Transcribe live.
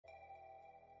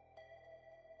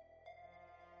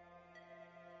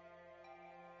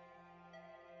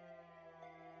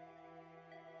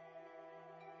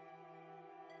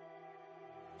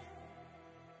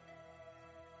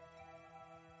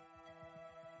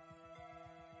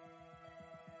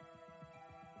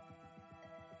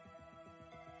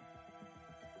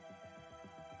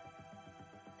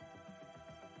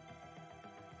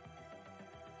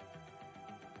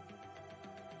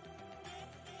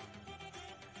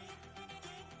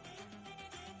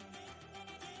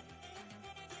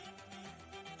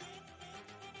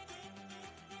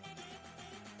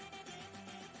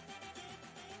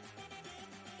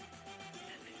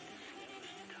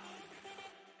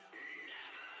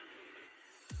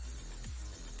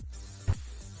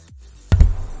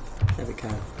There we go.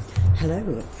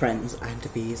 Hello, friends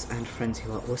and bees and friends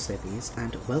who are also bees,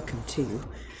 and welcome to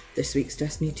this week's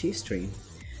Destiny 2 stream.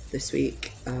 This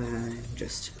week,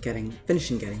 just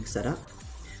finishing getting set up.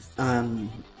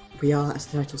 We are, as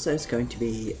the title says, going to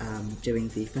be doing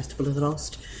the Festival of the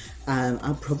Lost.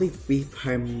 I'll probably be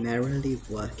primarily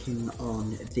working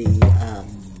on the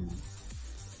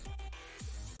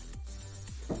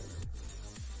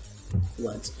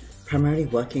primarily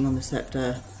working on the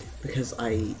scepter, because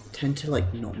I tend to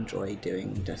not enjoy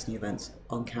doing Destiny events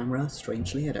on camera,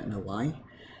 strangely. I don't know why.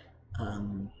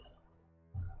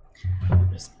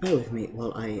 Just bear with me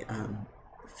while I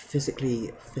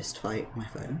physically fist fight my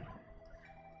phone.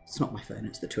 It's not my phone,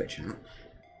 it's the Twitch app.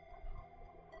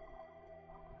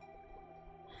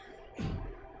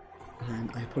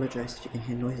 And I apologise if you can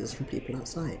hear noises from people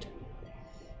outside.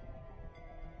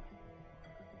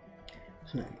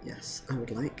 Hello, yes, I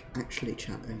would like actually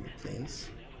chat only, please.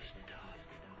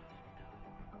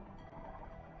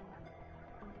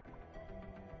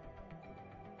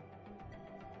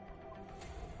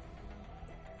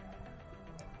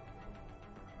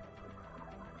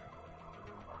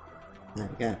 There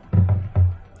we go.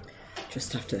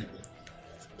 Just have to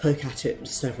poke at it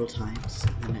several times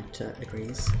and then it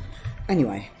agrees.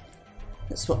 Anyway,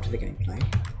 let's swap to the gameplay.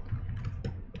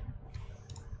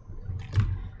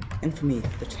 And for me,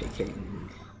 for the taking,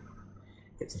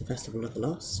 it's the Festival of the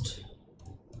Lost,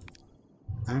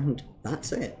 and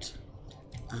that's it.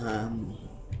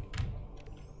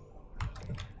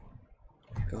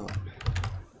 God.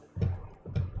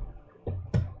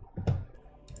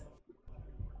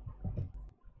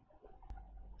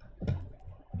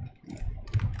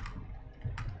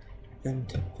 Then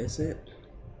to visit.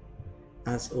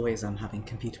 As always, I'm having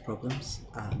computer problems.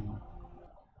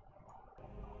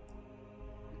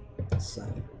 So,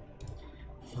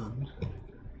 fun.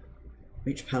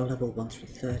 Reach power level 1 through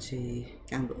 30,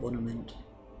 Gambit Ornament,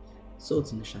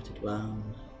 Swords in the Shattered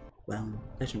Realm,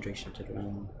 Legendary Shattered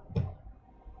Realm,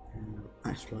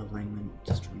 Astral Alignment,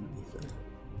 Destroying Ether.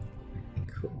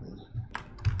 Cool.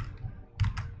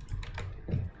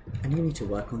 I need to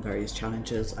work on various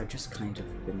challenges. I've just kind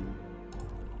of been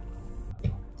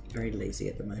very lazy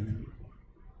at the moment.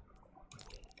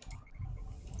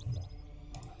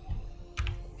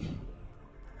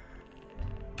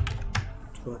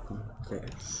 Work on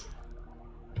this.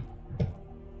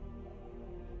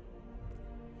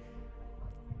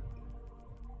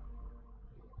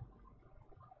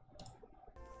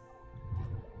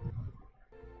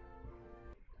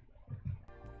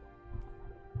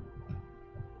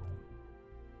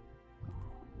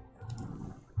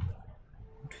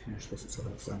 Finish this at sort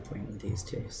of some point with these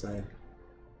two, so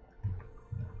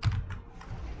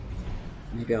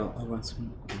maybe I'll run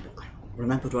some.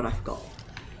 Remembered what I've got.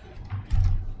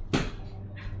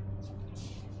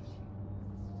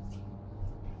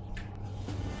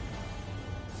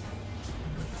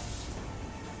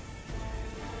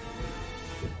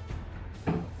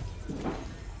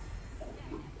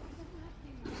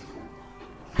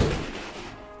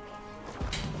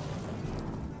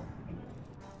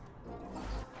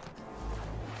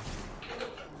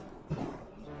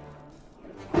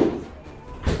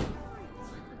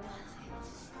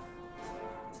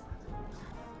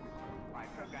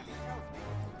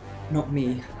 Not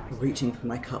me reaching for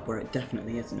my cup where it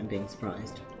definitely isn't and being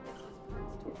surprised.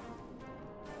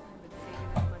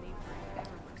 I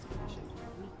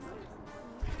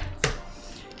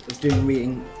was doing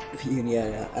reading for uni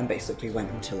earlier and basically went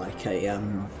into like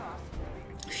a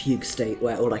fugue state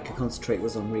where all I could concentrate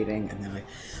was on reading, and then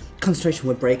concentration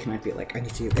would break and I'd be like, I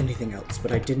need to do anything else,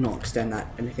 but I did not extend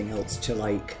that anything else to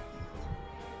like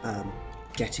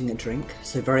getting a drink.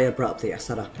 So very abruptly I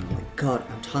sat up and I'm like, God,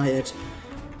 I'm tired.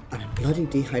 And I'm bloody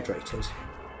dehydrated.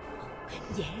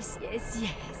 Yes, yes,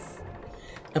 yes.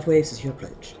 Of waves as you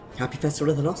approach. Happy Festival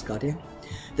of the Lost, Guardian.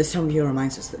 This time of year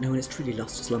reminds us that no one is truly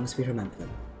lost as long as we remember them.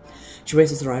 She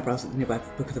raises her eyebrows at the nearby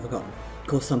Book of the Forgotten. Of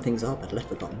course, some things are better left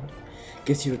forgotten.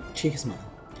 Gives you a cheeky smile.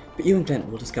 But you and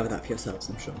Glenn will discover that for yourselves,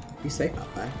 I'm sure. Be safe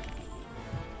out there.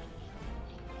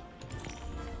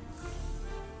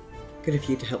 Good of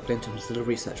you to help Glenn on his little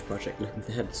research project looking for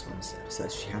the headless ones,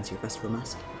 says she hands you a festival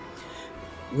mask.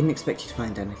 Wouldn't expect you to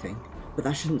find anything, but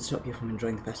that shouldn't stop you from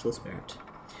enjoying the festival spirit.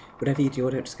 Whatever you do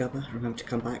or don't discover, remember to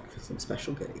come back for some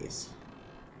special goodies.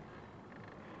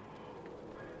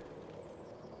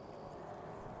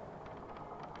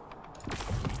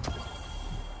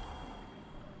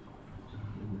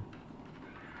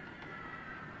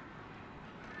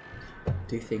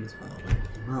 Do things while wearing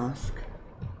the mask.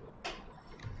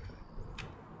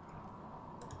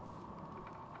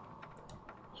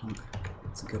 Hunk.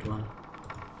 That's a good one.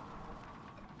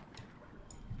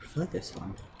 prefer this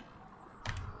one.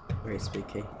 Very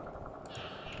spooky.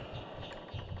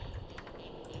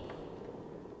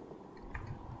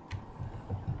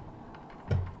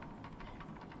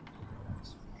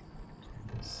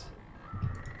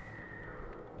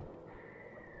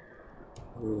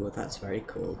 Ooh, that's very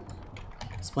cool.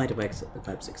 Spider webs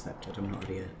accepted. I'm not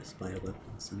really a spider web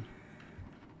person.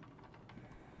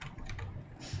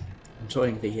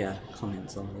 Enjoying the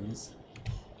comments on these.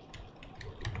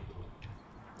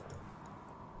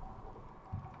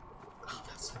 Oh,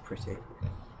 that's so pretty.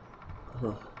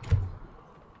 Oh.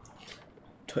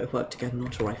 Do I work to get an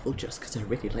auto rifle just because I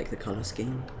really like the colour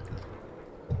scheme?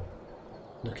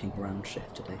 Looking around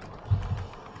shift today.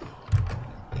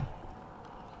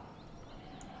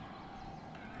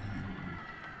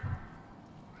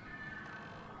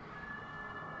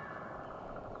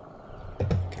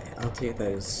 Okay, I'll do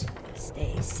those.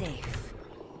 Stay safe.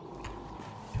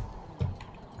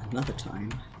 Another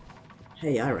time.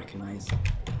 Hey, I recognise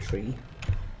a tree.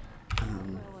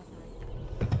 I'm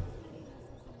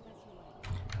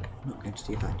not going to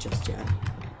do that just yet.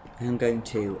 I am going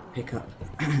to pick up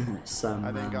some.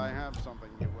 I think I have something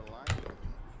you will like.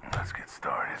 Let's get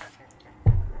started.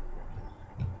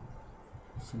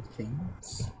 Some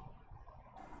things.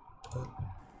 Oh,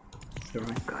 you're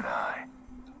right. Good eye.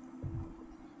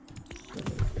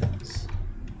 Things.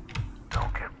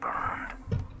 Don't get burned.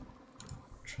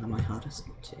 Try my hardest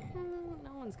not to.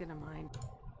 No one's gonna mind.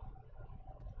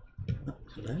 Oh,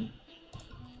 hello?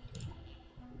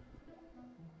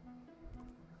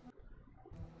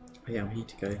 Oh yeah, we need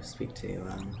to go speak to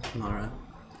Mara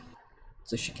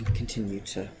so she can continue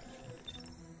to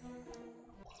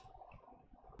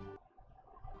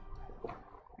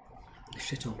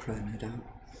shit on Crow, no doubt.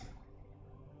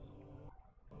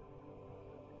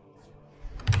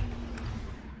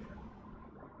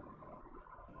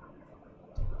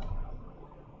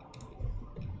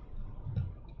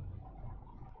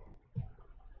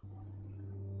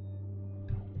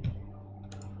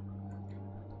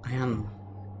 I am,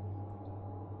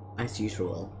 as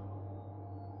usual,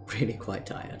 really quite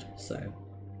tired, so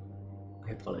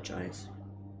I apologise.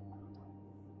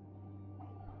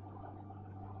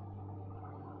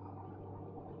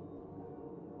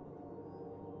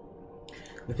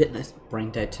 I'm a bit less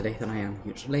brain dead today than I am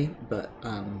usually, but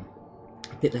a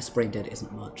bit less brain dead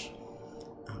isn't much.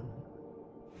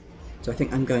 So I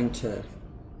think I'm going to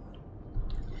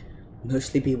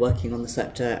mostly be working on the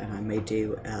scepter, and I may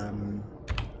do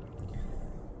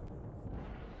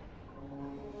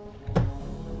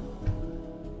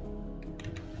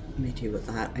with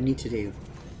that. I need to do,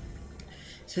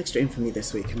 it's extra in for me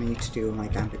this week, and I need to do all my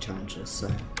Gambit challenges, so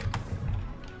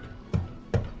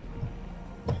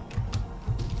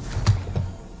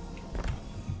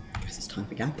I guess it's time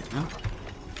for Gambit now.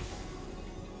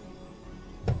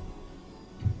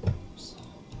 Oops.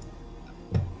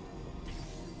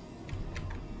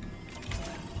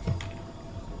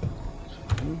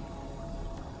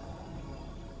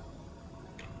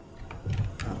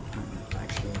 Oh, I have to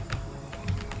actually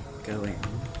go in.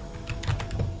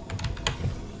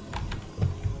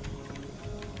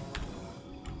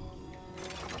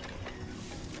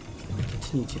 I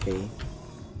continue to be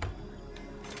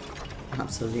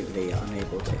absolutely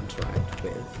unable to interact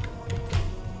with.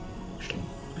 Actually,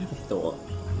 I have a thought.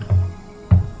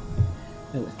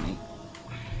 Bear with me.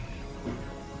 I'm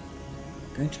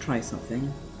going to try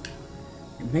something.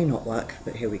 It may not work,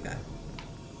 but here we go.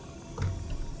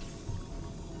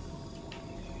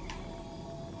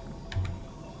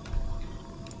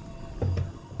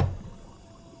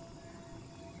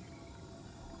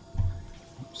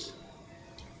 Oops.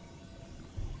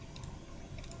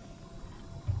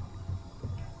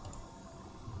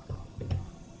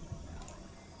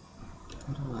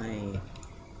 How do I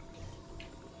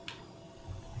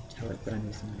tell it that I'm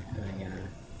using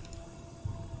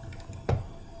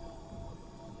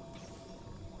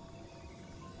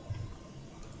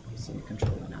using a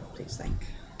controller now, please, thank.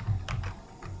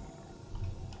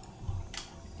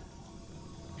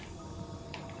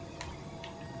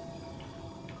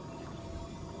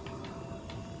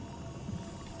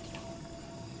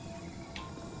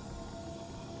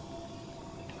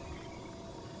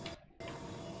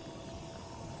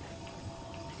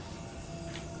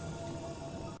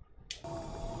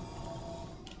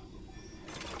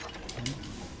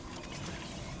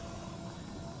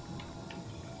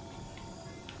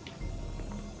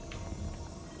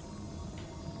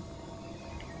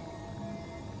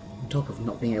 On top of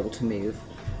not being able to move,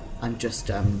 I'm just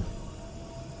not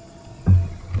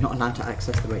allowed to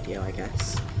access the radio, I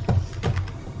guess.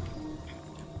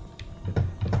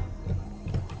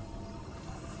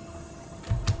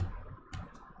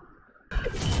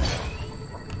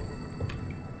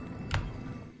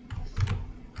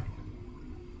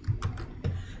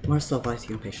 Tomorrow still eyes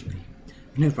you impatiently.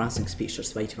 No rousing speech to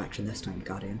sway to action this time,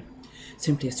 Guardian.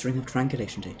 Simply a string of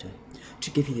triangulation data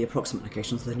to give you the approximate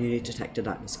locations of the newly detected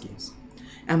atmospheres.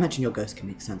 I imagine your ghost can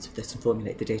make sense of this and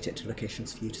formulate the data into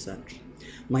locations for you to search.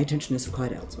 My attention is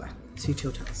required elsewhere. See to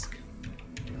your task.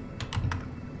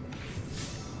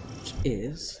 Which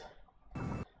is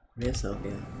Rhea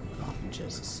Sylvia,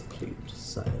 Harpinger's Seclude.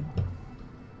 So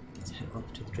let's head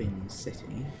off to the Dreaming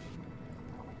City.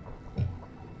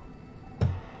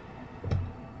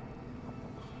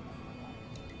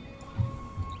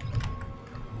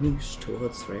 Moosh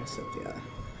towards Rhea Sylvia.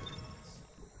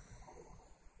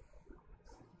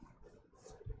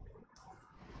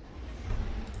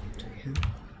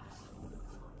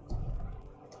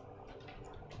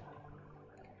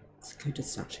 Secluded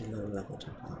statue, lower level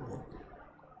temple outlook.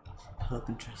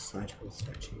 Harbinger sidewall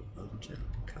statue, Harbinger,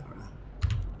 Clara.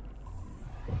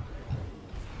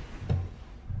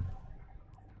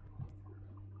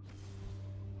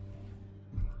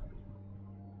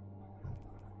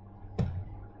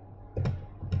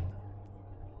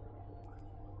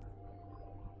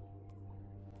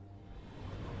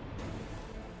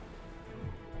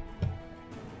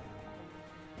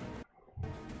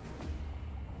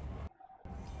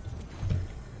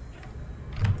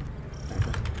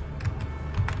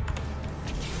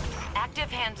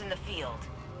 Active hands in the field.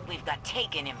 We've got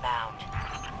Taken inbound.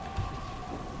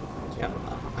 Yep,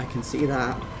 I can see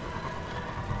that.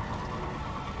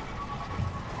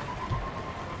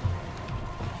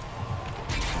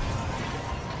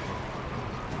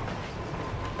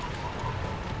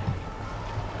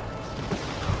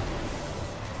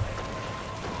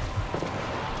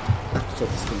 After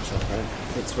the screenshot,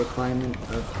 right? It's a requirement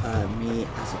of me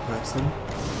as a person.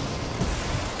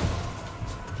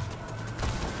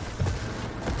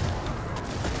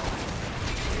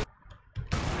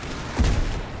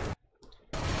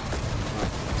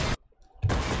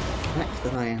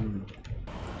 That I am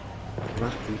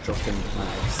rapidly dropping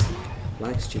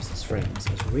flags, Jesus frames,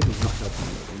 is really not helping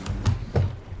me at the moment.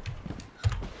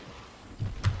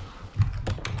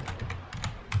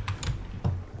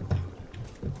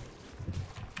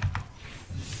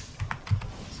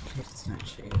 It's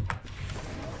actually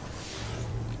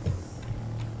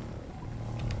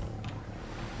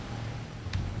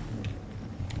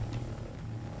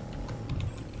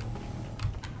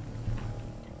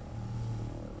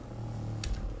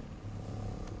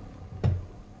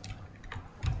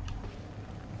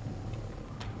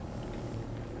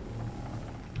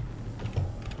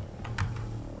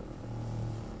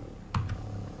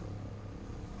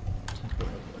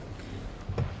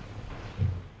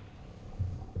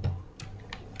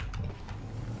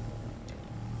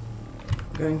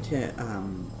going to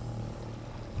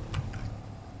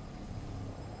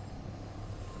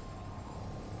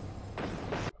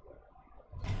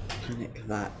panic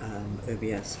that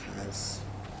OBS has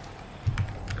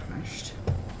crashed.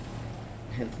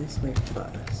 Head this way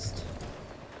first.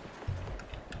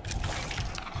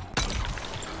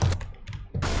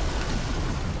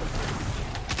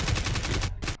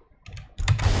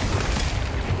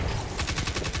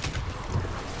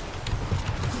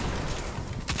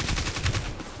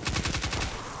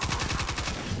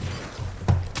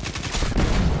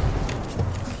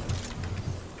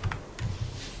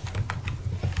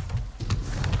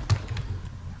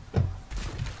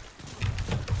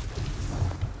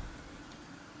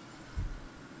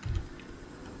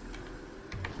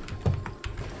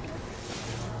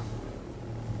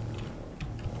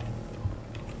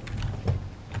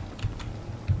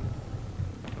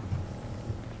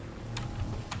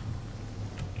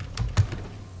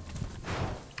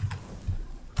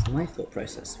 My thought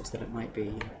process was that it might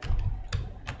be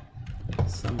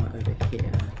somewhere over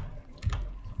here.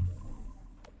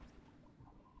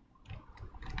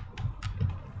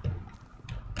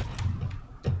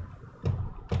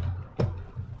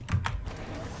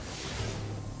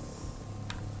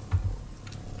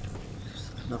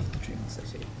 I love the Dreaming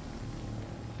City.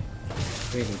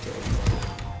 Really do.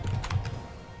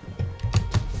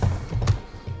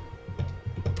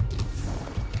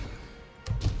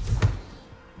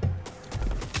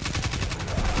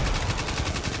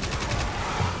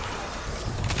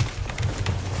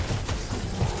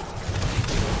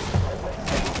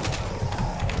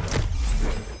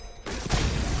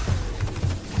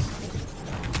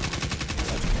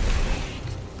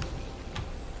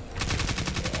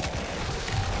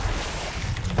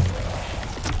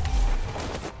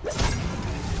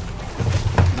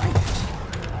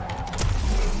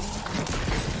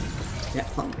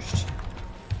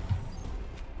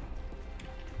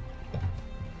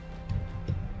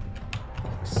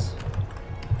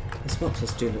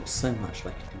 characters do look so much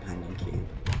like a companion cube.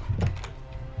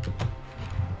 Do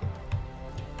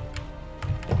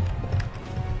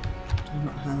I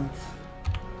not have...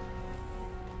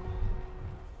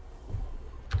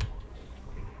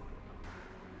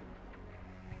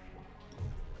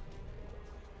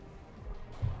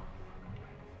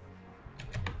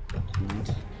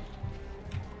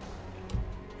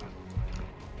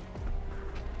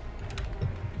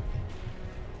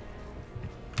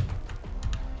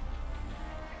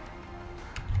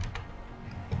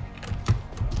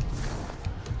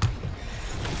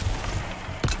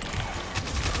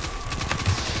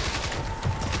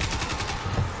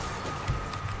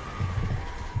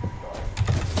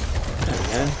 Right. There we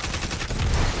go.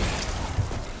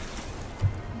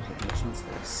 Okay, which one's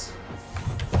this?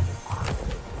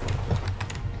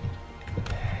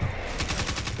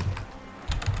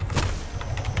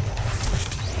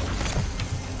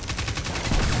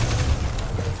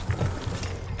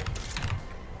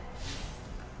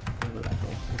 Lower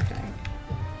level, okay.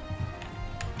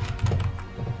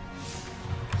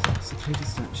 Security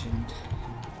statue.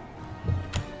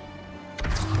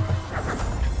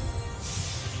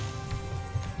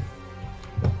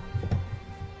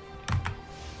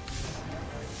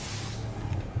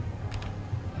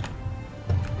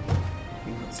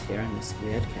 Here in this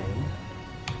weird cave.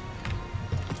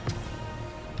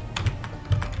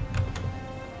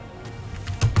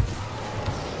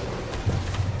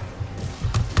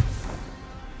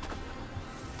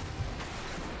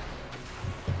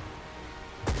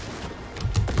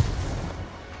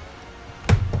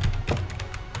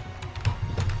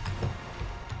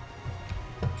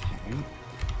 Okay.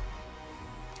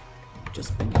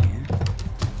 Just been here.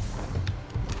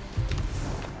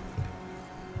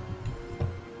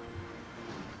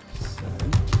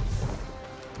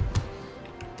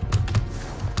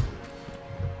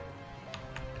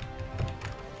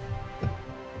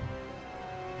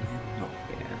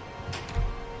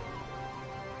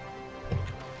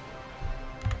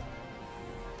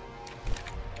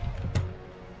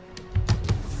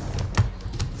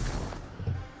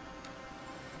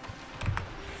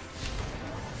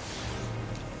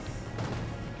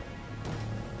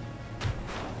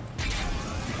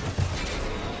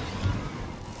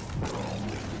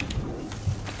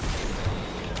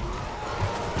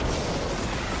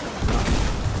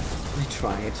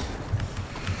 Tried.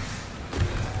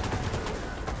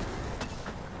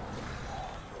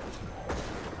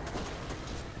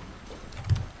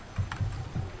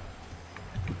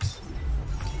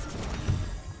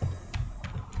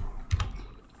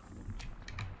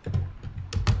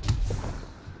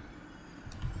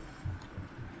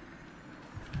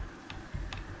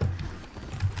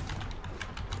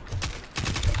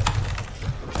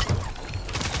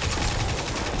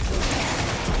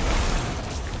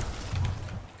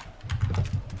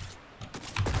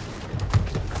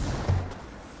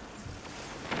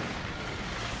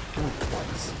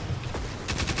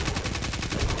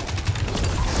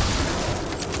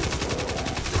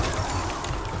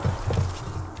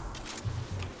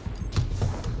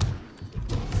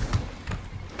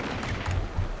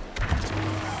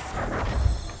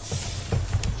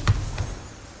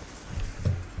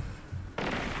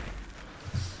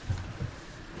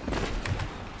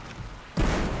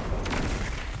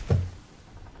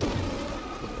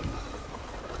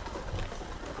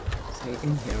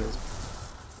 In here is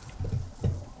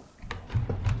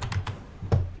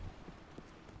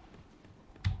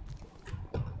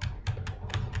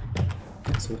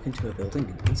let's walk into a building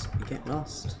and instantly get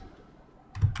lost.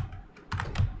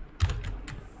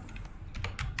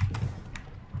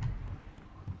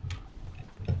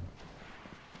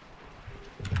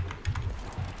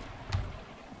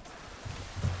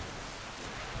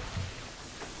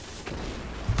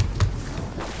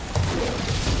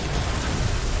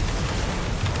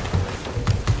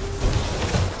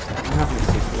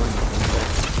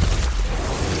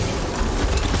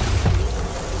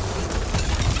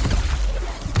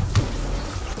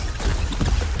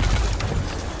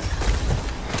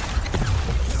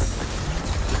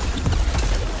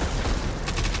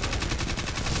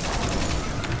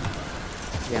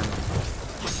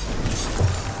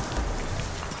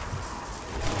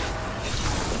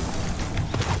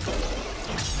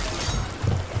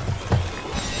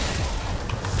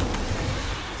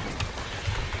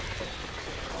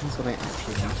 That's what I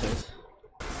actually wanted.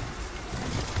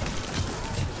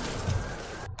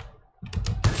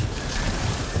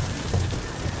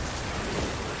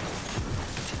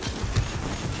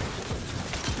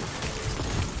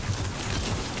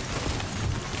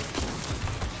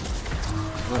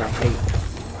 What I hate.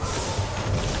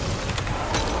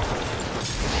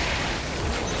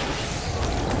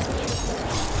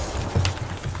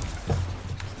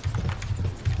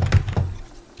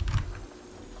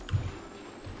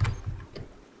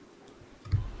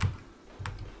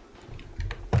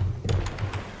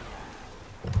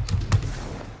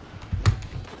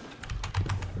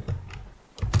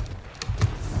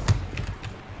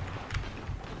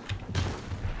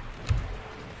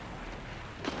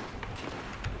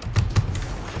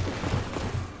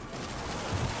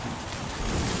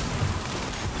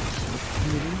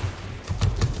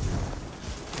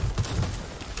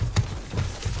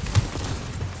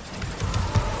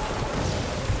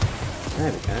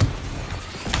 There we go.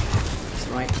 That's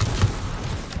right.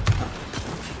 Up.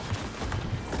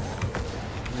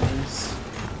 There's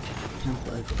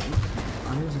temple over there.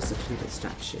 I was a secluded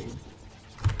statue.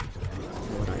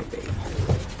 Where would I be?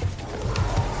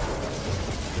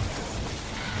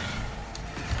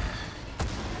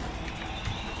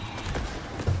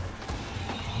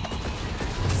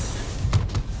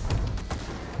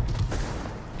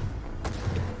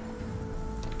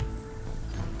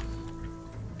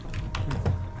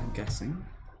 Guessing.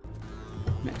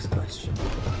 Next question.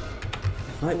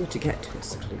 If I were to get to a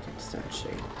secluded statue,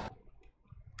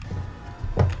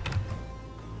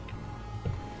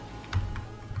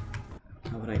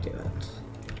 how would I do it?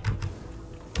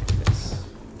 Like this.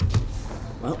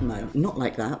 Well, no, not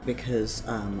like that, because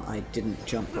I didn't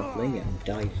jump properly and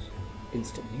died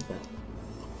instantly, but...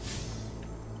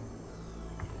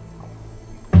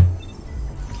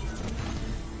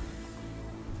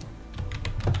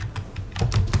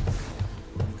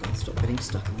 Stop getting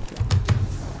stuck on the ground.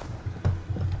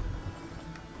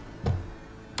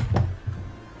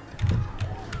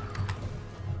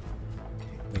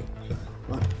 Okay, wait,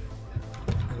 what?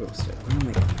 I lost it. Where am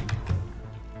I going?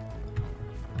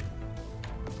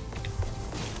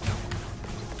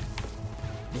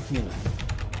 Leave me alone.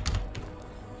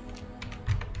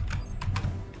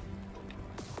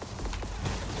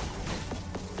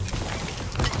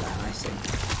 There, I see.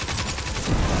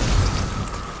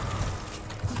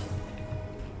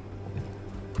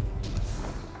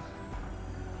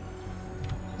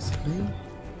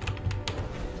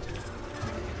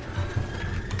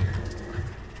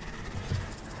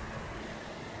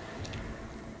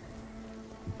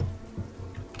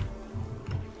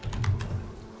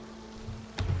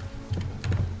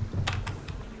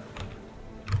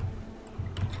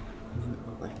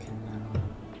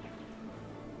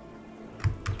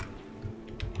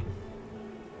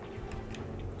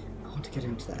 Get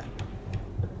into there.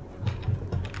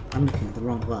 I'm looking at the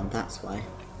wrong one, that's why.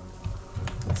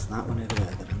 It's that one over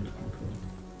there that I'm looking for.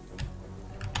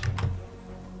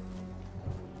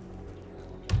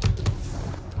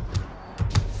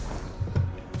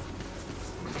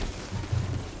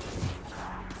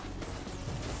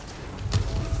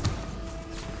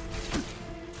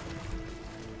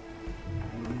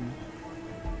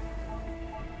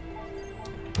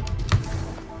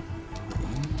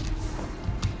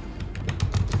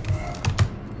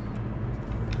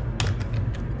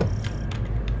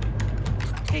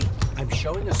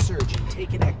 Showing a surge in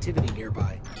taken activity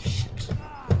nearby. Shit.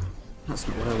 That's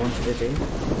not what I wanted to do.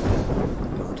 Oh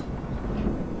god.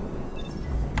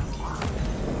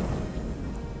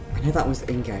 I know that was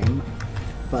in-game,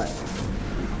 but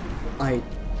I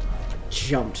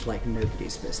jumped like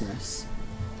nobody's business.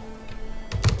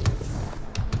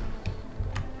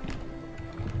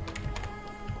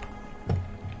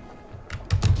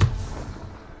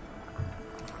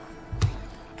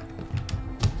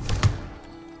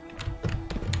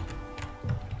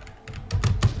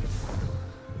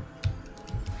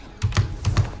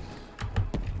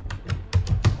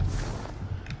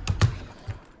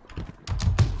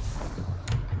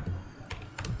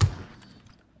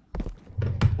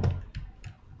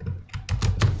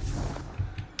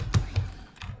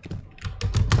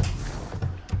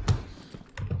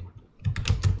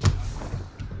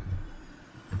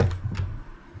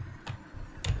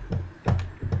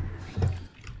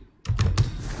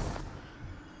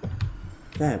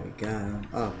 There we go.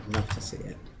 Oh, I'd love to see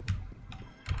it.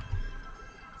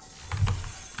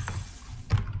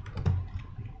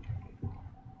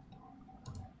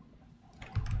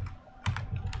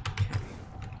 Okay.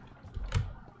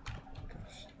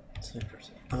 Gosh, it's so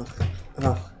pretty. Oh,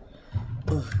 oh,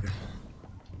 oh.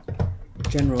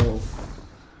 General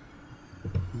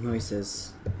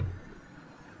noises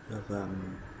of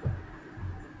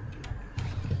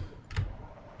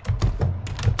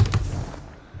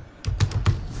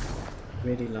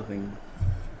really loving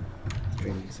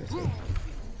Dreaming City.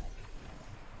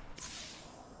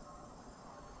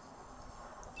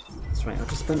 That's right, I've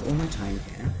just spent all my time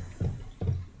here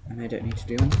and I don't need to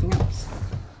do anything else.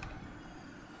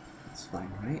 That's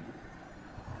fine, right?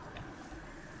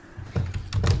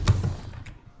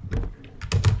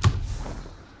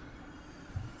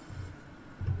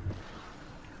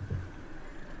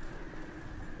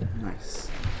 Nice.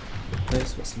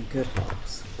 Those were some good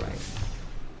hops, right?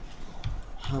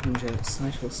 Harbinger,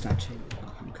 Sightful Statue,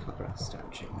 Ahamkara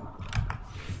Statue.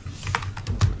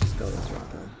 Scholars,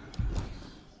 rather.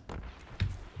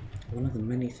 One of the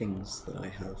many things that I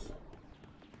have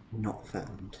not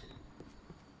found.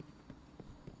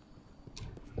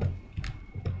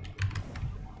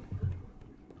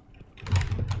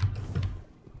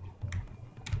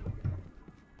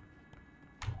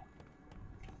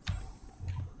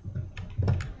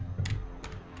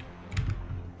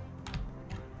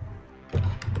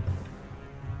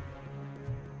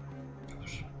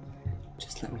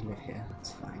 Just let me live here,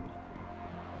 it's fine.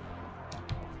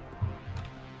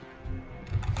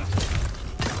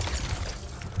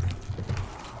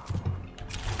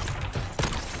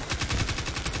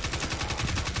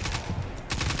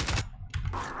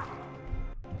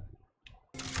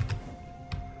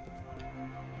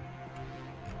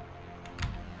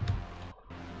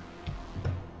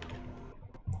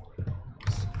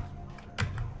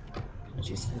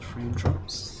 Apologies for the frame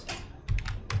drops.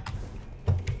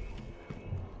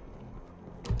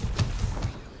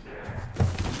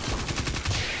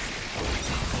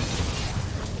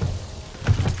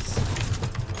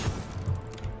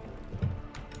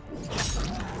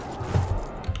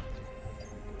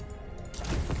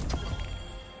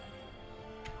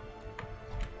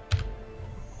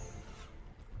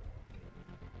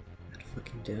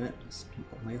 Fucking do it. Just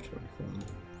put my auto rifle on.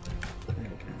 There we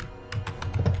go.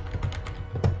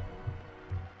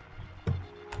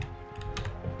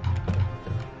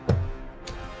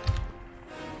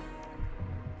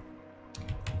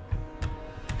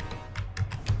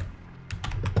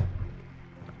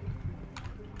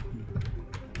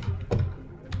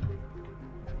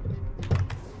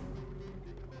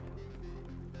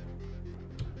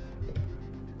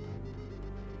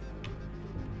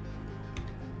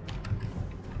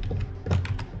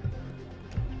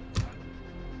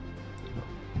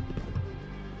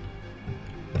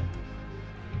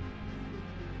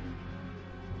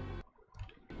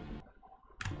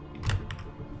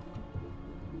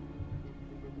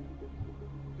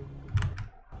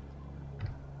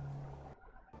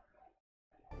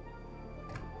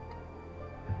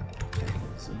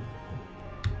 So,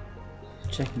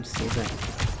 checking to see that.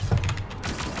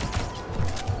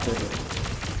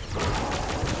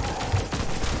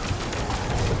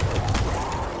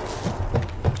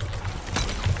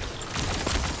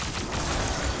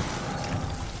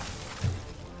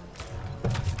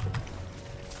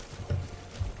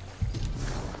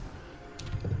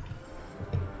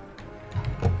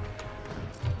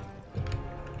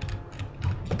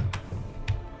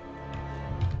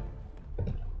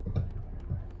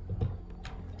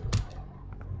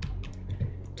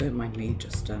 Don't mind me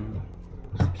just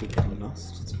happily getting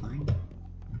lost, it's fine.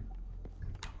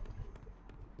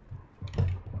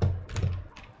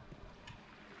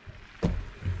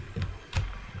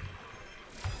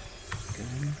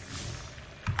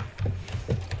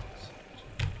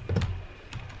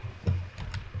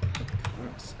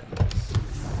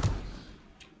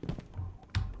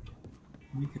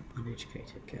 Make an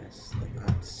uneducated guess that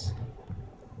that's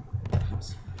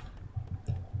perhaps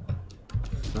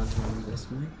further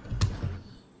this way.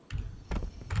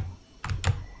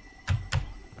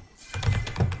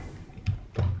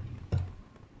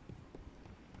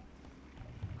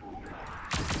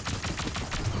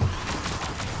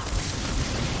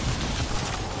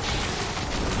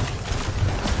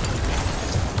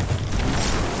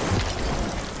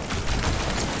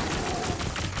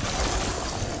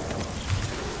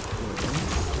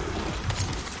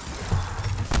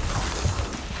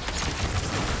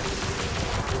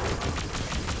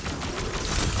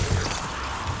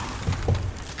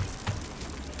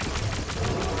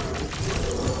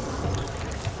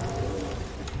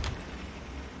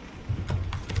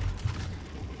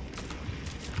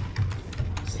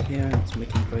 Here it's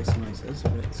making gross noises,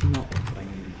 but it's not what I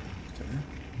need after.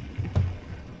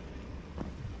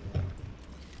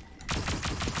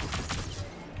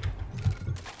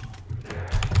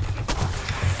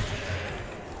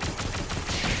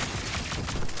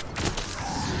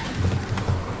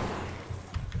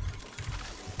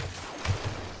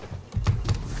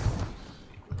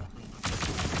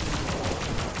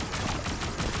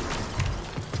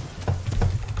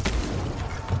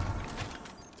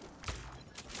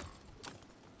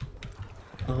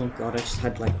 Oh god, I just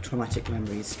had like traumatic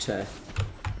memories to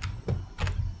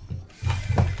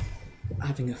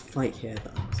having a fight here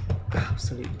that I was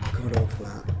absolutely god awful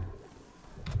at.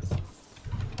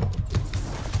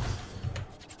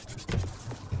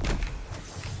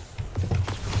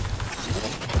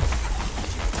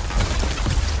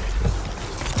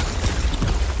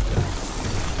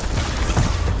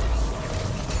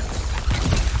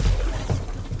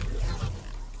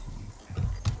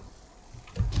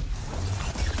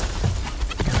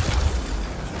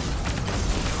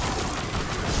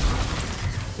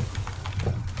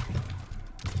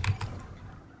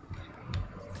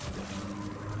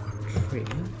 Tree.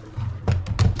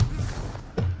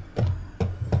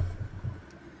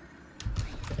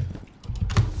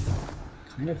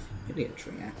 Kind of idiot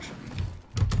tree, actually.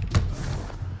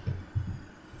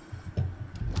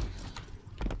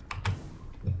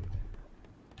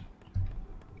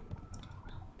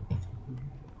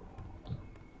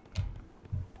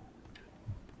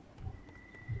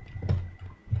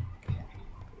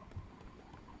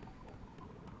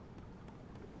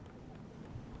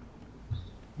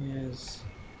 statues.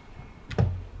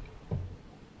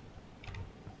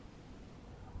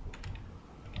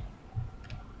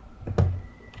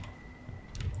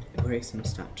 A worrisome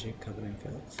statue covered in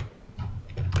filth.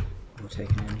 Or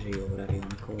taken NG or whatever you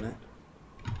want to call it.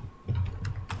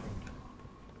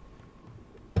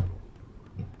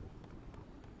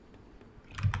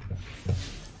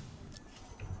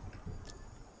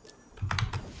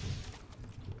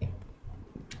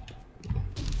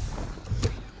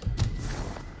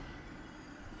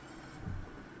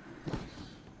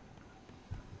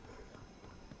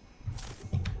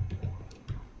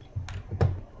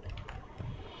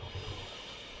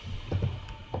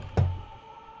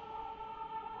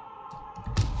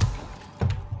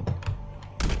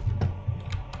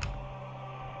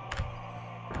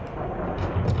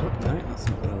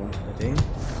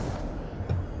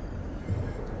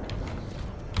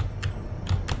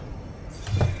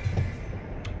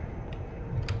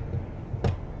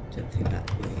 Didn't think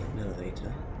that'd be an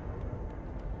elevator.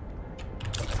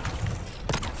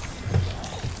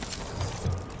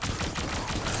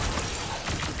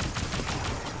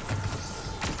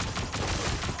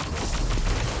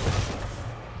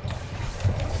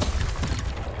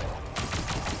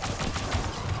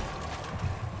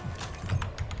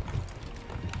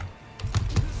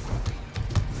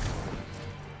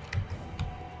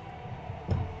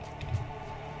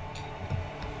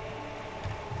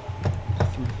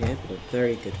 Here, but a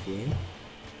very good view.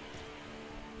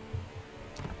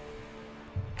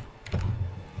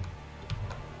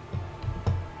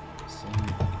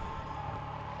 Some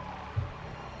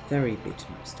very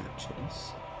beaten up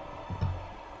statues.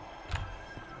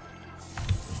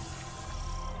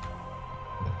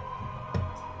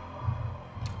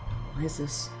 Why is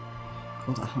this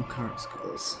called a Ahamkara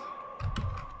Skulls?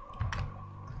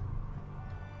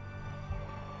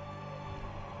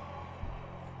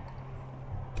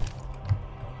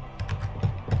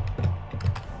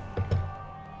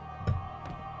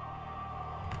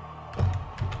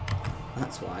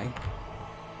 That's why.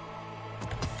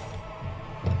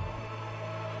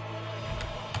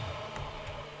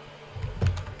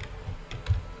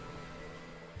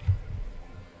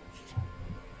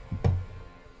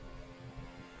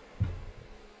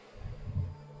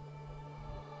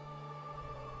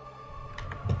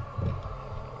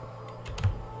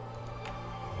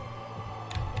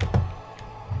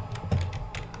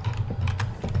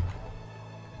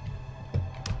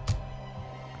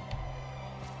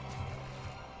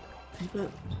 But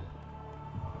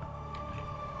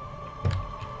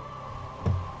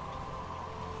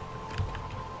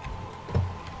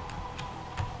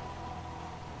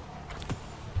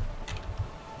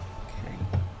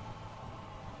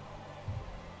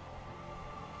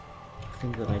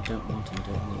thing that I don't want and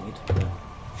don't need, but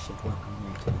should work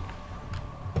on later.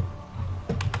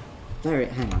 There,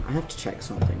 hang on, I have to check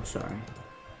something, sorry.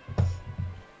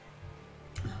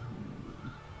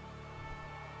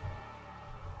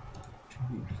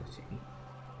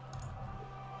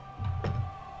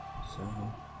 So,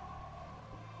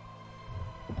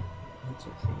 lots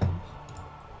of things.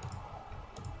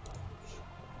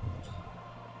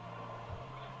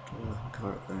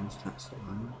 Carrot bones, that's the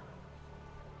one.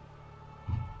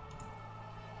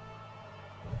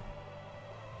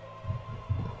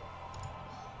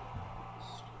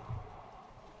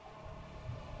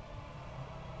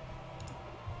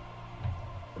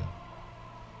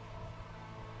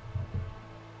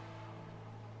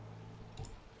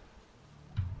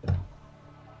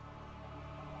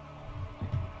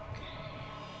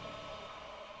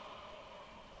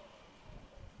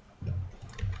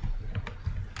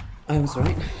 I was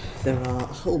right, there are a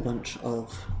whole bunch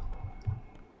of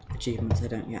achievements I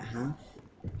don't yet have.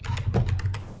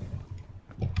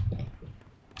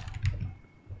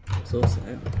 There's also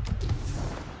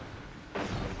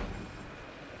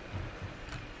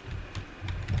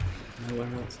nowhere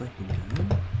else I can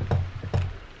go.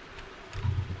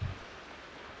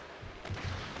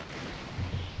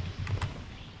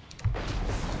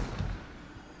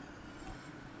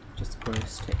 Just gross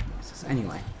stick noises.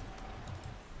 Anyway.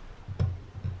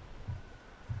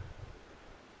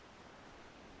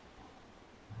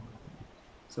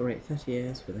 So we're at 30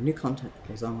 years with a new content that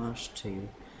pays homage to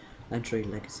legendary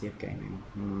legacy of gaming.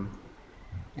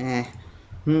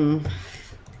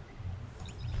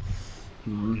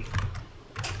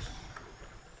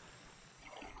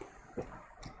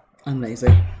 I'm lazy.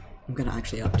 I'm gonna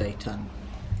actually update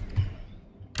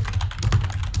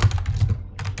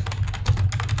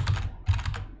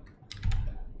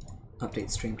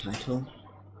stream title.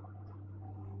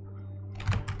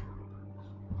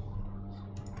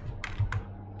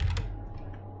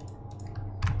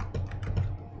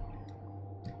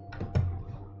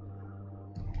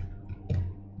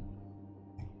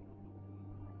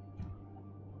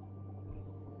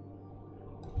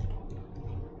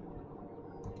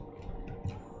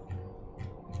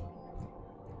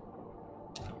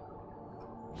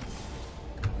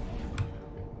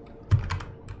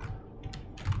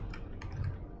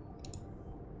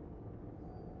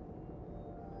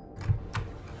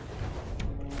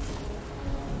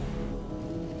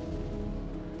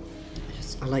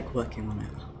 like working on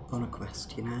it, on a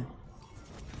quest, you know?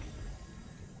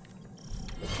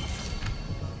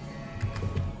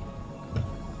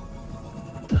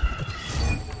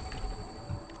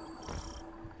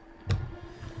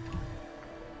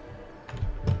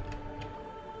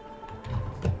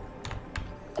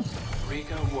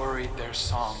 Riga worried their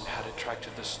song had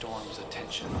attracted the storm's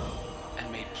attention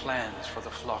and made plans for the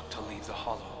flock to leave the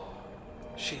hollow.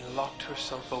 She locked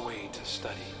herself away to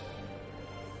study.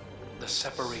 The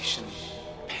separation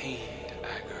pained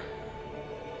Agar,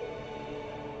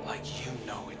 like you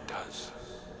know it does.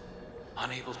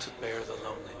 Unable to bear the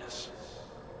loneliness,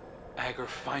 Agar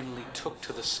finally took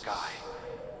to the sky.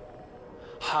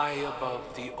 High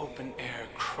above, the open air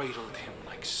cradled him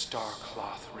like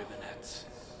star-cloth ribbonets.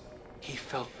 He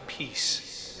felt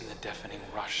peace in the deafening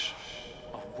rush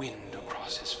of wind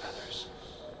across his feathers.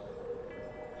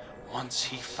 Once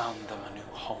he found them a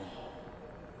new home,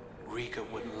 Riga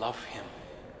would love him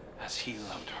as he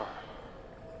loved her.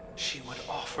 She would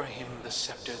offer him the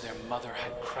scepter their mother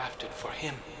had crafted for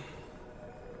him.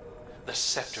 The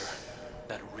scepter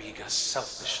that Riga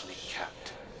selfishly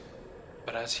kept.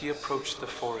 But as he approached the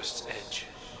forest's edge,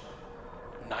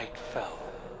 night fell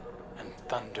and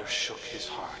thunder shook his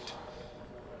heart.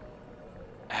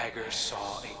 Agar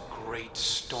saw a great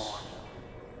storm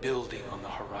building on the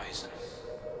horizon.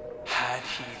 Had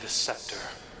he the scepter,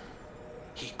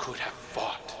 he could have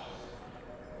fought.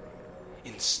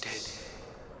 Instead,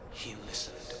 he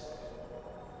listened,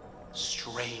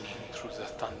 straining through the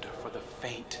thunder for the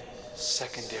faint,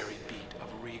 secondary beat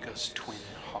of Riga's twin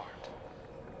heart.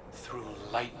 Through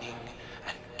lightning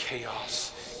and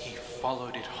chaos, he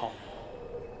followed it home.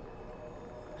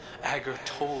 Agar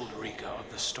told Riga of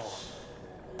the storm,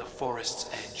 the forest's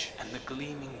edge, and the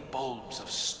gleaming bulbs of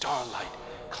starlight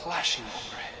clashing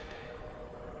overhead.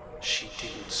 She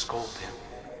didn't scold him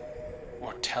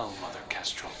or tell Mother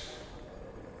Kestrel.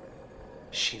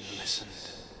 She listened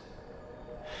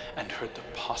and heard the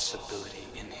possibility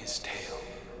in his tale.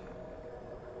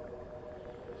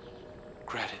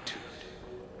 Gratitude.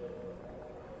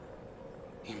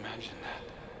 Imagine that.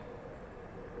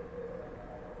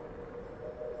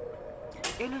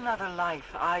 In another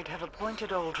life, I'd have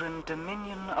appointed Aldrin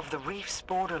Dominion of the Reef's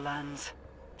borderlands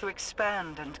to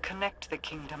expand and connect the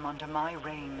kingdom under my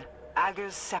reign,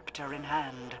 Agar's scepter in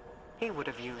hand. He would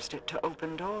have used it to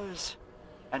open doors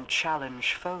and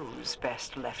challenge foes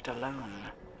best left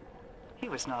alone. He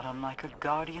was not unlike a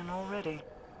guardian already,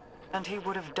 and he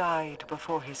would have died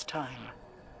before his time.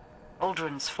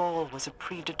 Aldrin's fall was a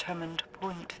predetermined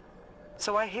point,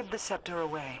 so I hid the scepter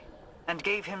away and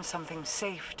gave him something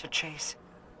safe to chase.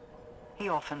 He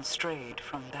often strayed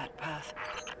from that path.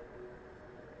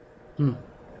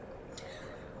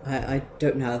 I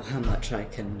don't know how much I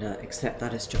can accept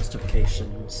that as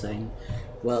justification, saying,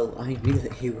 well, I knew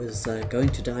that he was going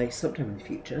to die sometime in the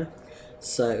future,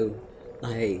 so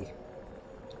I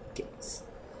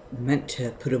meant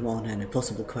to put him on an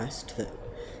impossible quest that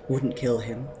wouldn't kill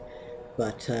him,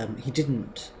 but he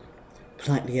didn't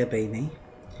politely obey me,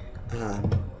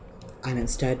 and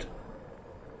instead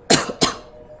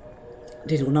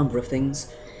did a number of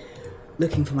things,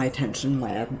 looking for my attention,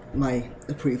 my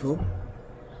approval.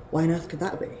 Why on earth could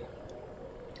that be?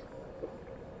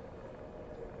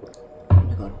 Oh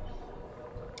my god.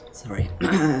 Sorry.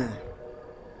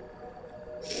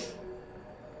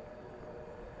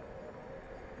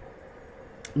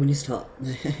 When you start...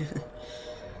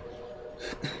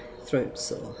 throat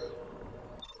sore.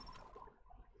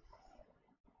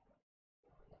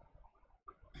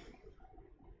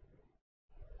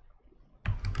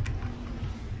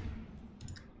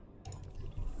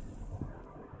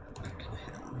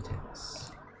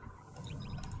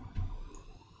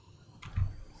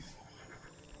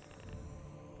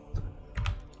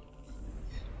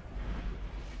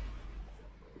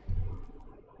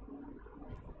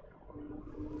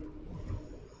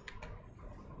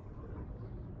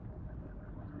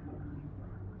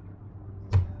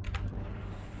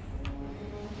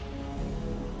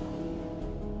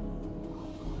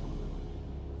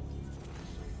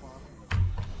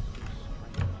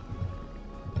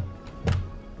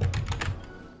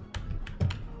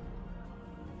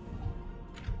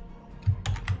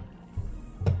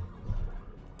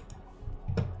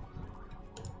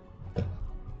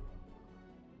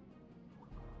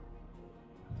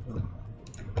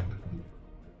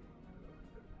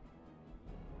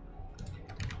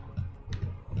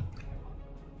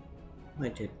 I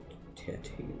did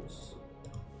tattoos.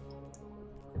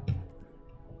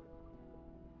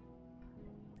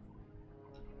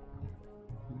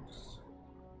 Oops.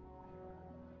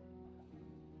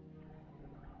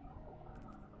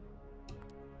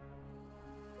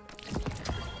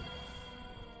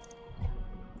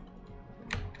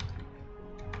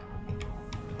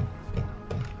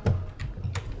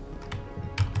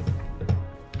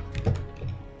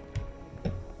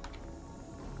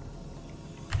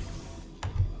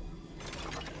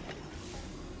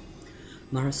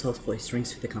 Marisol's voice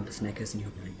rings through the compass and echoes in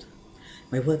your mind.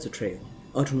 My words are true.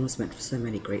 Aldrin was meant for so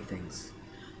many great things.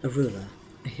 A ruler,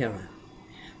 a hero,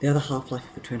 the other half-life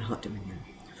of a twin heart dominion.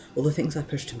 All the things I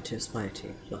pushed him to aspire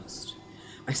to, lost.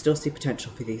 I still see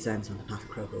potential for these ends on the path of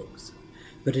Crowhawks,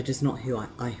 but it is not who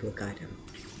I who will guide him.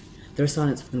 There is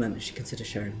silence for the moment she considers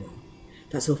sharing more.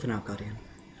 That's all for now, Guardian.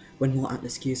 When more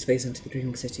Atlas Qs phase into the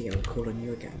Dreaming City, I will call on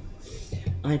you again.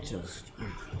 I just...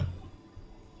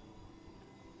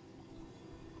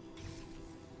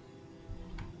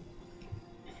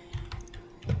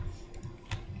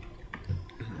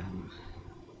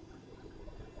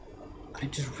 I'm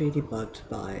just really bugged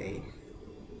by...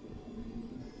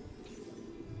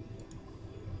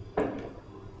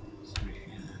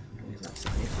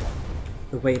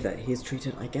 the way that he's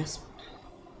treated, I guess,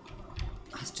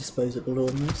 as disposable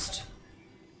almost.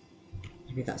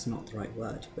 Maybe that's not the right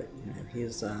word, but you know,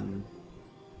 he's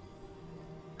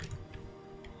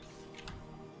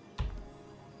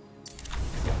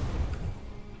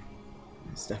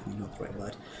it's definitely not the right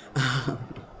word.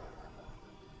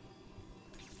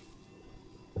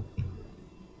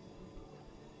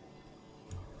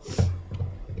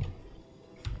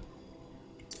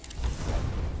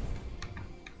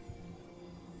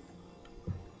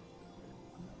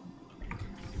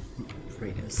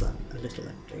 Is a little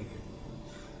empty,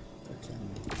 but okay.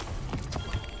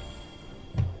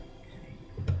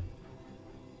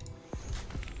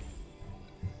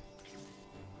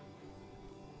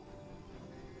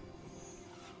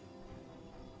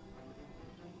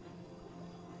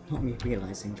 Not me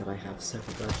realizing that I have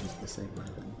several versions of the same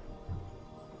weapon.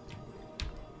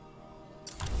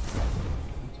 I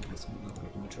think that's another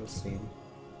neutral scene.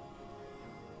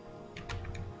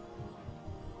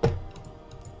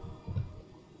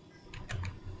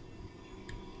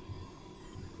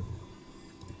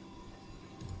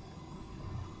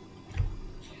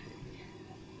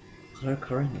 Hollow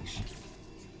Coronation.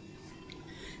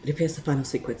 It appears the final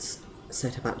sequence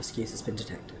set of Atlas Qs has been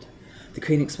detected. The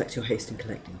Queen expects your haste in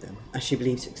collecting them, as she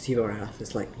believes Xuvarath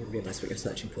is likely to realise what you're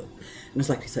searching for, and is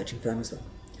likely searching for them as well.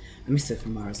 A missive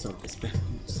from Marisol is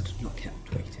best not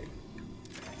kept waiting.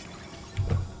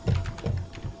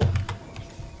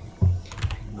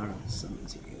 Mara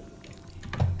summons you.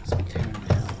 Speak to her in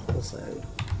hell. Also...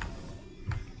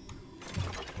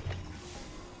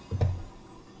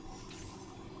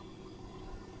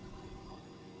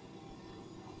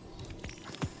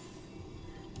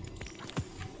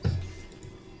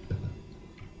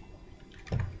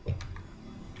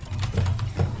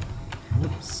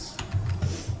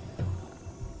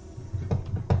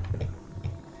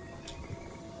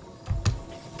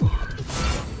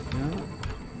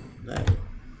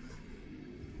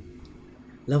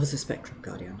 Love is a spectrum,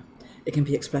 Guardian. It can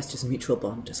be expressed as a mutual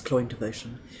bond, as cloying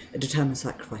devotion, a determined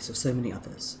sacrifice of so many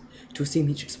others. To assume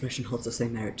each expression holds the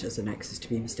same merit as the next is to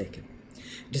be mistaken.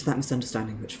 It is that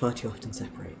misunderstanding which far too often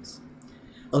separates.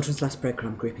 Aldrin's last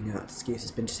breadcrumb grouping of Atlas Qs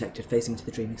has been detected phasing into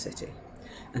the Dreaming City,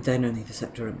 and then only the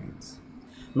scepter remains.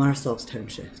 Marisol's tone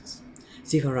shifts.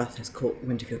 Xuvarath has caught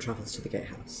wind of your travels to the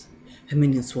gatehouse. Her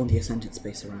minions swarm the ascendant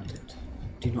space around it.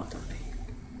 Do not die.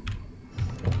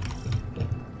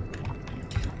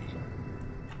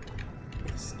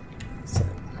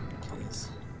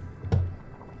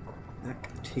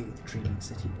 To the Dreaming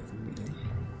City with me.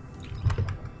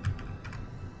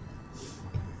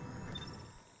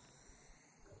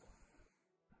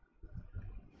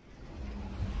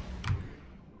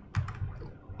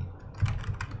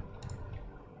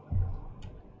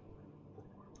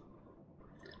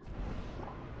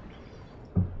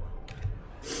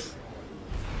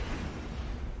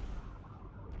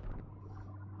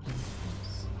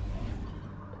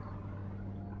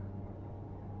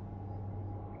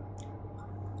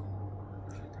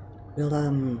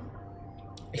 Well,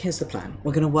 here's the plan.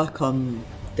 We're going to work on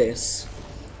this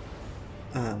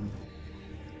as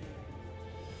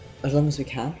long as we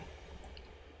can,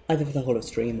 either for the whole of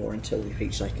stream or until we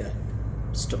reach like a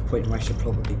stop point where I should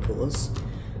probably pause.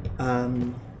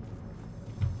 Okay,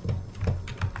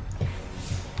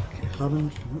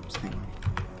 Harlan, oops, hang on.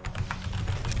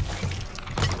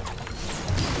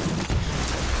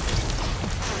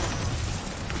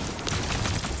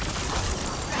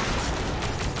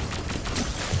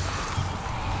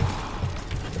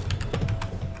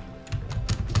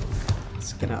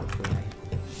 Get out of the way.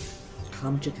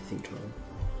 Carmage Cathedral.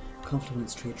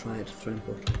 Confluence Tree Triad, Throne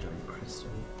Portal, Giant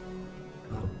Crystal.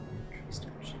 Garden, Tree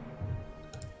Statue.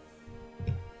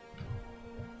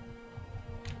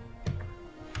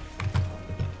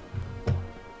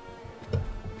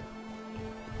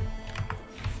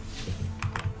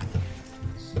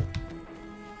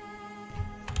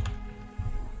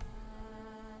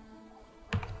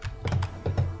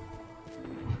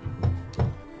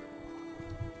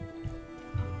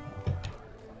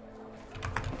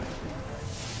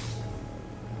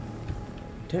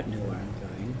 don't know where I'm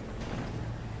going.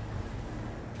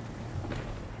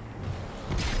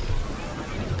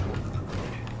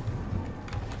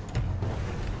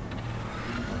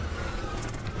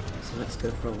 So let's go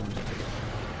for a wander together.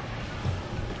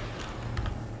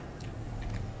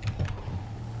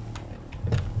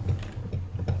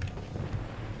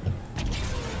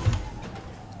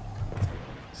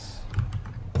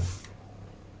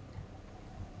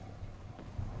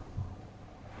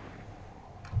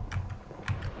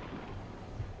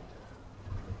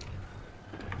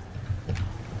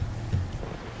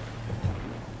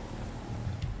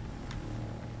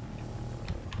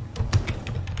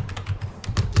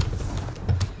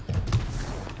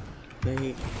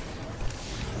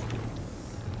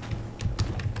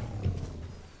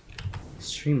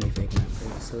 Extremely big map,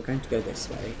 so we're going to go this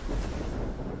way.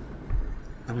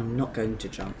 And I'm not going to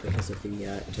jump because of the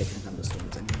taking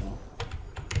thunderstorms anymore.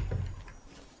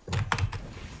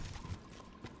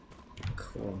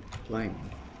 Cool. Blimey.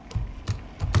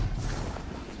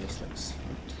 This looks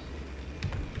fun.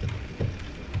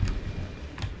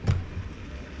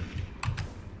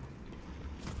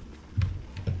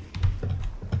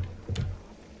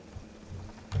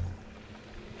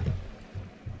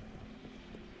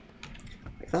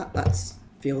 That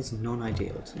feels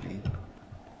non-ideal to me.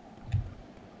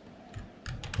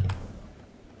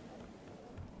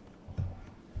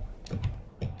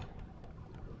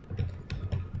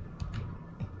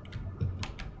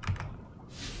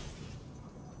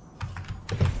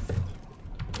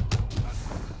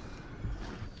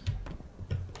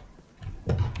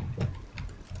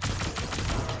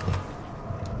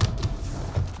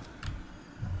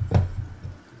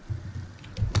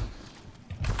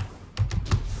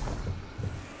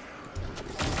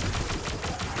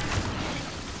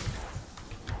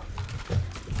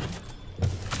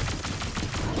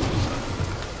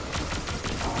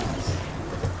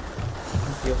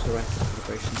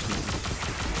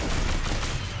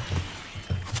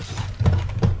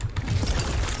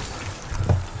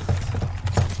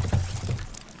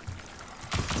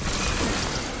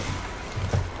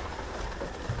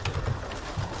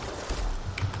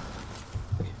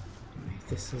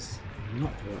 This is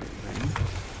not the right thing.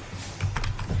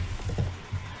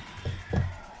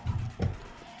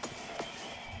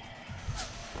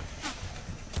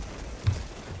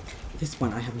 At this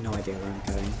point I have no idea where I'm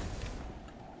going.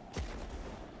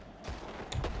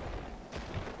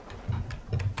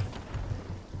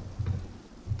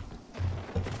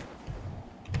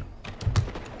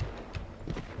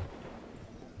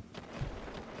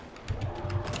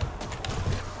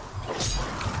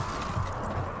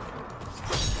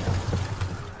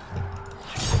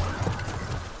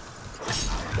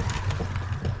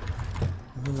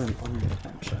 On an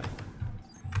adventure.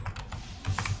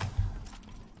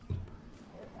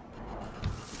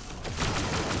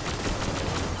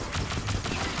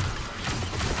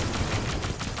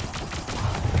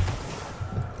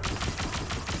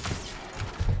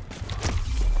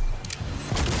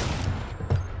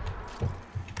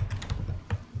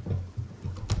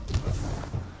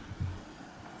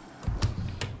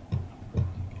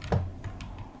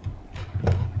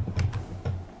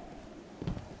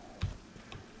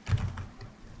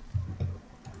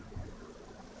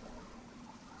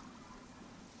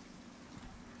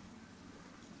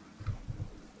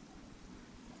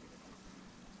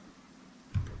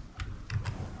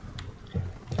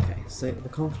 So the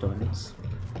confluence,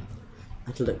 I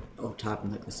had to look or tab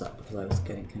and look this up because I was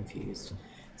getting confused.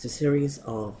 It's a series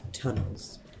of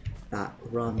tunnels that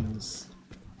runs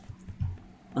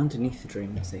underneath the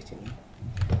Dream City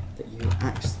that you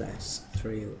access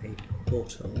through a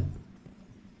portal.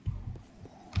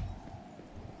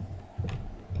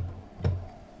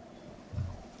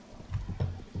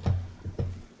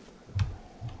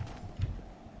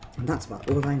 And that's about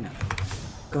all I know.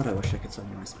 God, I wish I could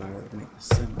summon my spiral, it would make this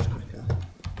so much quicker.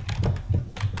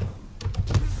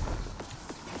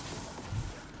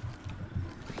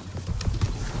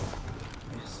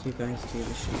 Yes, you guys do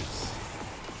the shoots.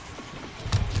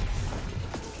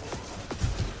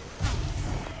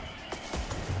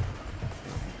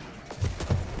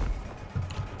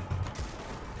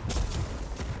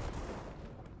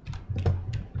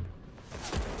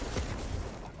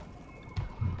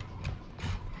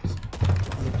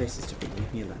 Other places to be,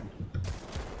 leave me alone.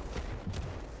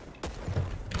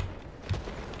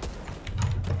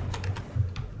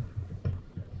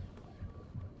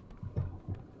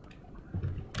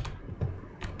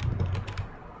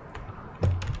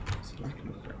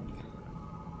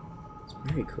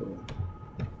 Very cool.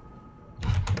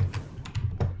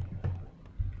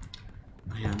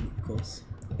 I am, of course,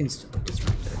 instantly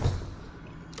distracted.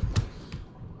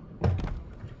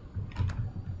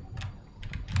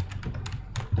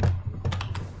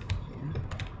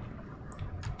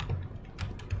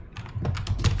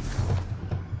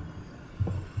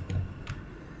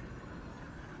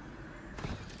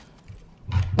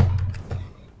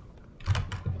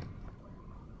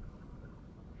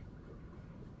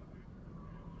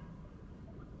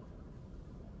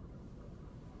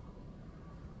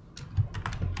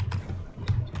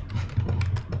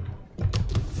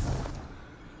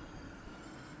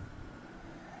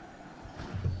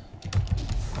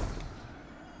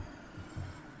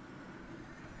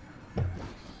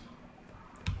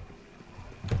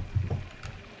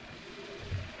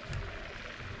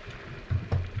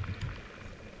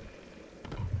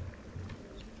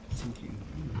 thinking,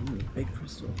 big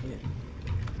crystal here.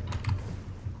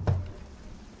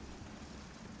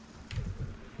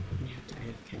 We have to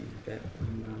AFK a bit.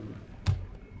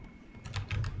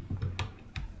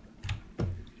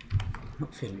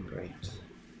 Not feeling great.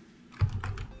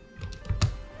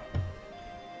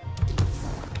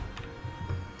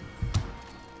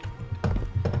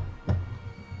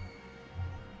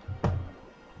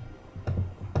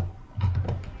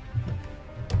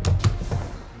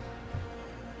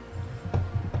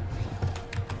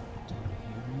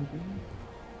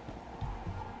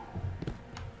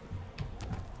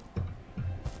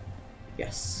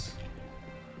 Yes.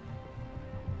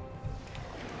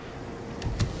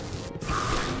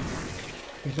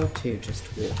 I'd love to just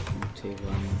walk into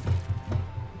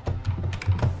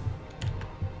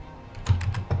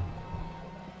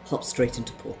hop straight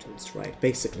into portals, right?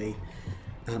 Basically,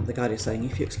 the guide is saying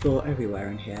if you explore everywhere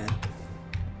in here,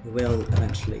 you will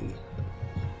eventually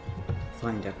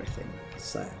find everything.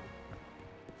 So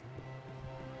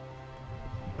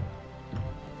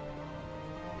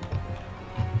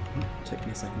took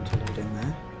me a second to load in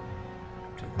there.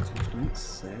 Confidence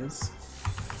says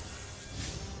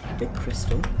big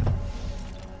crystal.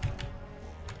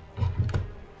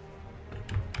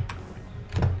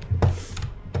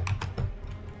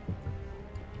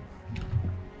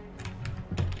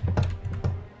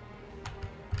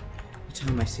 Every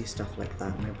time I see stuff like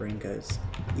that, my brain goes,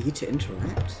 E to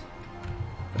interact?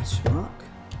 Question mark?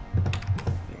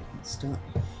 Okay, let's start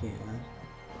here.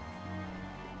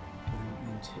 Going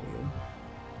into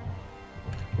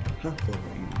purple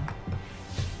ring.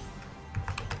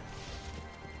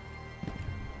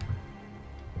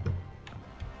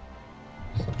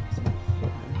 Something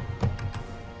here.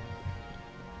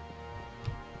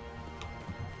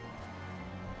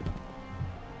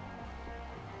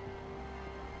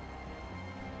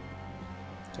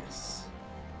 Yes.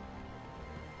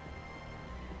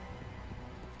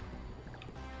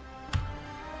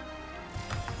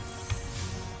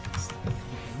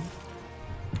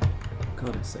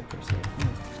 God, it's so pretty.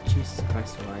 Oh, Jesus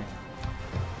Christ alive.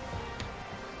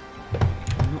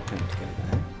 I'm not going to go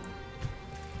there.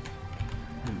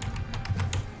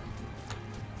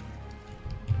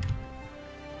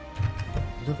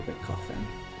 Love a good coffin.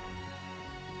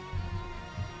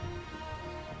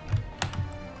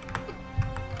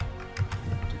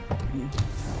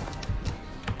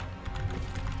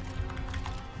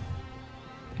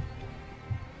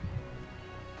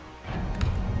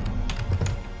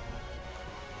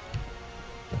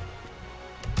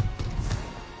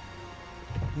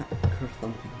 That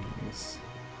thumping noise.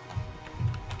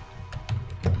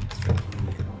 It's freaking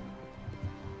me out.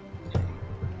 Okay.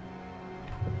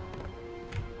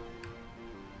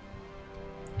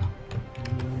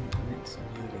 Next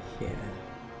one over here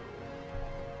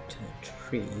to a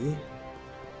tree.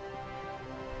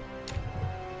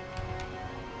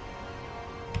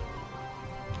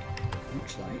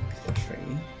 Much like the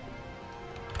tree.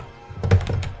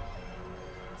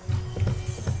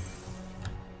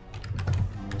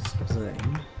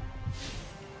 Zone.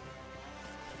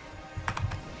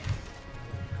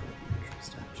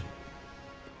 Statue.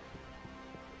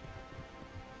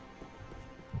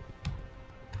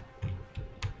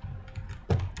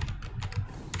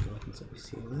 Weapons that we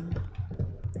see there.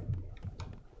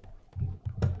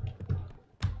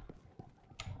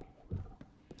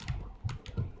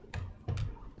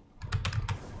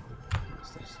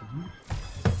 What's this one?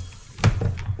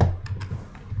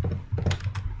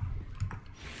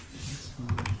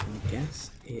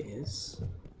 Guess is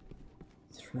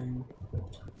throne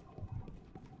portal.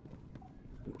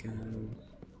 We go.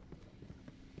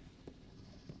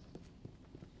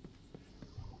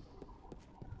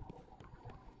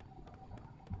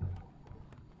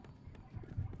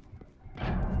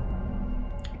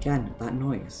 Again, that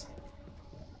noise.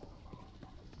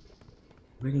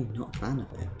 Really not a fan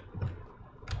of it.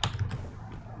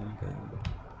 I'm gonna go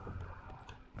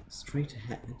straight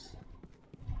ahead.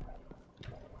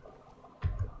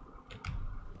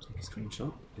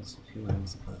 Screenshot because who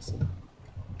owns the person?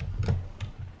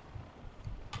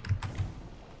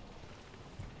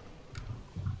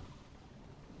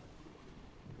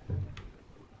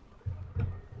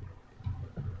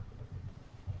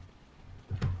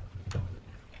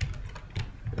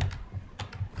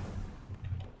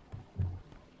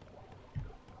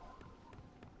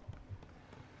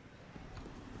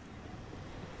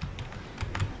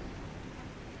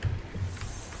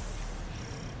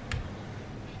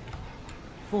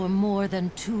 For more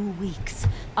than 2 weeks,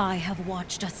 I have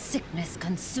watched a sickness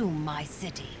consume my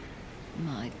city.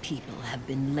 My people have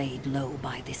been laid low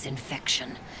by this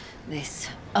infection, this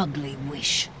ugly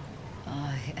wish.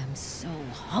 I am so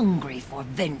hungry for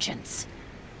vengeance.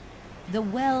 The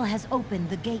well has opened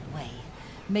the gateway.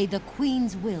 May the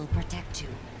Queen's will protect you.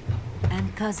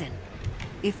 And cousin,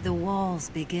 if the walls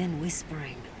begin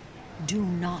whispering, do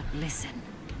not listen.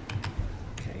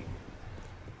 Okay.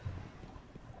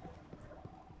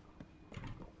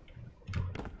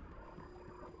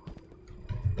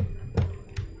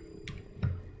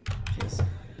 Jeez.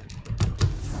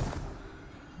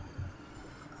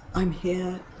 I'm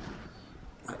here.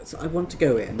 So I want to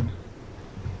go in.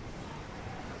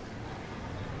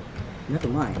 Never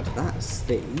mind, that's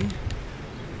the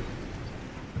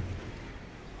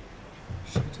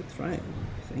Shattered Throne,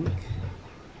 I think.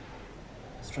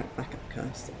 Strike back up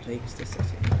curse that plagues the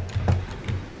city.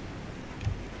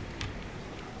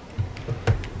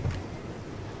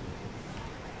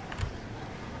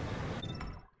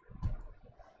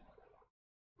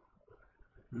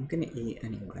 I'm gonna eat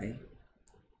anyway.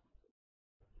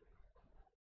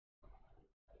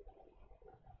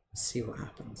 See what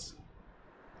happens.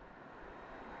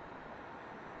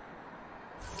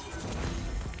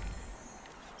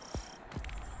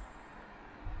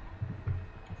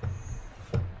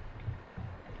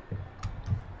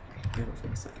 Bear with me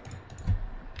a sec.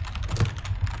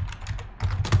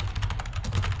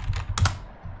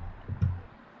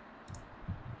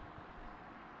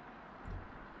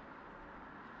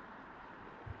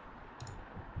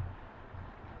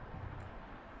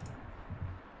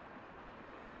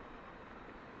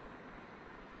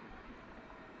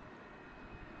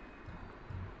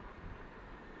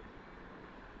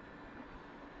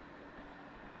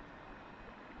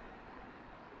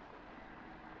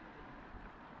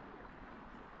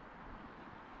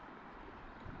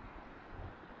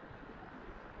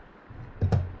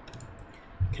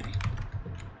 Okay.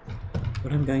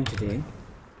 What I'm going to do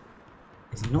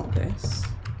is not this.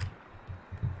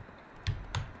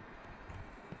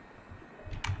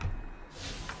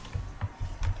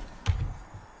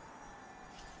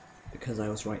 Because I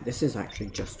was right, this is actually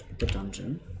just the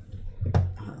dungeon.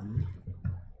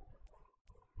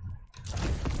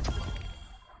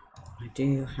 I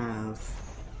do have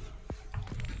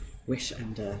Wish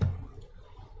Ender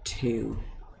 2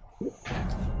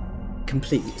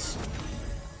 complete,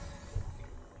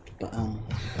 but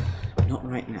not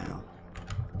right now.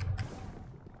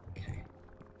 Okay.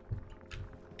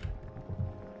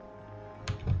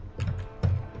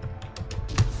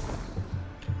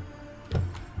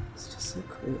 It's just so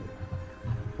cool,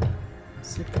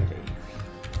 so pretty.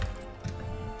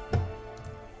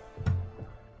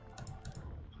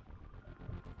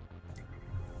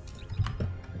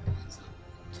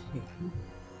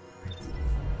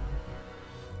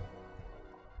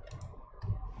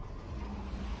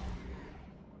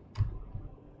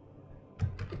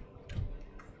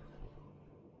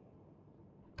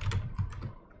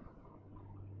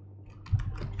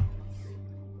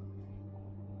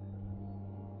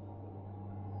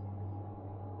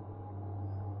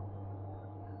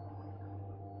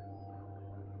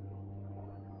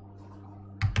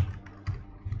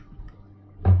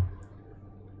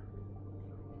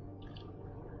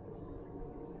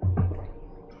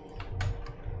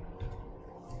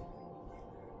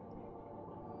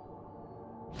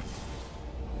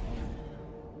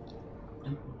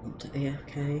 Want to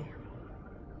AFK.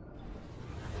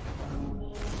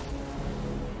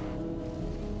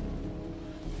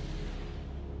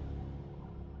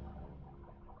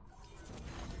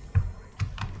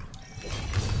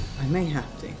 I may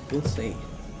have to, we'll see.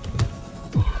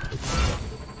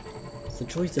 It's the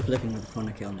joys of living with a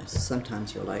chronic illness.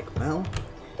 Sometimes you're like, well...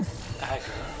 Agger,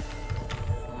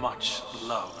 much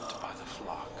loved by the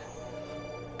flock,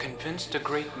 convinced a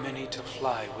great many to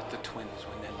fly with the twins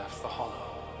when they left the Hollow.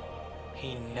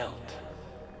 He knelt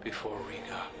before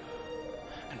Riga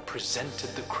and presented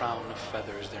the crown of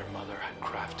feathers their mother had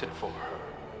crafted for her,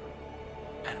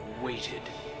 and waited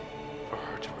for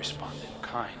her to respond in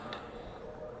kind.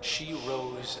 She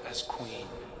rose as queen,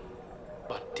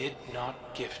 but did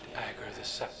not gift Agger the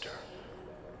scepter.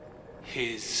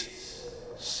 His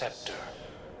scepter.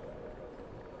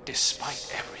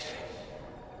 Despite everything,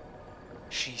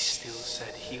 she still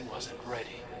said he wasn't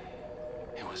ready.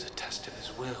 It was a test of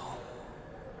his will.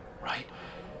 Right?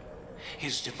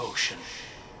 His devotion.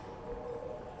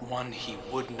 One he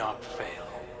would not fail.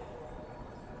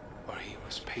 For he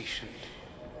was patient.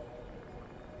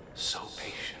 So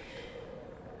patient.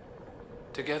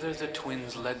 Together the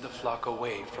twins led the flock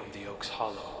away from the Oak's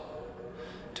Hollow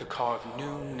to carve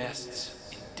new nests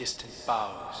in distant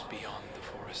boughs beyond the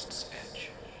forest's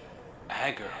edge.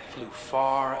 Agger flew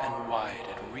far and wide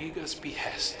at Riga's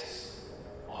behest,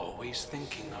 always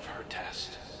thinking of her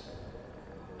test.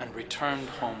 and returned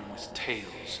home with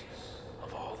tales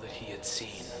of all that he had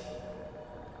seen.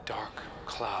 Dark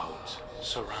clouds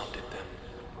surrounded them.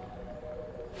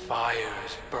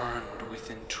 Fires burned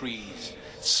within trees,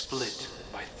 split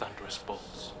by thunderous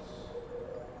bolts.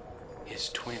 His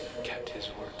twin kept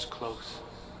his words close.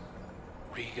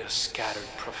 Riga scattered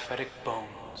prophetic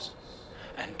bones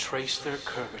and traced their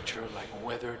curvature like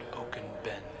weathered oaken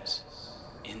bends.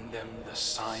 In them the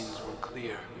signs were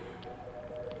clear.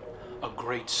 A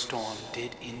great storm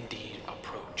did indeed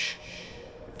approach,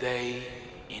 they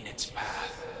in its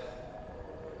path,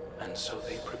 and so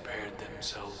they prepared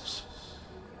themselves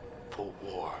for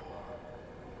war.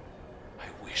 I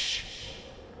wish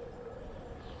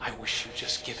you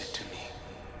just give it to me.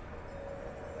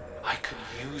 I could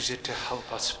use it to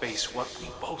help us face what we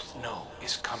both know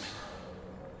is coming.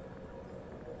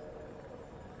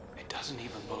 It doesn't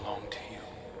even belong to you.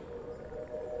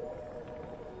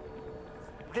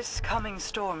 This coming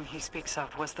storm he speaks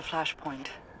of was the flashpoint.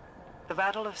 The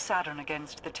battle of Saturn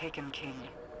against the Taken King.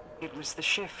 It was the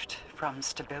shift from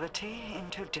stability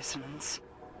into dissonance.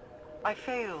 I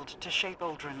failed to shape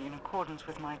Uldren in accordance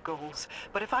with my goals,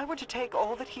 but if I were to take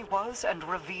all that he was and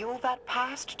reveal that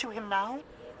past to him now,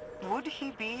 would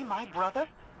he be my brother?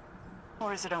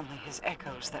 Or is it only his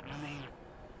echoes that remain?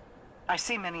 I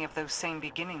see many of those same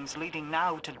beginnings leading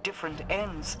now to different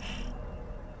ends.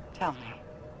 Tell me,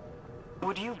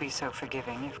 would you be so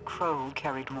forgiving if Crow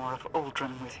carried more of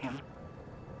Uldren with him?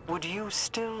 Would you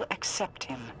still accept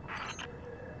him?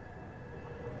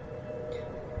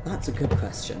 That's a good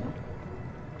question.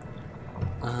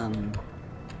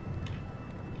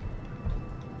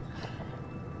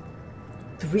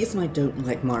 The reason I don't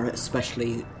like Mara,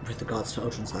 especially with regards to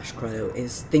Uldren/Crow,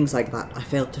 is things like that. I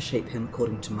failed to shape him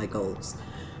according to my goals.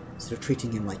 Sort of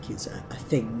treating him like he's a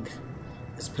thing,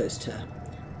 as opposed to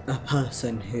a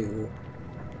person who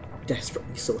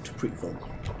desperately sought approval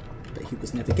that he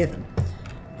was never given.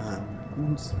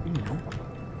 And, you know,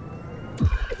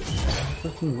 I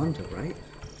fucking wonder, right?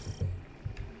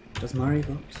 Does Mari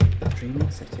vote Dreaming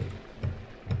City?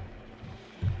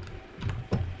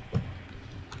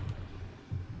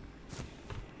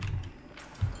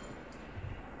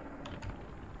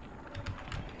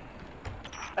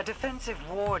 A defensive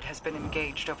ward has been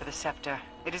engaged over the scepter.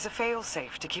 It is a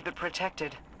failsafe to keep it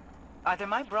protected. Either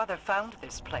my brother found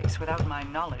this place without my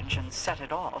knowledge and set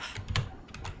it off,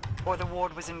 or the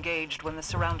ward was engaged when the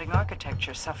surrounding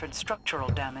architecture suffered structural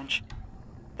damage.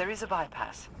 There is a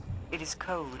bypass. It is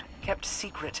code, kept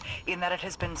secret, in that it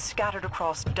has been scattered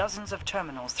across dozens of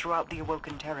terminals throughout the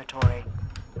Awoken territory.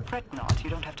 Fret not, you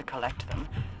don't have to collect them.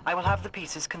 I will have the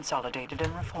pieces consolidated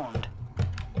and reformed.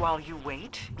 While you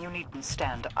wait, you needn't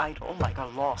stand idle like a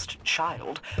lost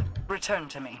child. Return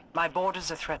to me. My borders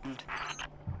are threatened.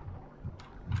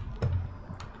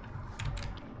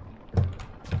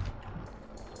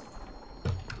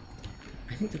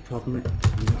 I think the problem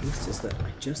with me at least is that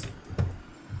I just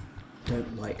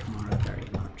don't like Mara very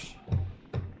much.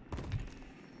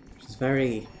 She's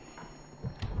very...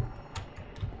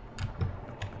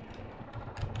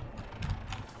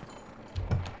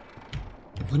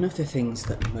 One of the things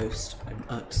that most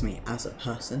irks me as a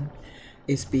person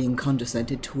is being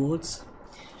condescended towards,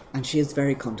 and she is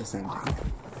very condescending,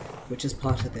 which is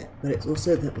part of it, but it's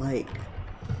also that, like,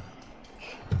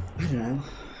 I don't know,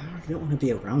 I don't want to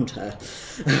be around her,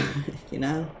 you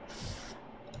know?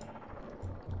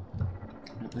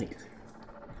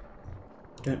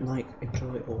 Don't like,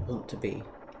 enjoy, or want to be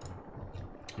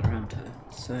around her,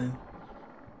 so...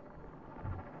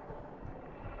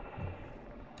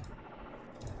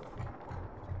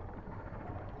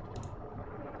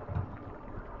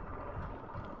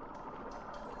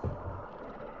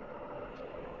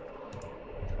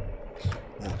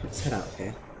 Let's head out of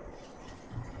here.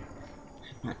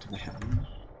 Head back to the heaven.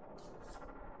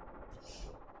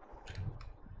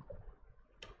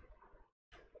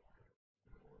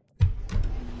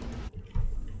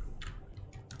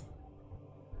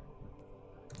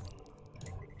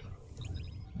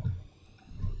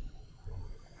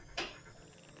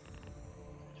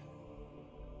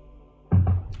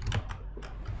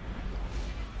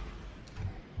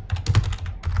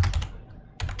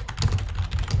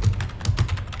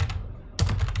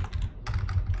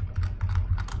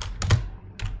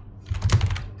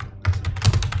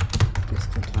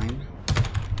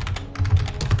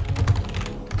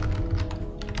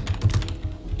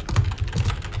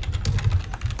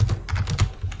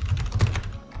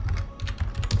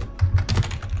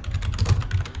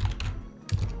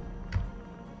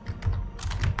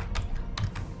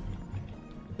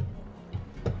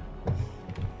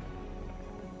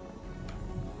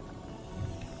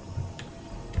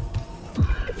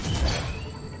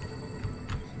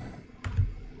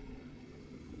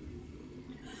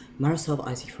 Marisol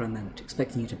eyes you for a moment,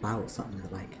 expecting you to bow or something of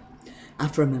the like.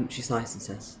 After a moment she sighs and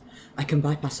says, I can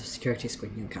bypass the security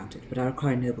screen you encountered, but I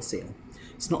require a noble seal.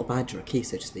 It's not a badge or a key,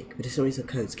 so to speak, but a series of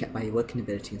codes kept by your working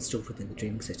ability installed within the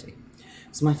Dreaming City.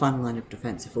 It's my final line of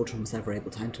defence if Ultron was ever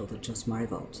able to enter the Josmari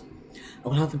Vault. I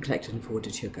will have them collected and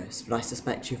forwarded to your ghost, but I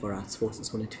suspect Yuvorath's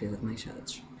forces will interfere with my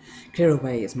church. Clear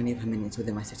away as many of her minions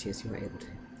within my city as you are able to.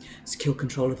 Secure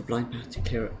control of the blind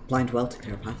well to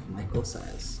clear a path for my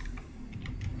corsairs.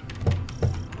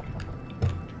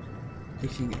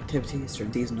 Defeating activities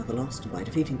during these and other lost, and by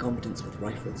defeating combatants with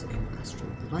rifles in astral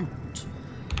alignment.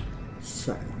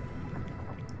 So,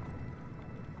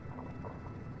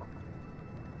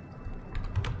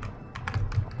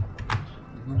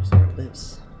 I'm not sure what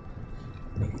this.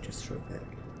 Maybe just for a bit.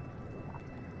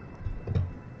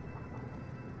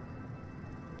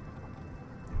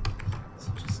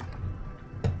 So just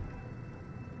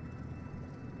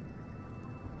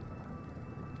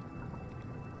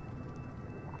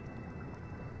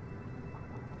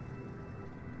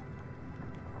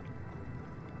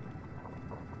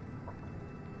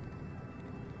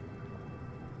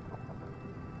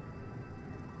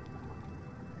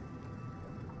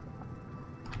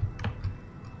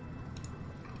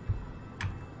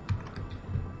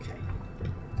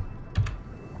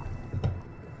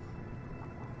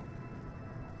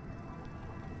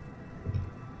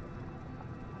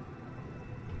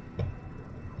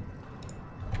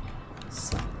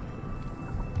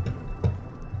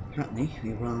apparently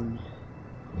we run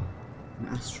an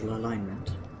astral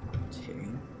alignment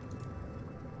to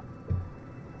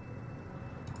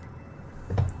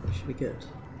should be good.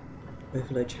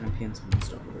 Overload champions and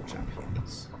unstoppable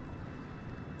champions.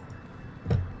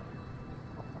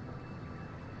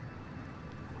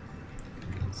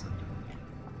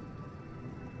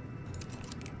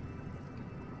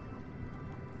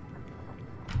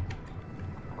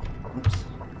 Oops.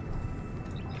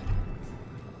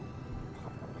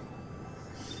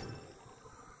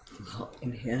 Hop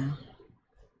in here,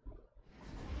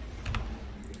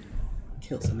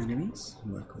 kill some enemies,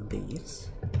 and work on these.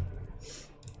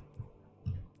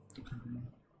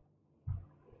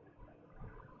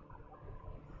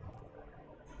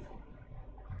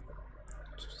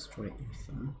 To destroy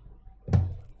ether.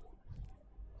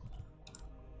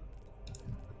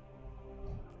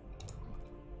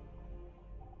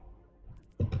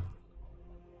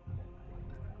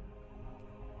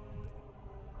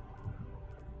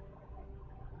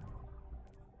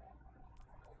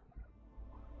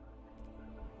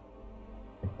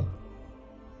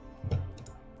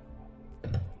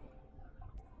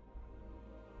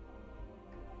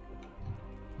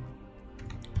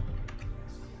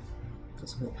 Got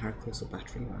some more paracles or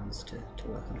battery rounds to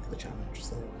work on for the challenge,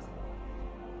 so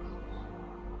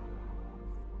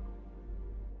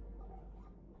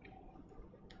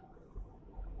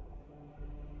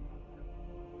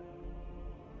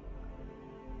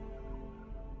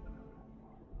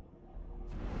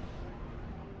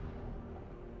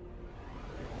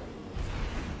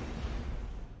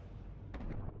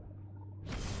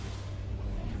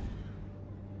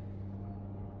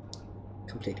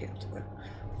completely out of it.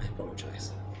 I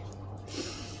apologise.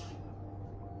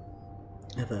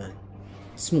 I have a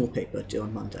small paper due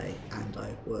on Monday, and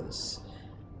I was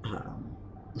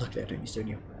luckily I don't need to do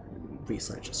any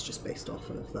research. It's just based off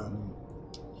of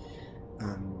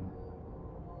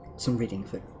some reading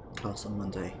for class on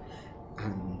Monday,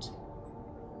 and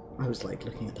I was like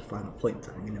looking at the final point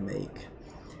that I'm going to make,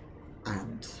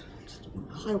 and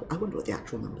I wonder what the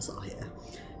actual numbers are here.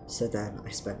 So then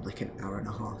I spent like an hour and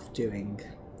a half doing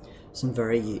some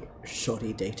very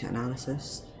shoddy data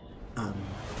analysis. I'd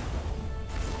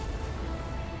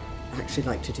actually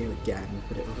like to do again,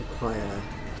 but it would require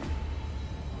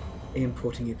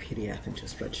importing a PDF into a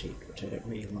spreadsheet, which I don't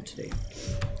really want to do.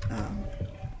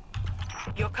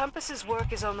 Your compass's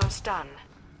work is almost done.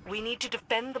 We need to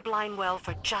defend the blind well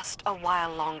for just a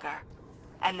while longer.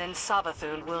 And then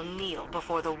Savathun will kneel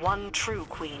before the one true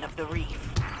queen of the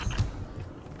reef.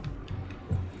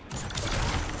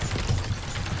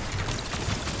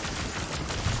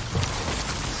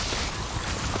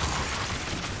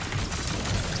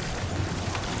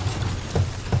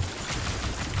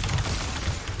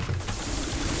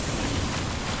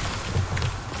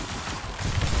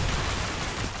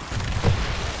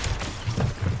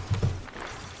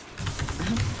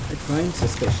 Growing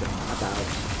suspicion about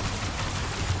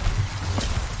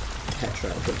Petra,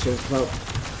 which is, well,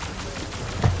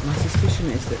 my suspicion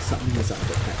is that something is up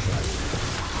with Petra.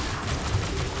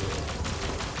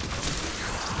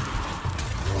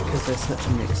 Because there's such a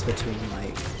mix between,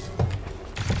 like,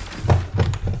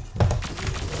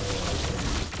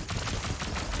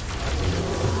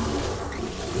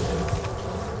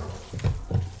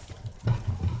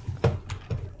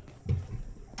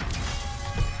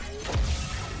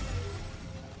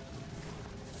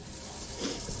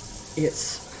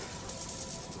 It's...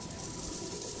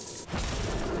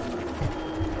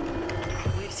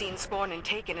 We've seen Scorn and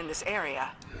Taken in this area,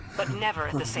 but never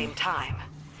at the same time.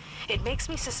 It makes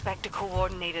me suspect a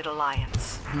coordinated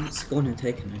alliance. Scorn and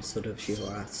Taken is sort of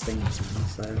She-Horror's things now,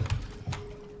 so...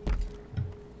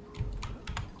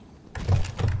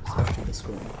 Especially the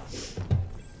Scorn.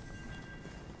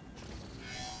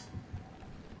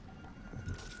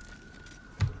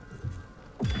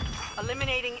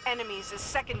 Eliminating enemies is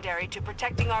secondary to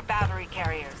protecting our battery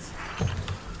carriers.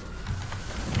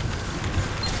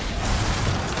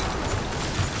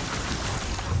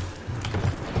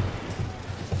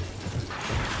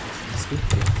 Speak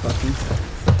to your fucking self.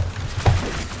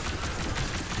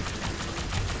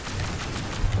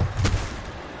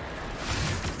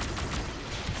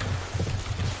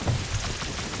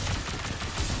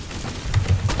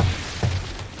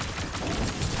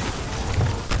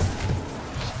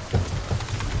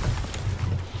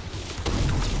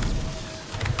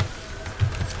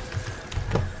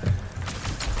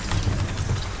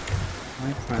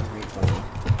 My primary goal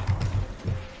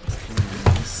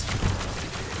is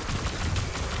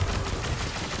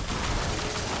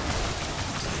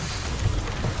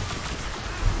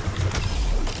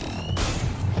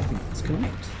let's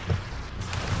connect.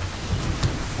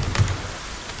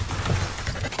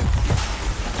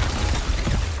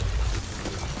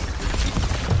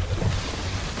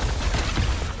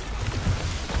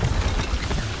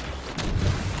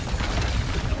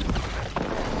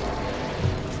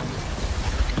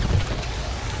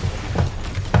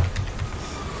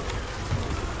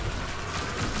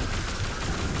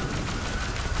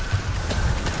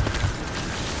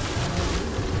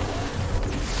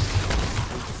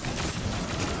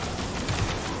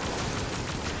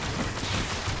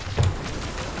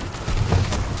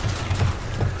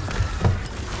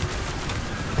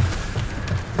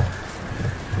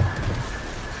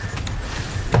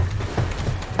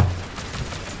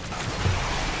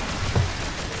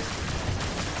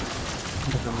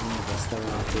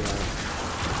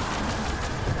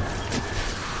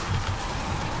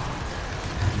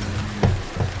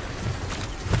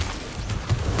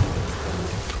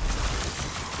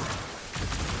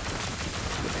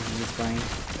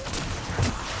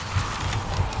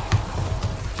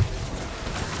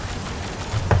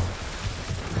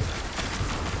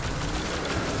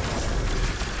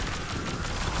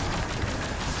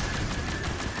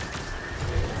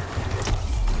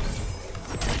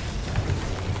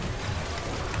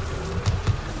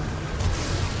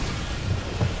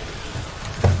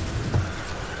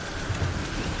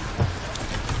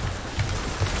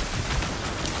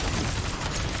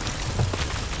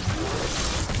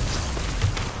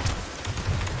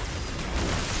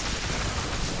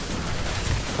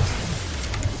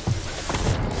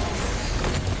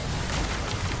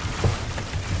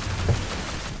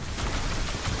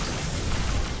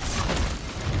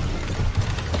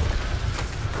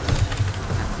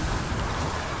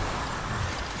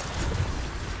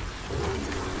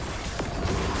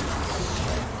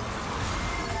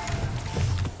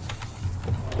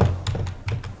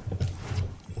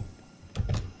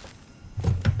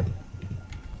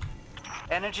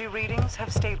 Energy readings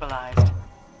have stabilized.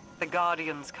 The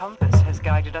Guardian's compass has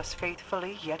guided us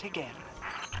faithfully yet again.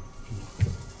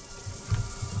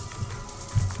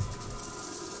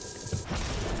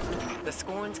 The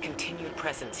Scorn's continued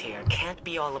presence here can't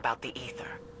be all about the ether.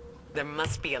 There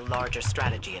must be a larger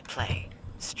strategy at play.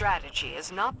 Strategy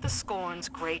is not the Scorn's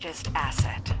greatest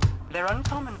asset. Their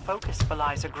uncommon focus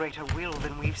belies a greater will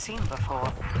than we've seen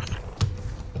before.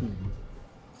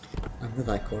 I'm with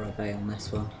Ikora Bay on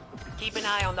this one. Keep an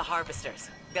eye on the harvesters.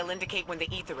 They'll indicate when the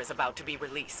ether is about to be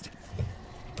released.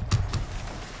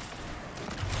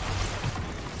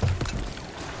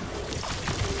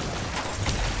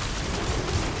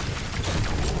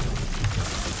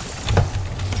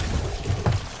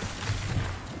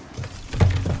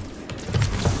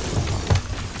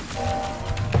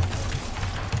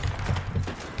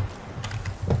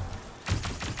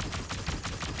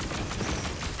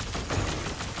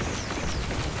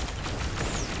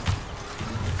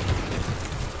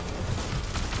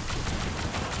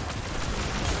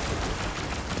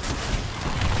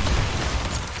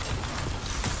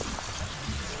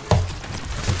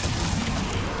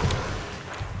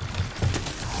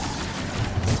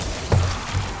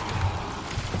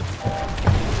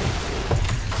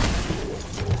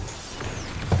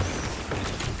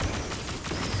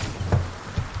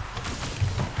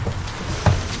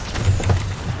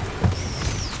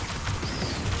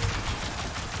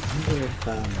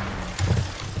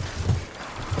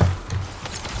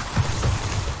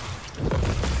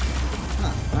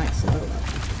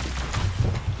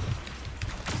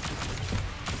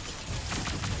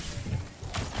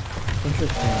 the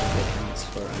things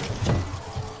for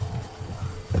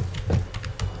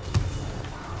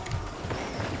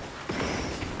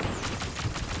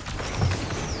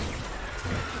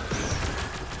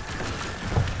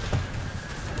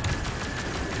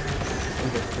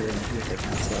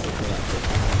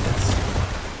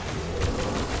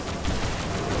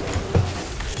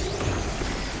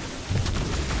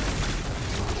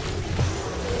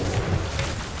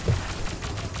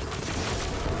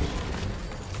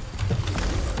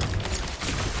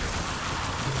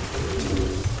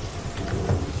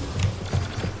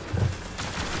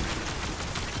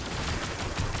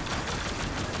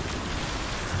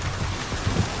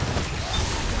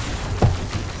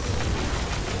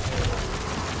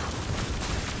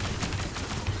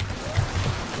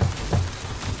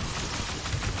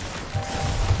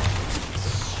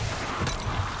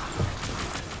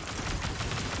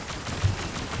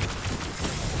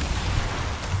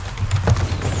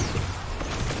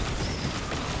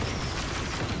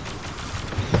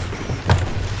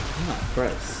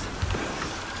gross.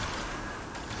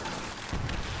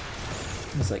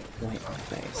 It's like white in my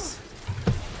face.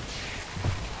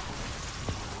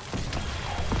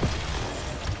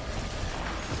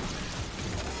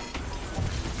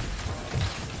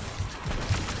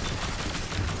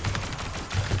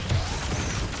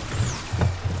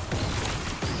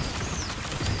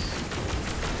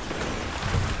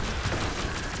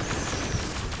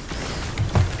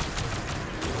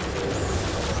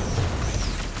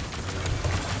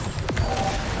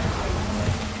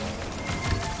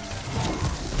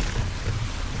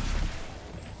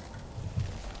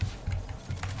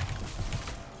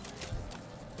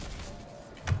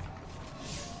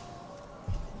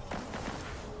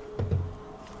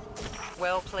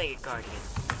 Well played, Guardian.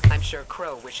 I'm sure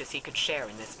Crow wishes he could share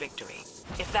in this victory.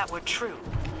 If that were true,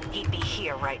 he'd be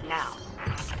here right now.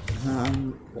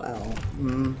 Well,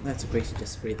 let's agree to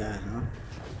disagree there, huh?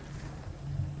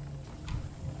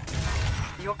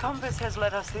 Your compass has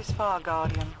led us this far,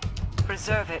 Guardian.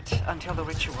 Preserve it until the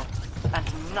ritual, and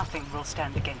nothing will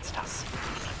stand against us.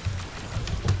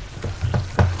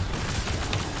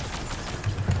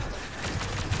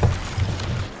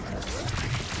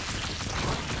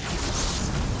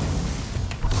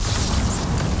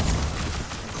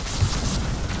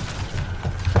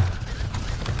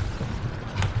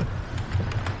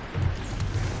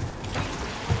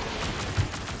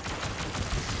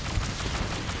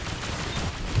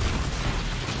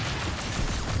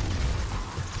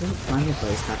 I think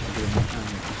fireplace had to be in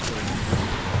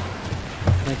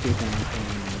I do them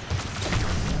in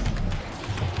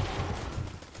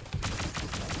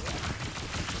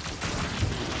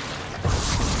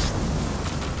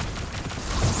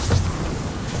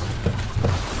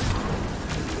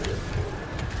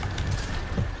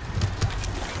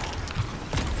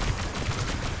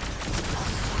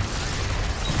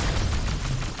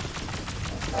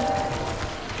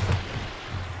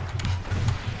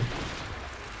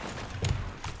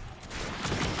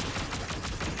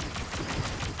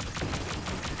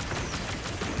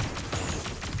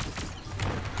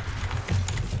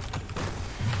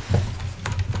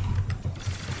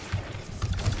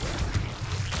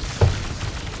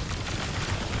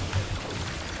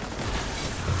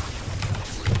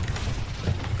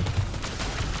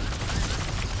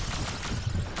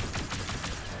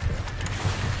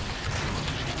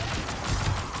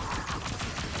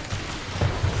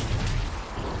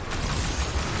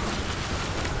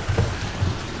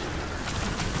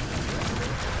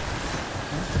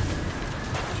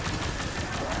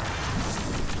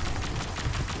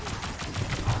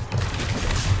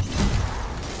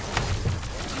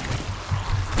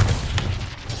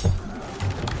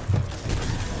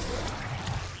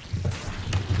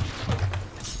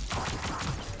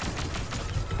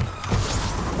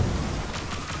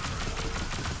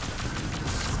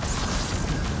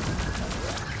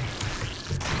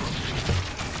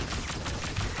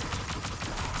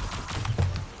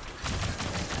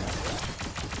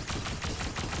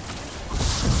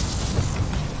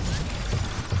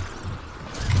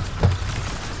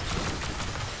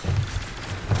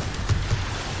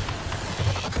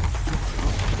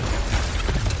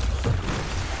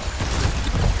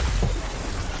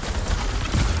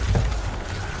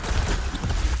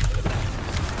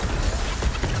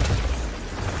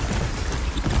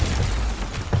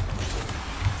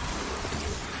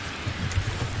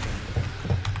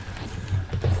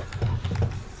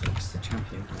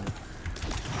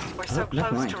So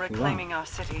close to reclaiming our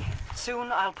city.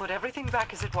 Soon I'll put everything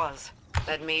back as it was.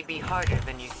 That may be harder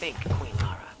than you think, Queen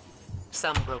Lara.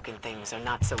 Some broken things are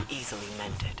not so easily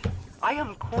mended. I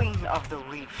am Queen of the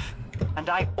Reef, and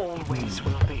I always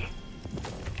will be.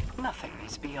 Nothing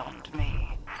is beyond me.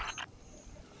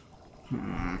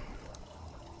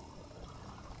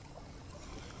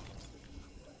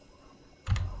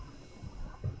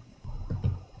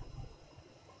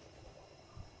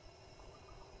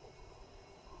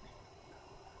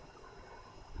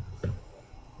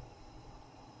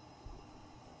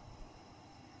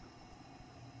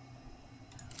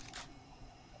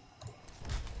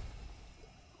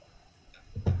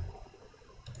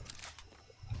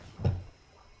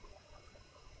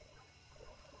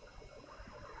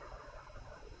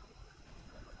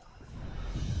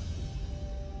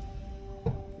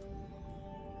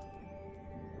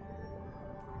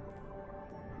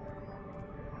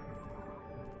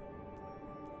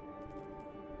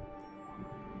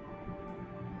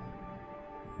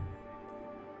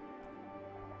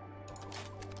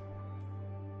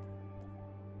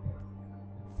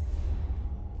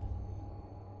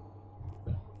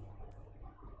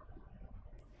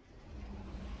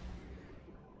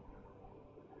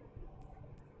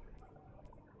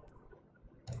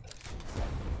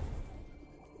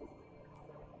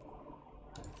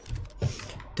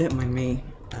 Don't mind me,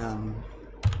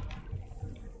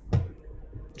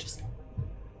 just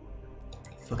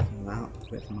fucking about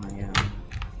with my,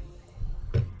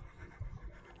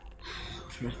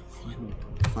 trying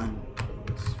to find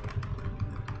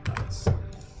that's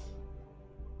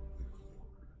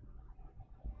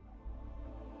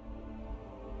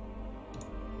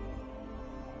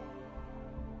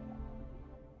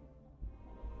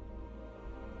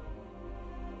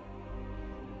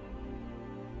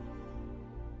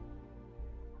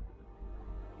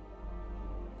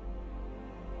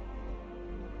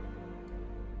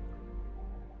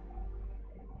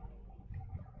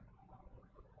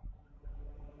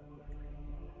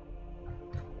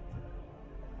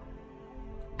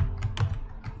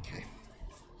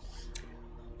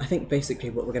I think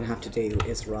basically what we're going to have to do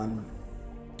is run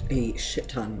a shit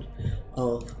ton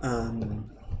of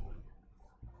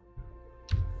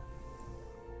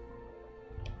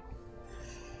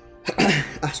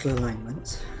astral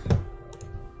alignments. Have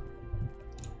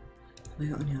I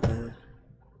got any other?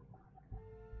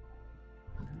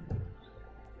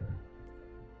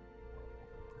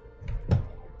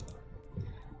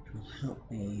 Will help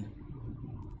me.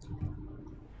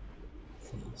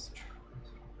 Please try.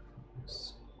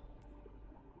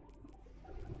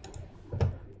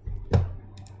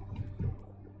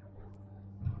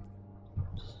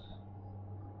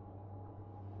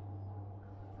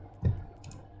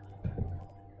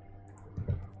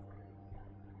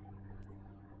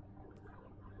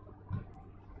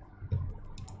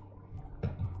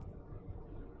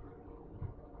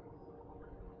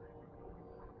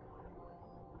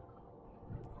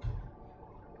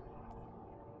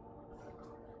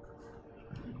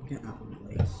 Get that one at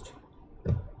least.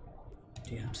 Do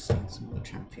you have to send some more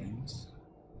champions?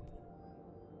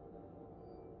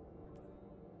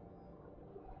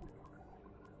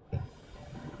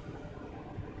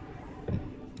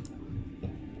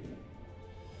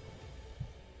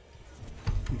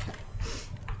 Okay.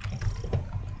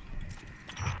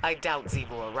 I doubt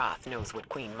Zivor Arath knows what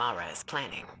Queen Mara is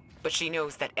planning, but she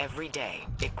knows that every day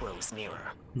it grows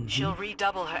nearer. She'll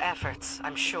redouble her efforts,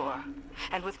 I'm sure.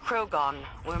 And with Crow gone,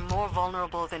 we're more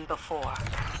vulnerable than before.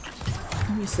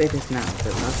 Let me say this now, but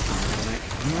last time I was like,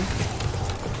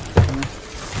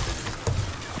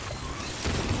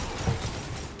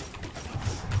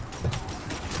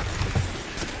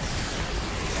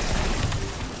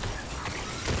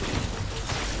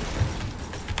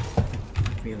 I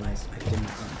realised I didn't want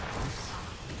this.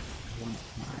 I want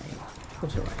my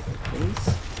quarter rifle, please.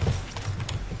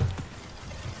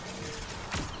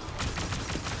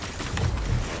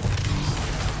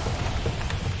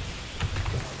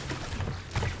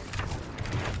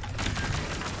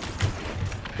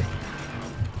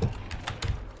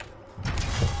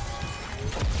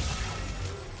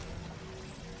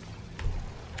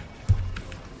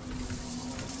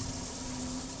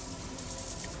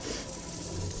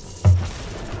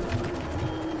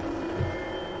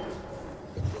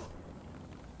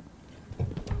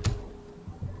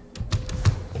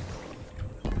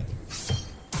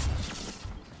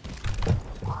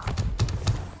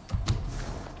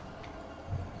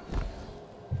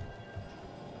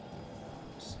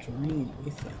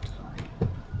 With that time,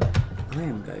 I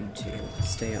am going to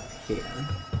stay up here.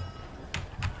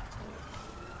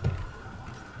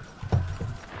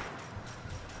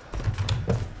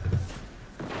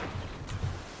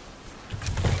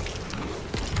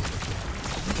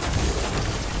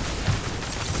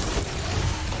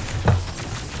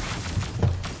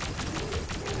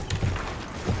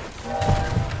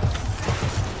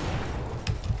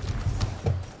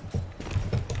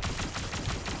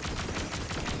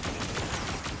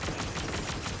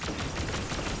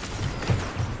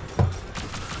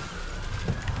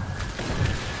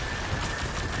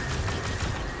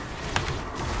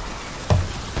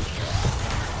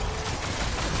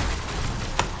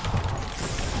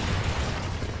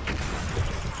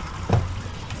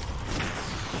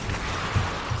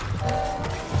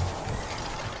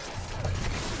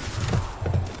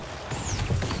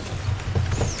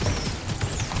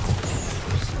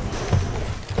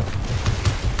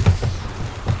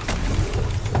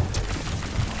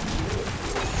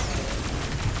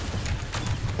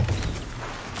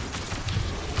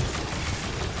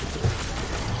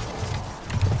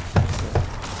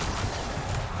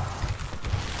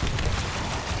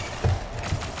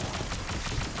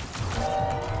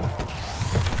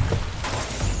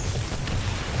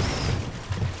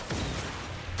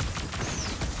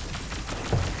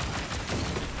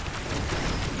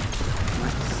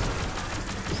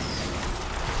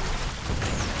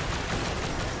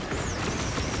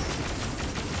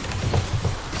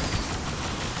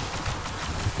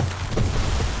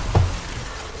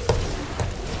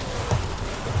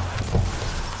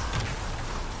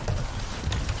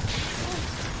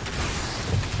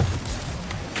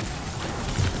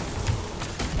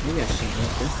 Maybe I shouldn't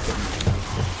use this gun.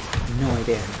 No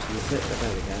idea how to use it, but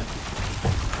there we go.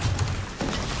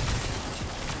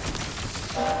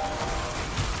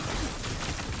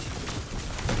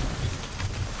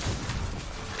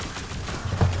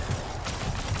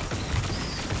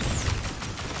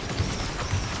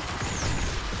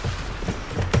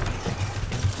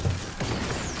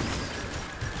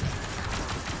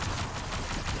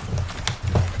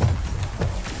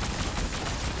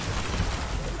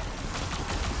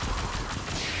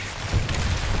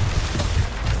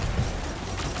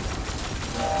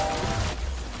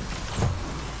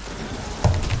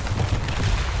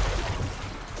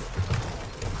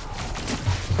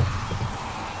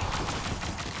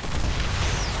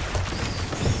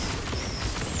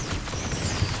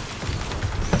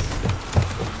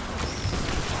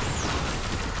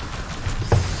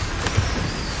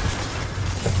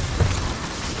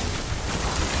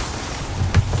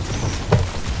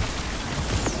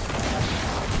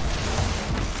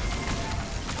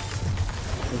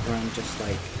 Just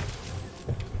like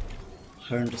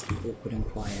her and just be awkward and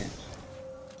quiet.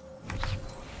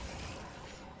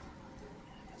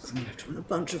 So I'm gonna have to run a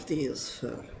bunch of these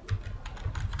for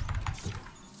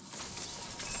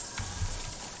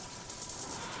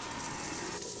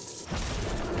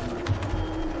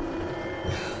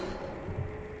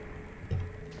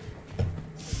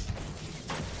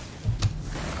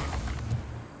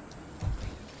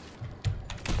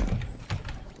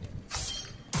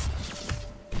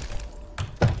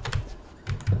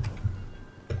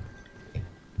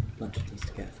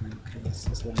this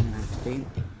is what I'm gonna have to do.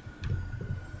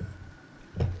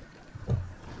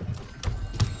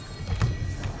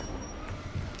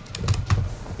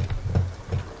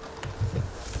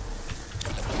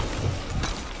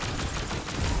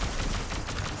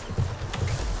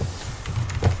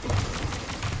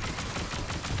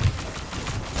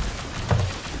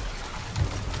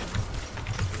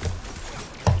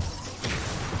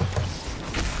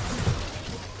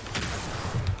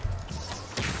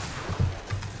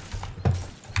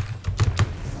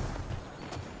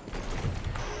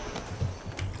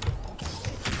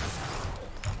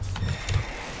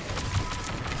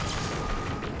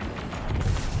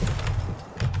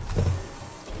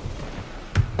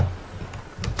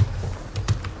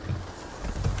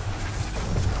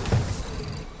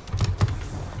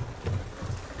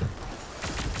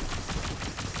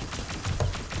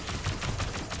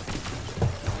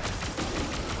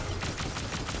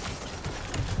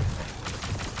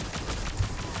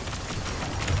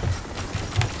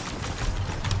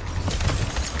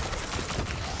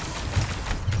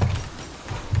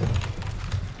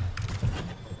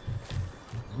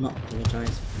 Not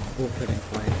apologise for awkward and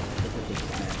quiet, perfectly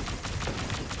quiet.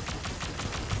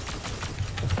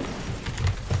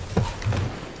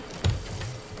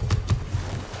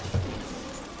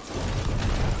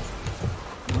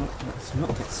 No, let's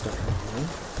not get stuck in the wall.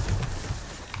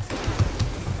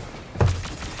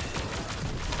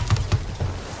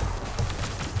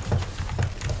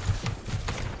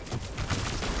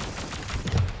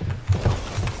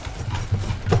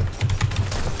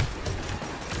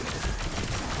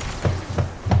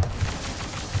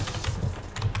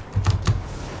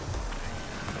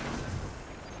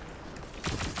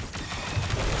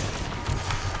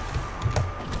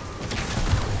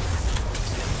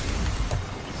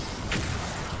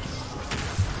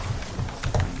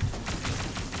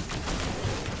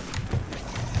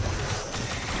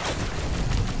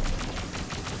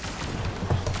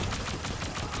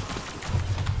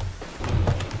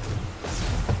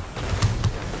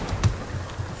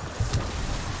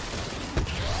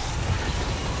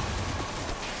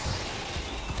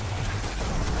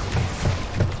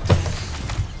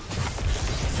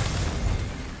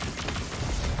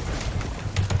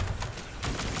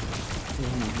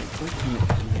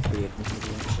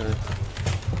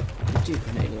 Do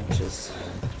grenade launchers.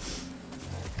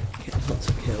 Get lots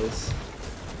of kills.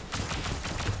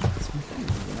 That's my thing,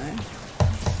 you know?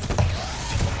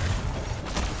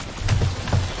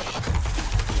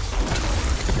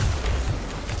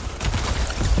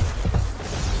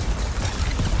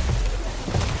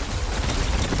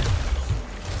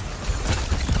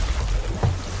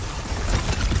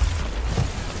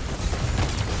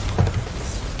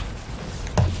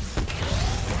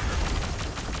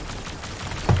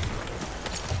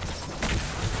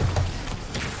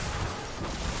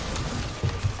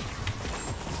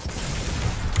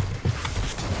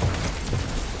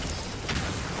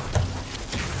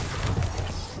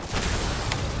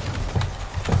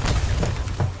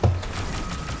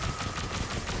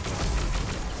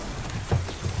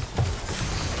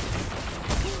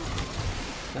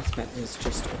 That is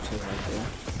just auto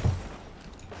rifle.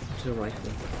 to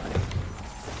rifle. Right.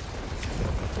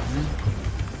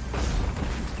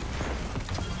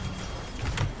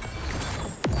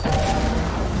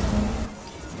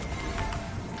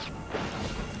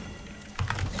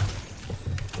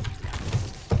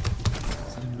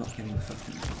 So I'm not getting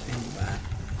fucking anywhere.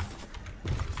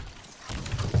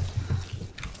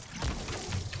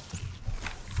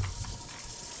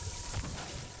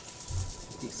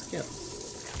 These skills.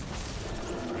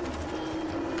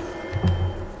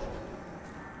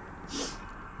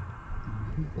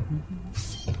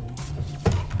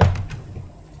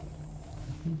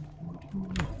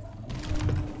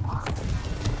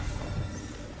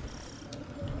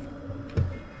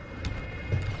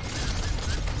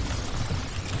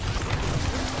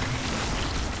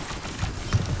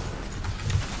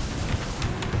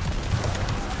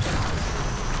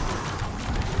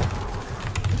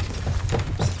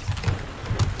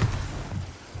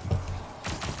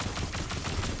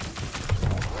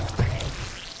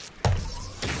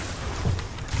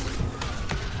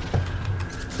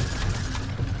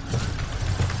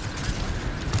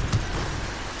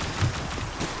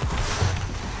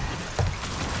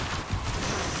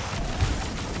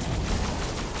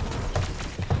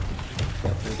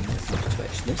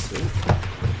 This week, I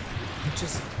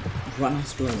just run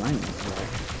us through a line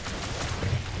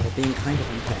they're being kind of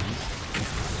unfair,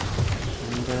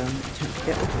 and attempt to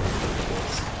get over it.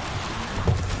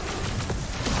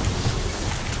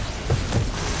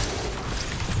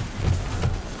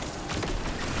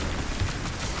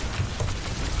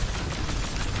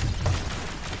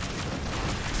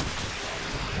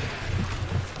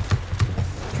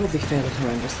 Probably failed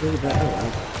horrendously, but oh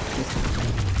well.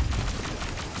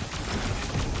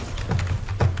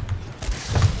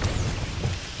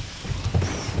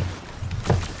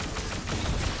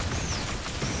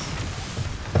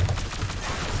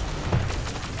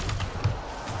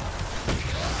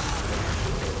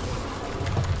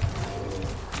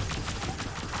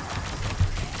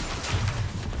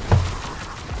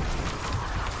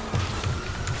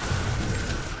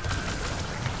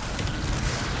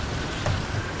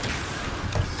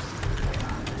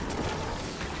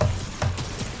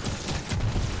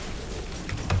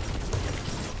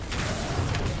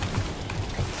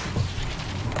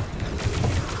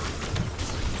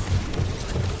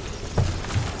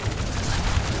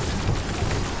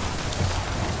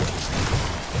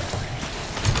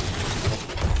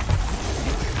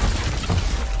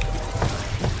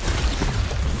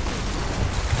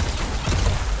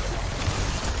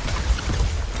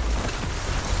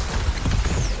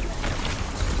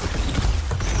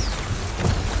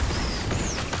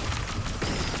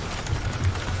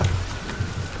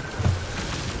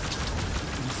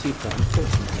 Super,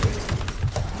 unfortunately.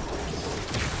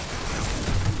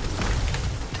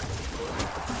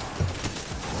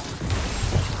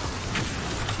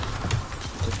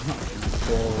 Just not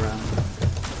for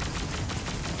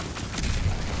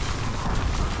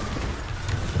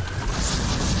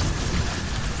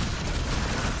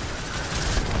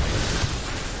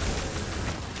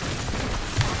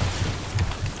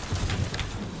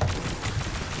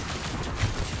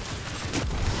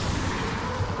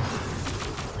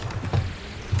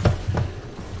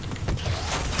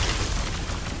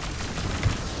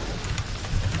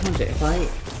if I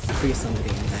freeze somebody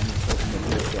and then tell them that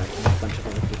ability, I can have a bunch of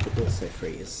other people also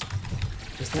freeze.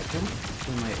 Does that count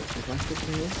for my auto-rifle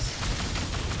players?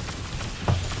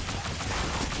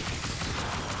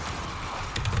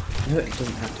 No, it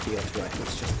doesn't have to be auto-rifle,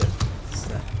 it's just that it's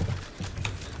the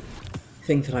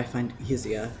thing that I find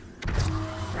easier.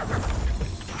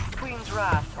 Queen's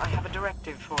Wrath, I have a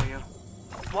directive for you.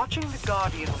 Watching the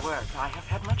Guardian work, I have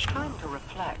had much time to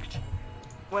reflect.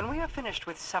 When we are finished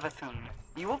with Savathun,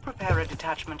 you will prepare a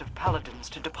detachment of paladins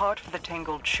to depart for the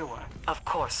Tangled Shore. Of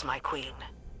course, my queen.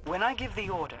 When I give the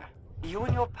order, you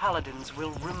and your paladins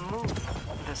will remove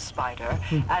the spider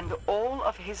and all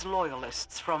of his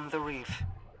loyalists from the reef.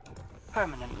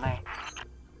 Permanently.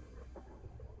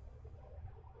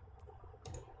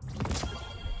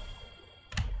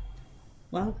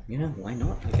 Well, you know, why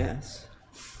not, I guess.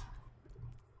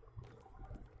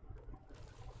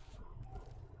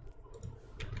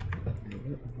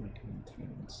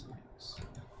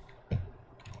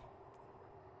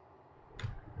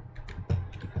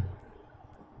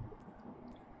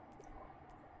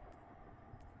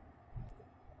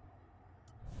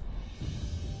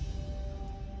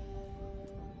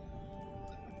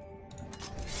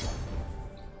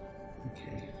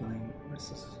 Okay, fine.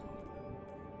 This is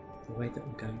the way that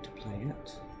we're going to play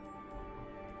it.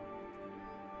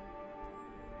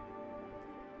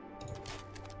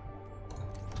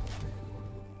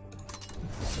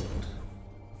 Sword.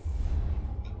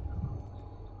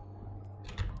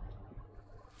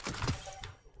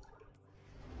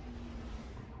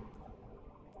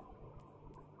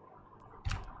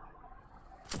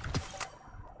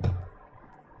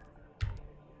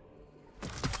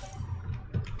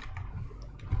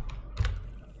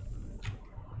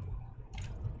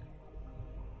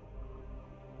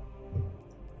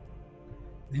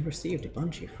 They received a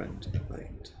Bungie friend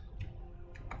invite.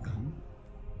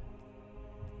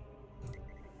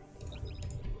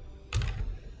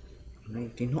 I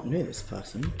do not know this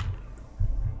person,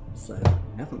 so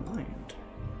never mind.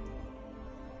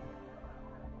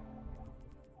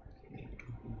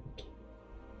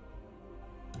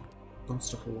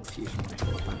 Unstoppable fusion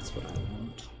rifle, that's what I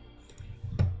want.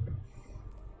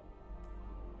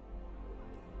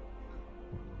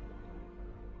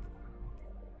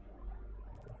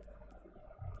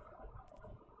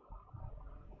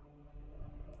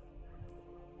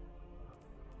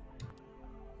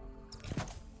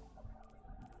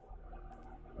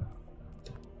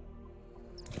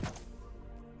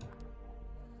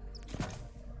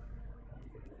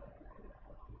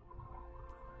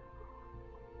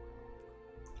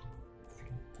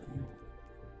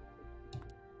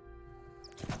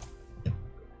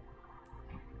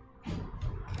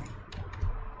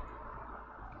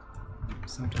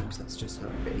 Sometimes that's just how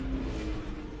it be.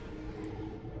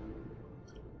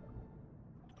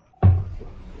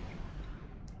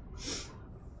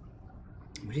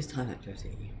 Reduce time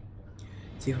activity.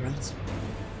 See rats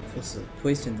forces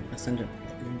poised in the ascendant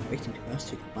waiting to burst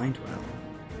through the bind well.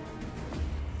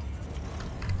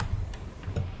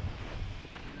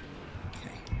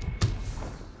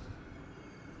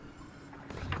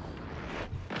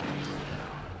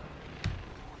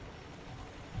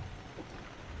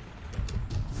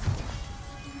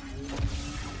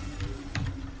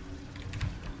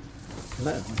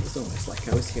 Hello, it's almost like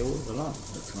I was here all along.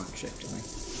 That's right shit to me.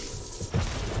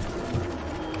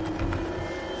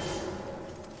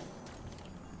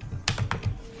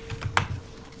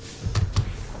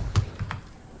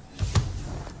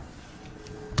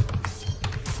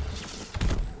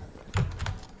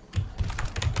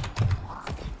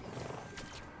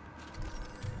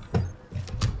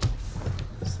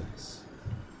 What's this?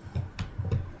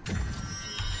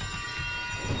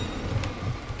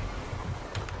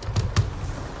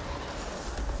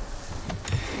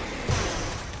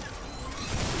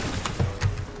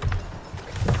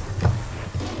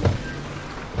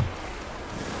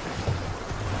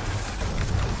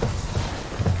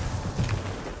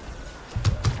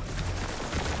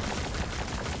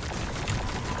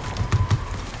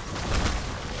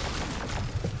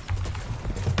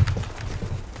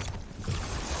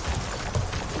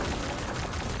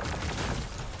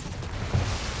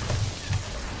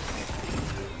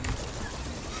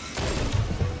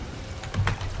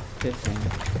 Good thing.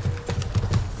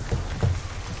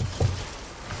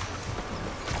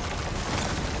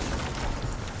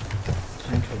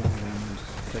 Time to run around,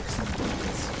 click some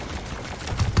buttons.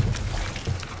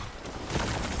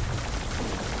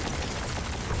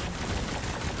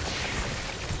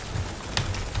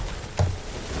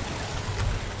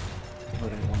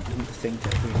 What I want the thing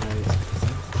that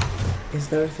reloads. Is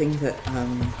there a thing that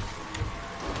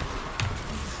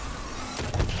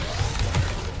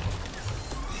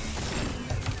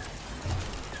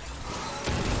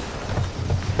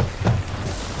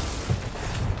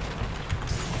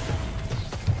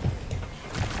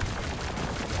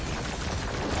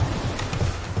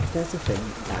there's a thing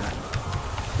that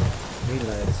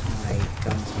reloads my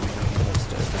guns when I have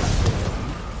holsters, but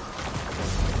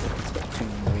it's switching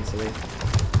them more easily.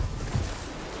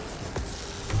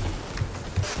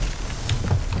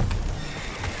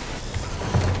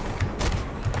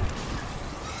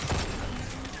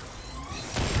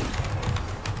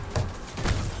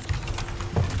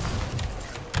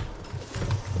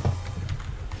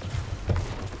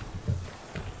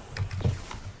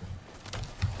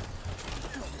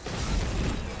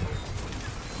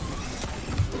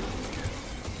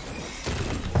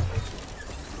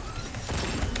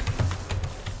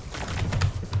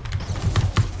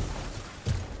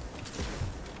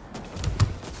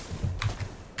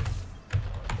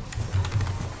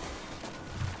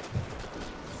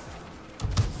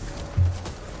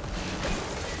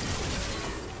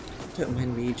 Don't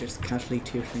mind me just casually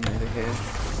tutoring over here.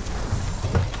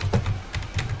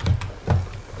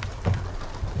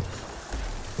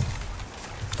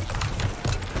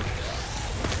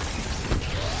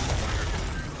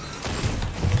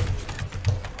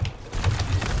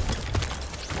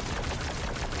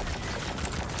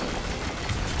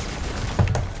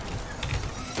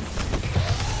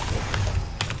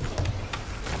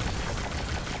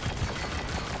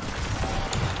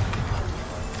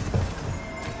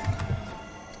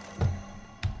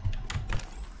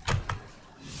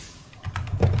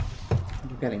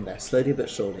 Getting there, slowly but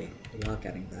surely. We are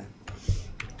getting there.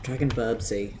 Dragon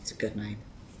Burbsy, it's a good name.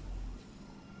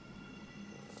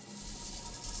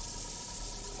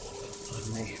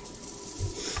 Pardon me.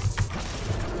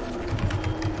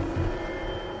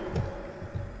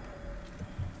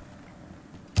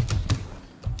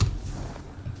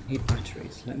 Need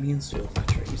batteries. Let me install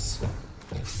batteries.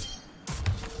 That's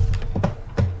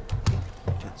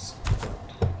what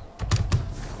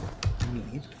I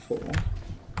need for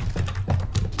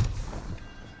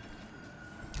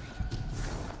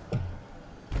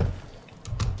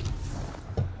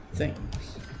things.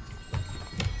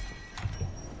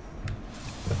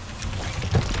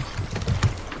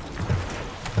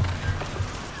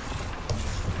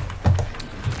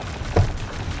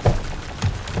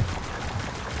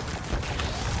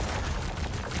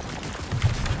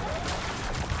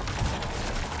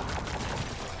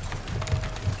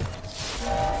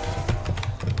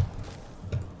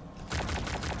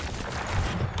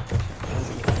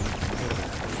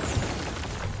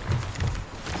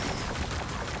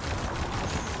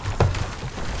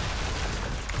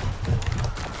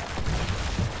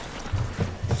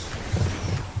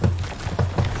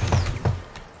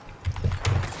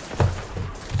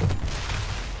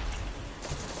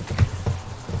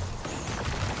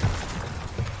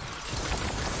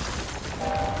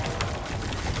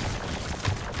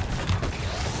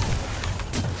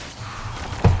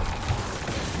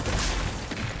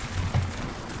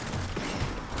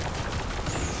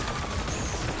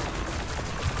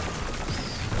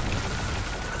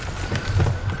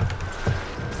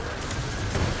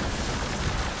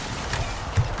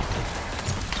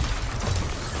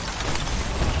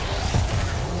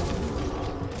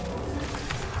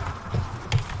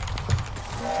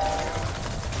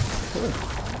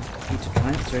 Need to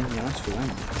transfer in the last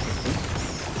round.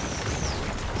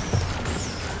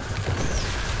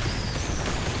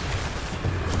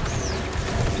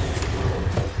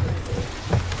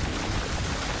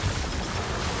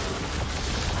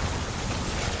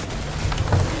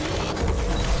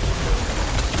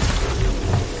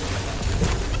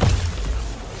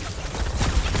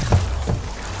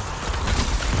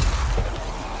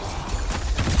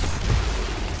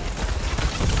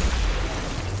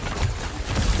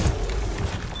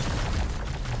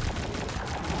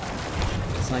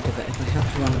 Decided that if I have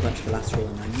to run a bunch of lateral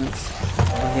alignments,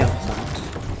 I'll help that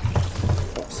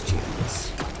for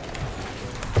students.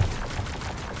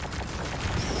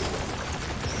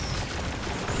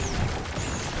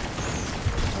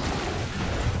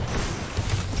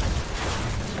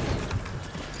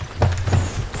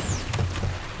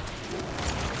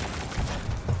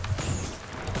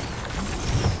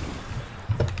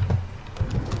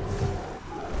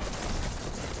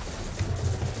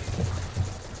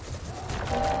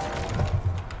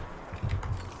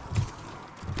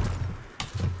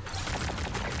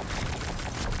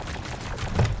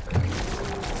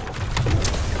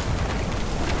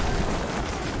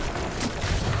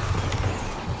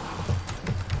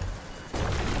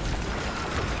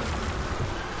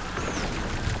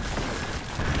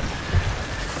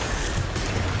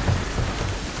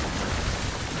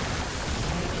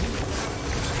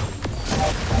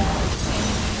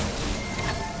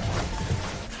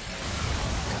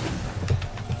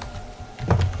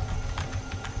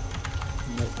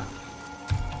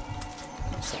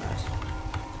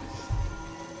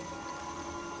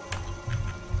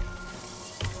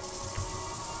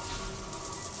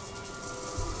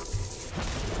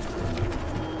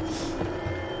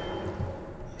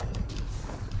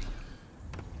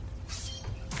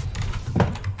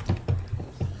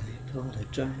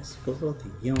 Apologize for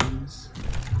the yawns,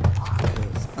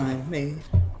 because I made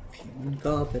human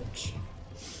garbage.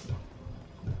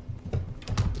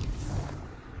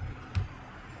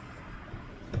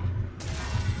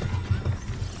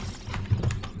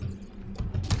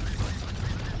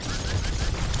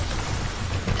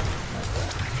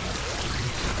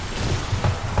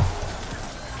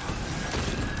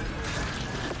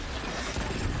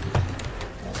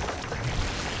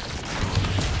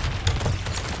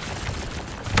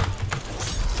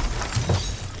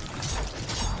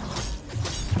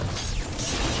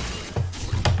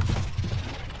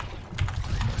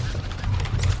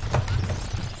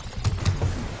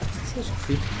 Such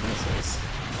creepy noises.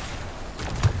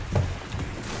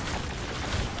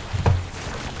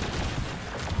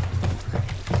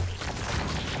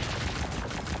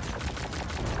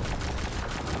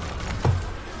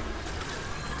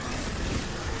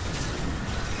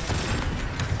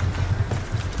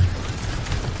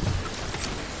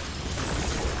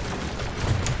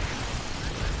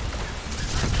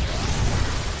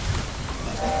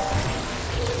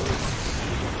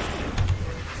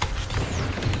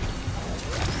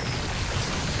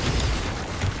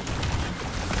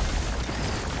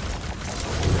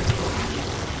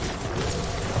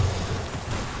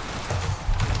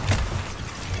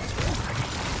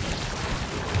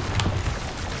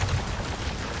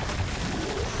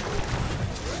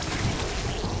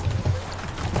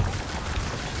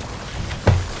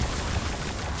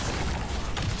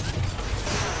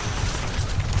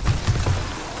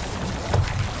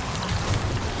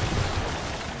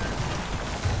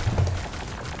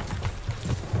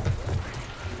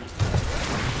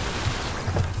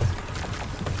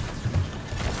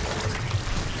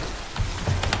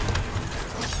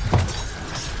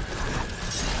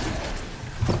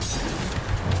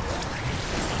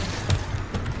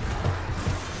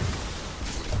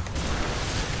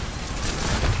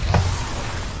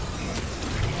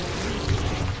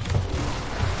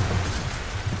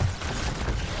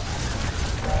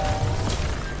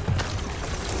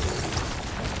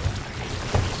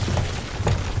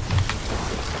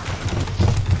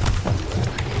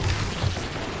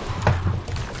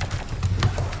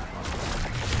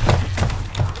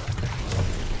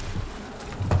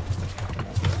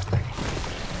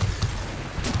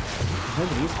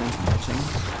 imagine.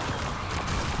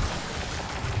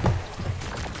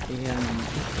 The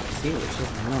sea which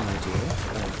is not ideal,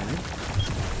 but okay.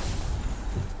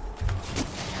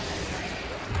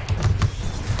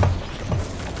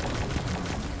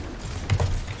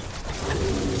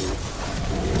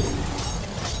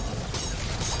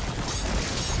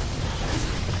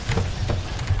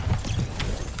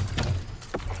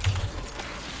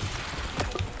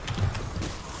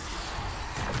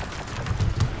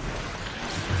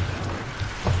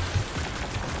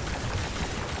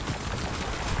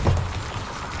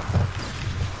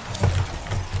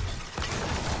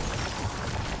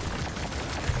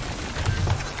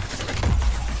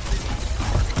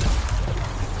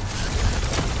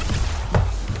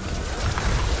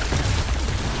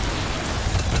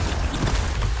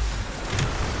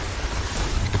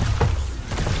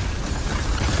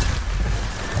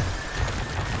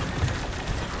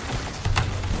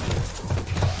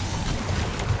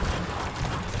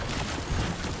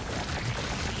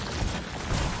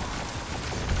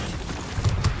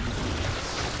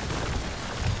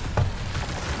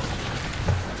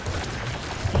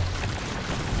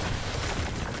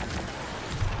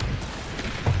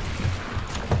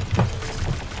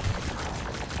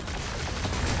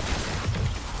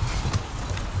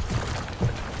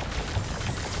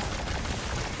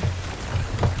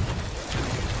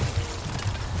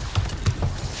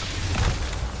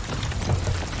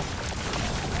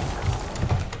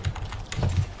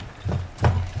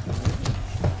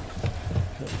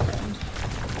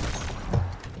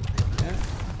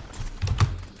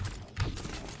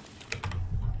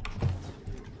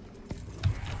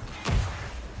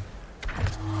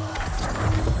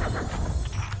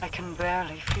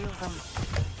 Barely feel them.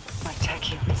 My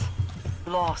Techians,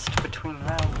 lost between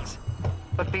realms.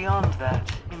 But beyond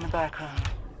that, in the background,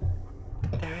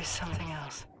 there is something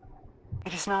else.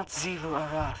 It is not Zivu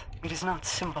Arath. It is not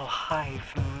simple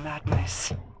hive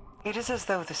madness. It is as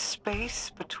though the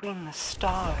space between the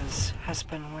stars has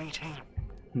been waiting.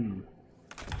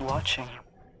 Watching.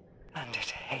 And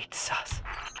it hates us.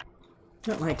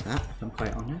 Don't like that, if I'm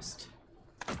quite honest.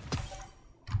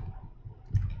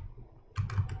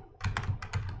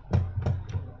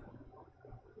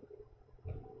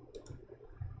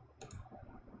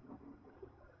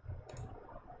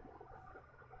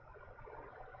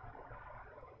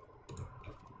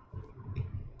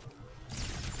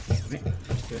 Right,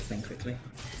 let's do a thing quickly.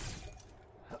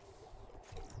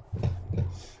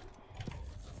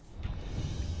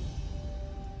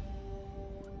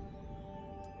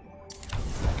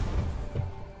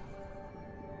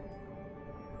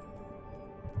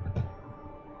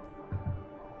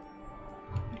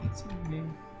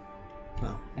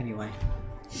 Well, anyway.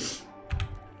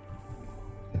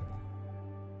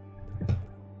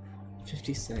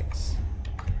 $56.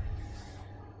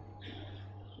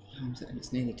 And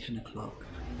it's nearly 10 o'clock.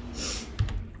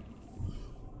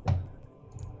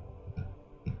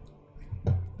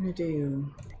 I'm gonna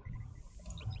do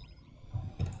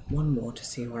one more to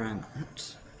see where I'm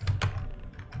at.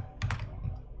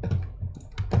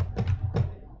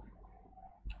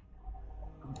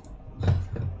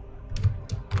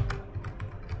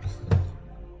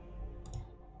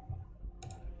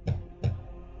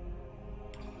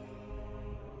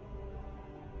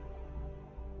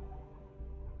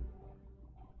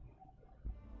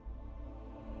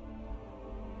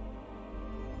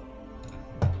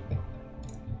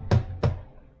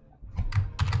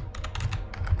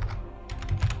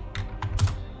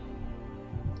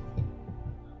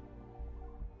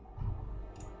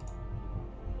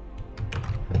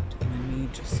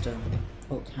 Just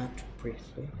alt-tab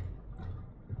briefly.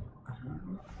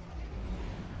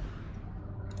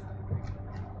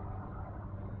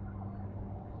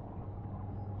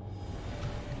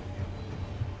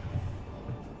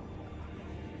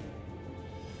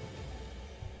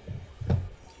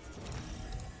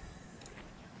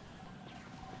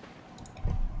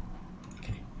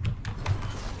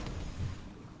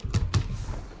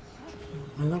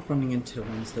 I love running into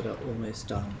ones that are almost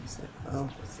done. It's like, oh,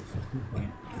 what's the fucking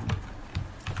point?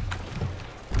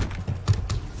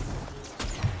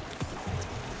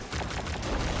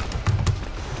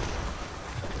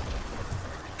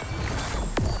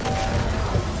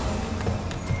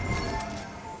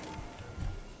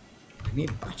 I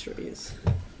need batteries.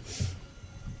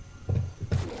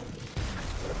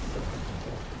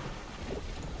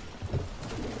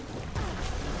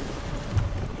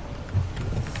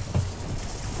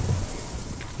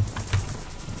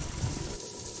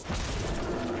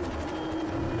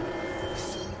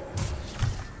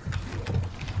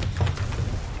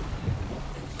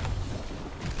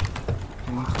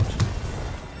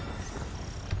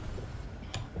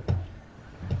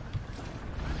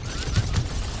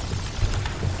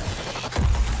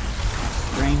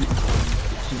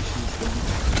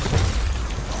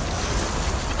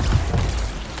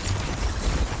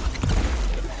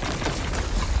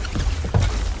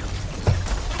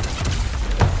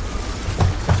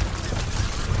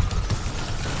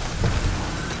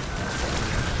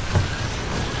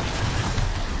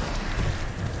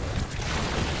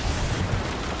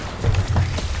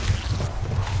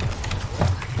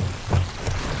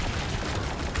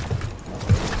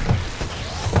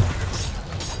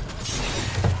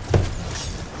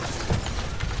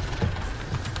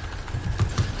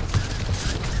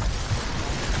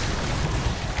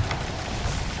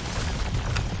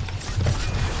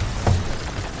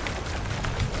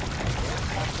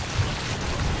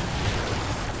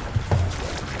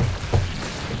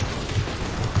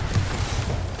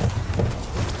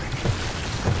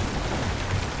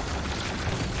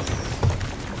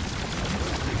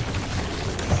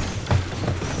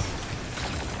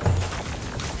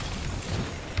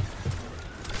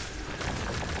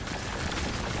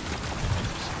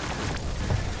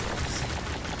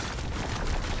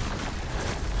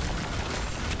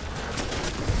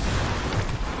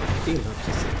 do love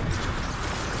to see.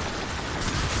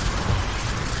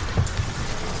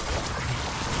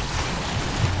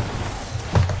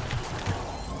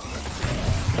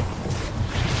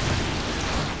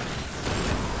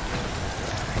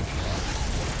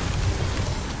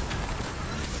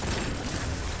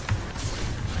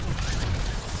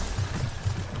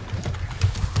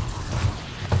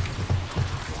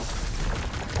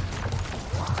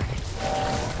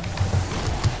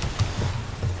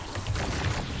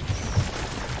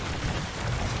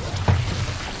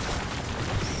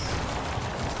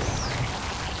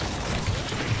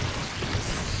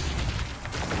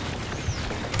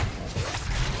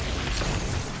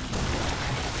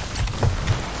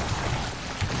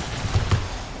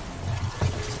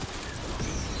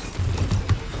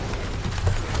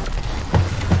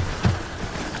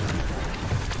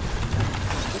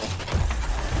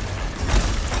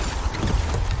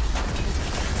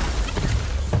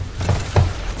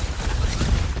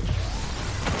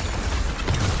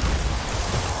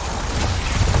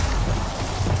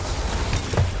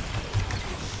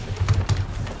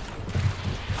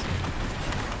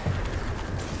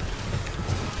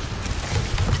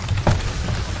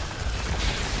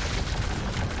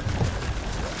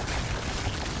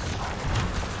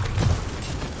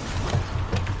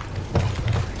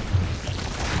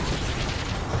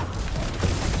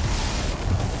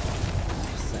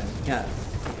 Yeah.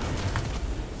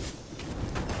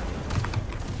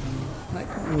 That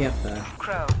got me up there.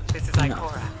 Crow, this is No.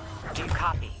 Ikora. Do you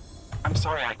copy? I'm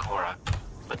sorry, Ikora,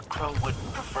 but Crow would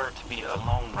prefer to be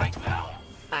alone right now.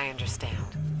 I understand.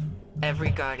 Every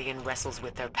Guardian wrestles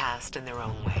with their past in their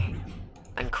own way.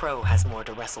 And Crow has more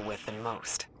to wrestle with than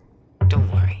most.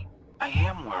 Don't worry. I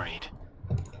am worried.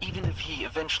 Even if he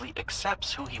eventually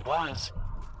accepts who he was,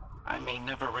 I may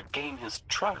never regain his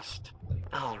trust.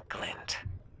 Oh, Glint.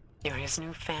 You're his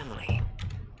new family.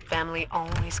 Family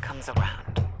always comes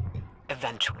around.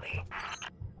 Eventually.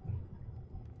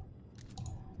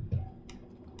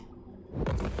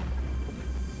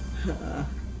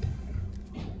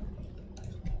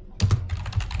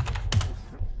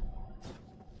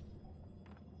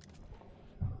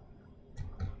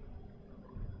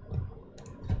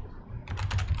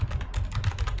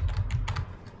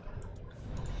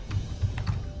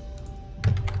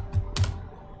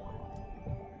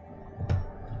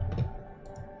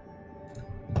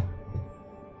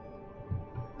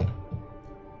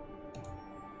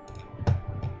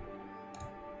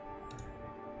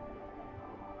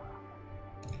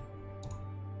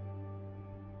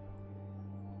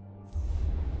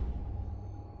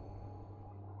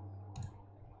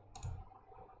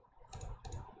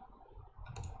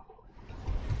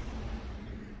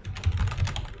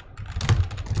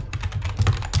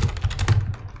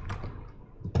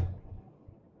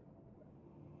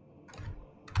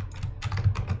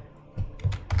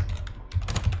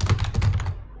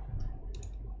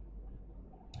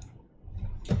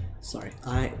 Sorry,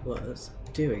 I was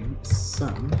doing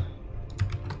some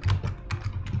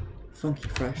funky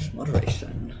fresh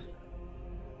moderation.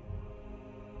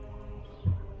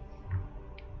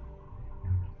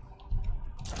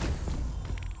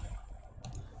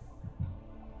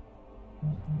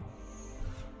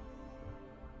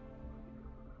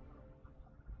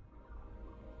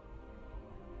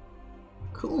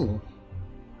 Cool.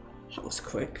 That was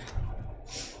quick.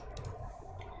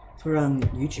 For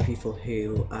YouTube people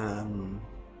who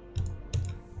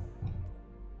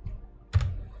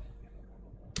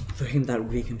for whom that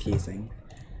would be confusing,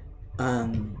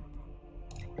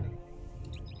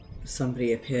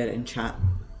 somebody appeared in chat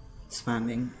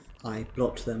spamming. I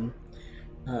blocked them,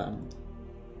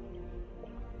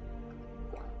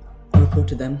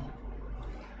 reported them,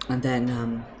 and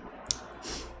then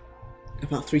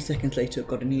about 3 seconds later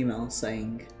got an email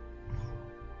saying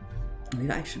we've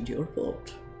actioned your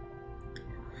report.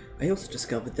 I also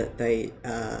discovered that they,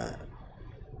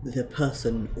 the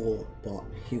person or bot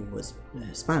who was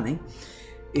spamming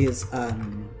is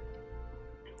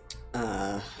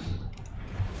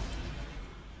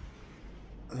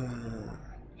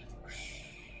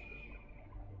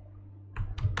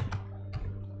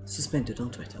suspended on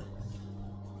Twitter.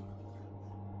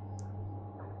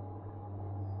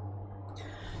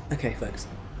 Okay, folks,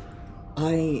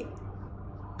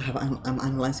 I'm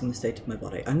analysing the state of my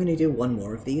body. I'm going to do one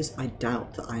more of these. I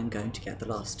doubt that I'm going to get the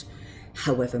last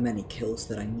however many kills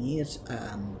that I need,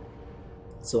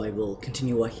 so I will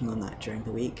continue working on that during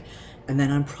the week, and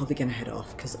then I'm probably going to head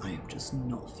off because I am just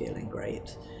not feeling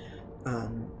great.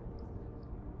 I'm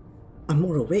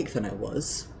more awake than I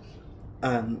was,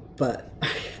 but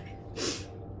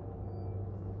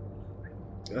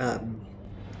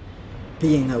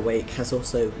being awake has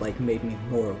also like made me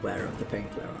more aware of the pain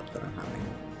flare-up that I'm having.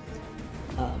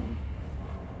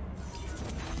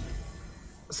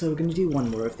 So we're going to do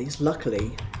one more of these.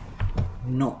 Luckily,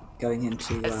 not going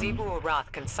into... As Zebu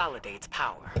Arath consolidates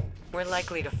power, we're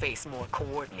likely to face more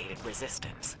coordinated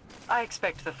resistance. I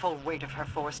expect the full weight of her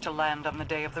force to land on the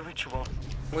day of the ritual.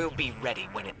 We'll be ready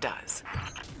when it does.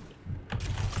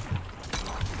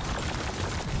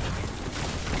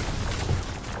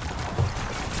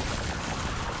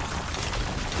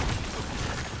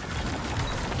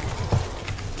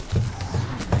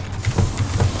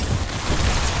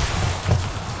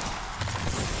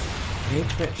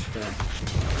 Great rich for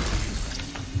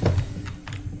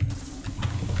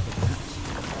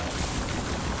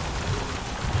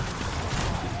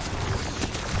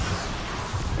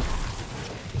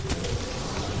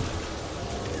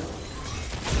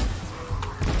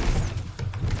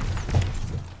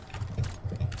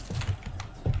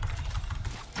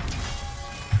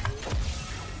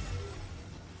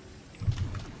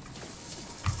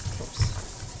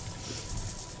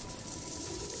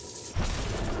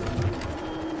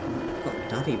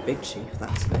Daddy Big Chief,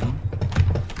 that's the name.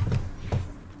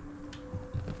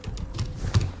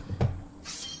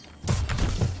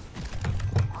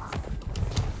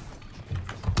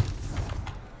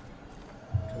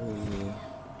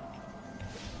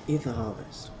 Ether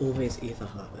harvest. Always ether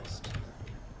harvest.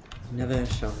 Never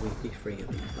shall we be free of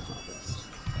ether harvest.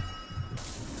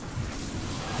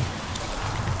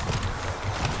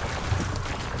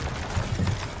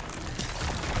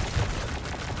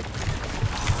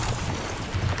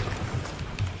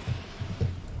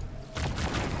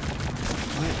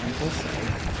 Also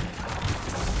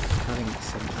having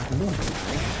some abnormal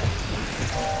lag,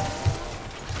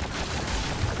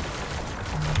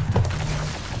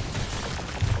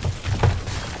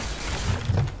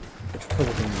 which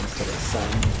probably means that it's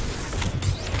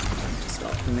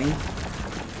start for me.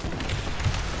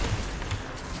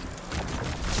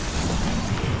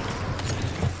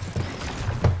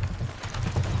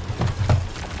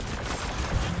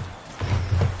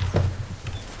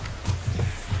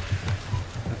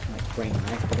 Brain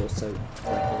lag, but also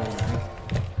regular lag.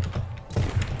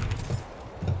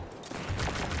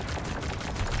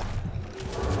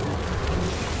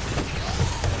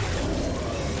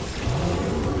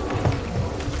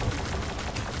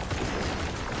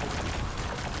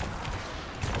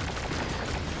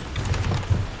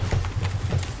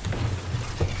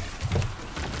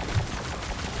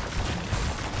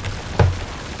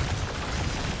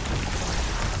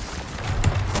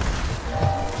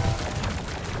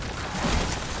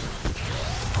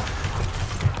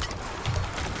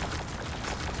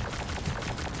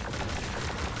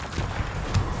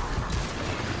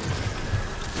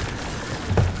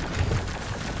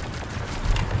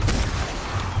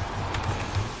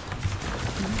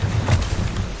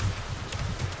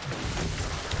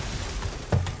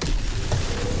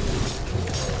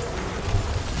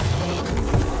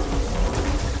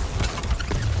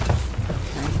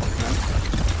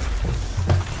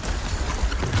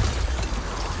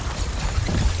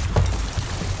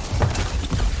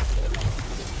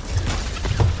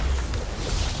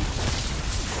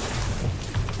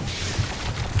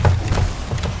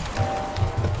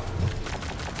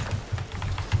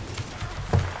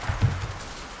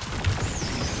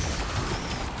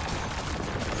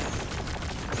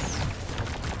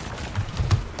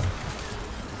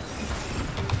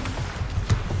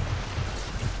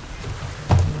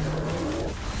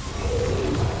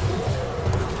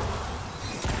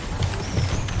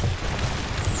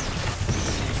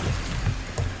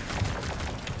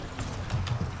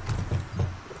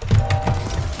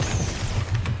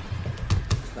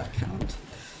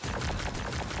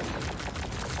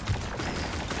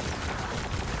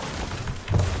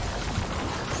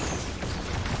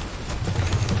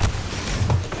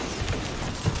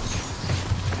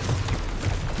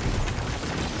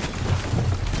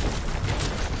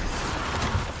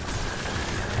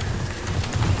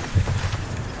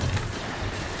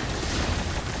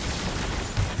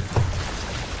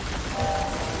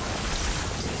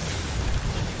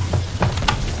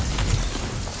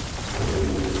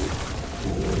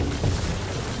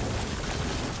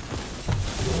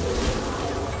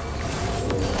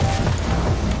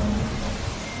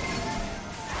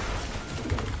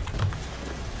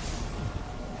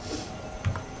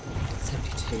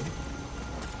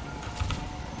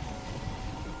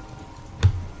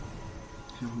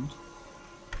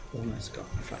 Almost got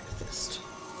breakfast.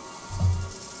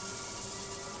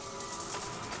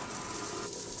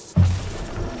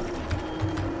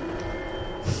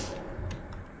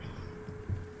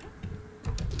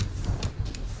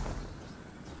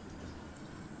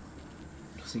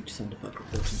 Just need to send a bug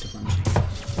report into Bungie.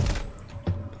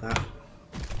 That.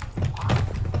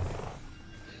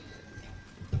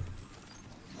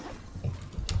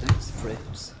 Next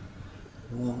drifts.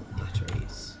 More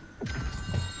batteries.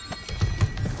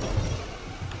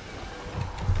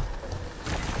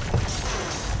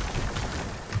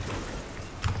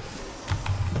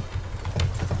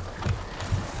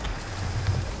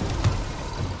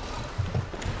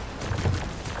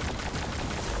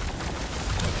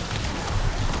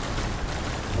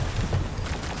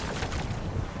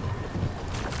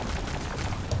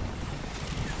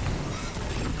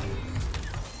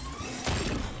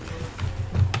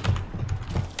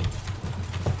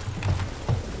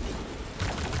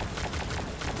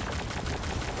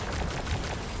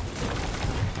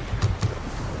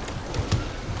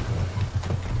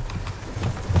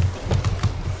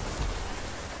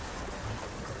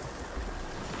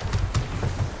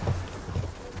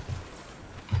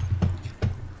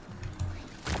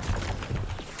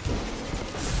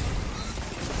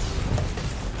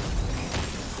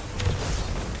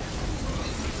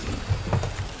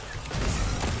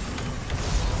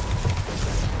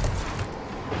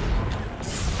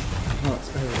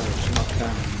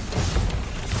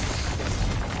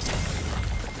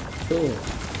 Cool. I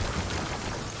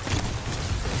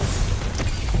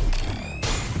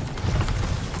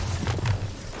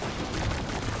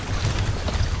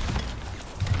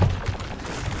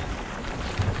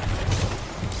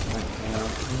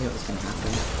knew it was going to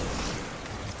happen.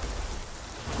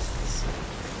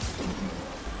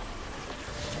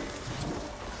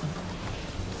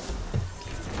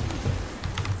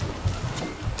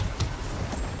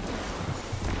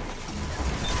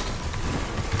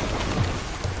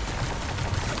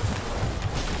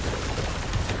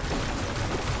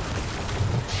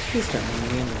 Please don't mind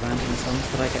me and the random songs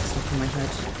that I get stuck in my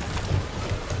head.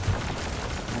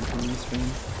 And on the stream.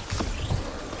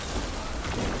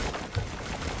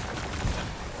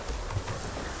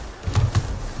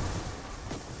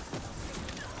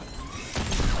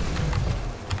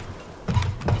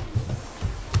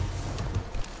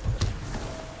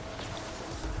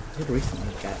 I did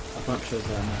recently get a bunch of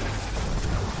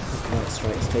copyright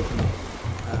strikes taken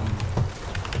on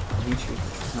YouTube,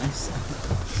 which was nice.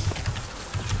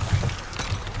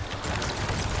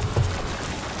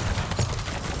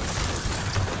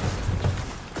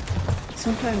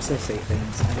 Sometimes they say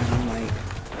things and then I'm like,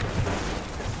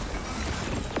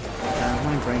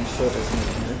 my brain sure doesn't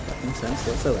make no fucking sense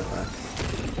whatsoever.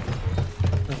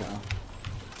 Oh well.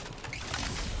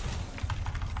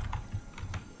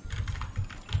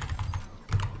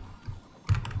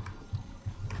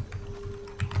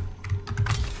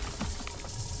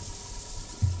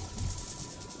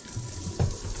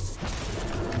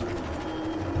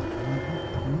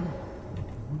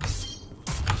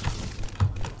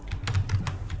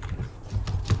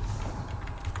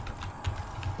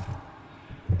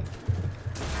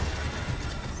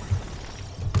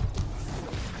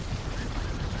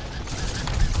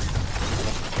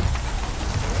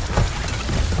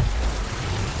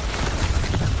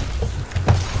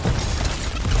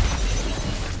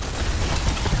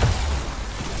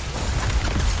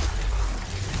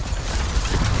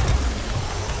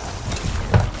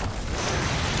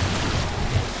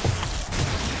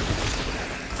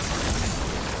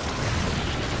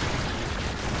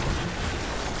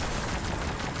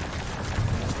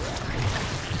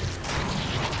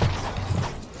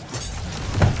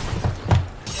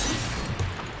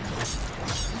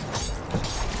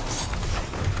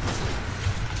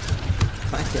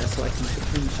 Here so I can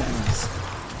clean channels.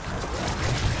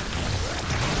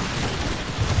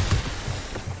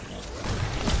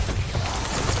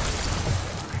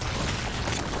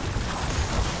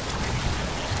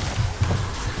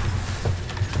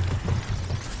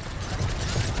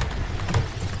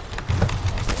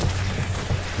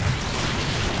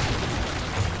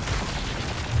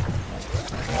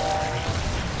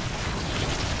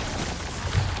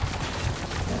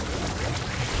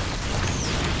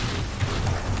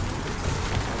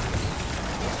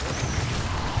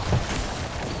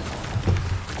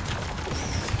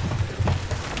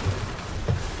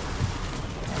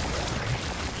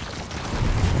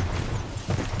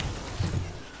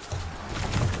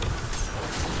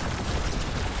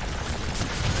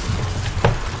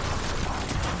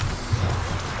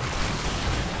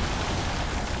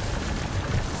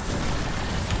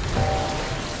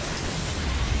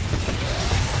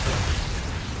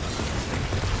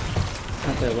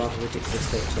 A rather ridiculous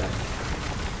way to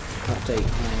update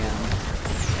my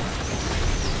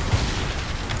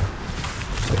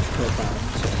Twitch profile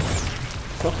to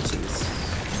properties.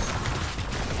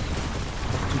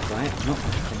 Property Alright, not my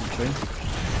commentary.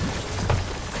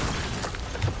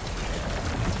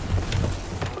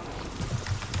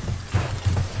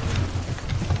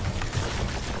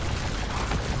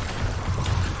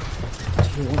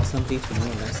 Do you want somebody to more or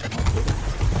less not do that?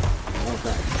 Well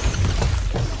done.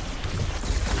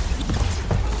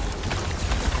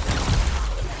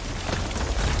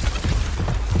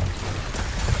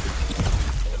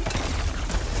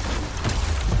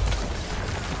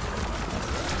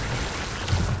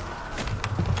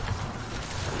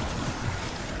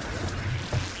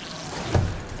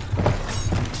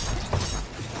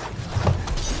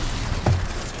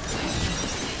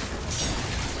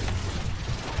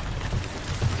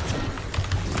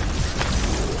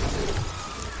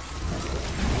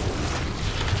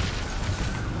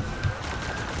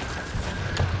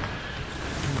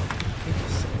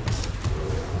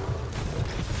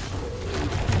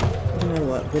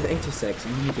 With 86,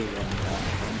 I'm going to be one down.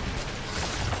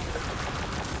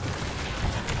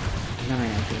 And then I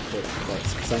am going to call it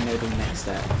quits, because I know the next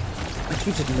step. I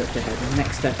actually didn't look ahead. The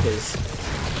next step is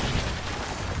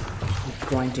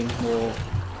grinding more.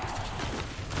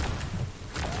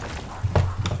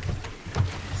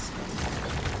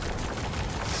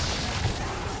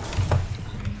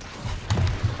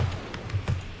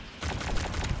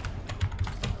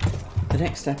 The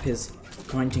next step is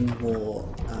grinding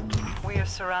more we are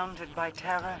surrounded by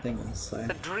terror. things, so.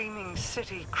 The dreaming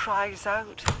city cries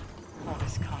out. All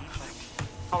this conflict,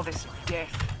 all this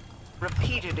death,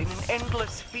 repeated in an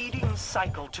endless feeding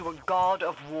cycle to a god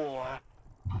of war.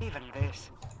 Even this,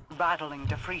 battling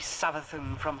to free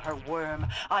Savathun from her worm.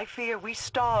 I fear we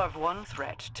starve one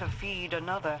threat to feed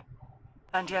another.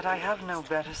 And yet I have no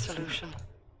better solution.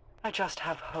 I just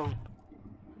have hope.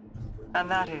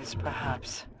 And that is,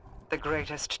 perhaps, the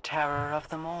greatest terror of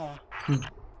them all.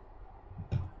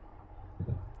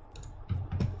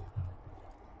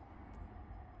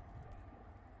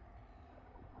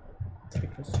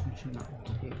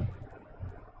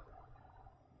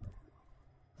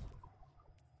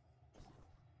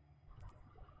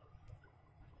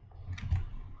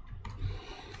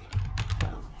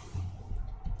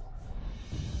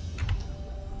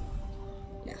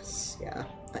 Yes, yeah.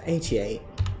 At 88.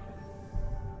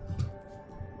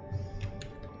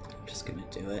 I'm just gonna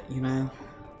do it, you know?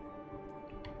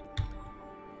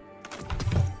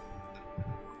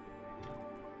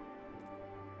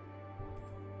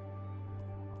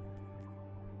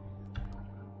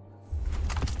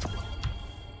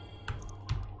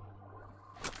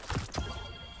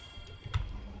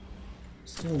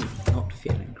 Still not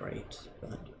feeling great,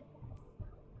 but...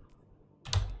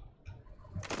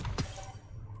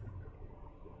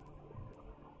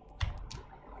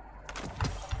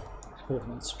 Hold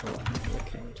on, scroll, I'm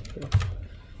okay to do.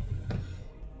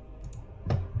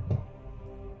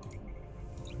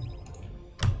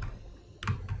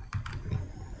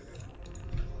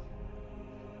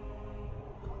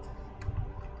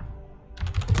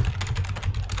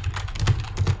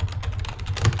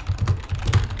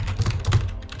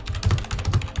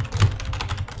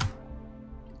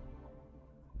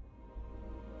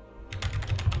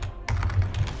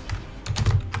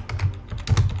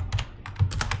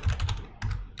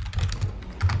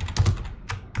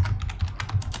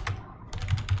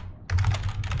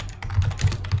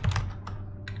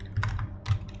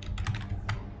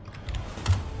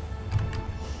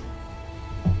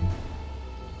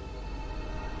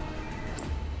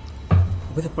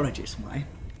 With apologies for my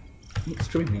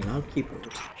extremely loud keyboard.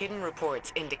 Hidden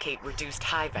reports indicate reduced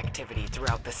hive activity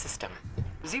throughout the system.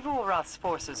 Zivu-Arath's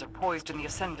forces are poised in the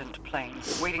Ascendant Plane,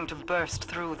 waiting to burst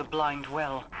through the blind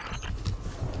well.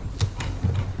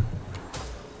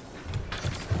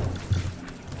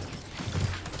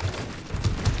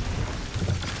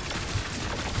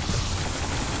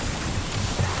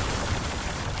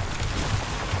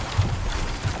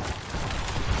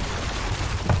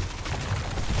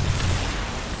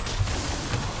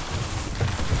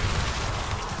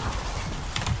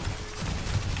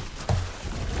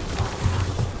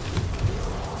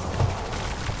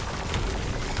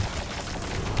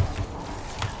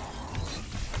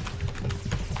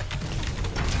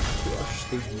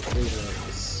 These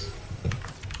intruders.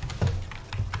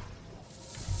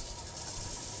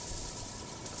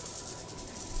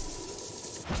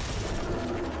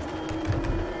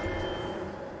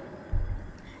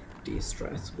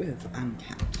 De-stress with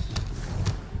Uncat.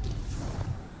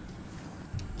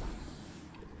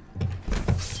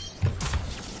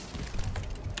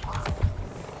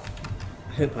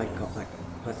 I hope I got that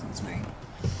person's name.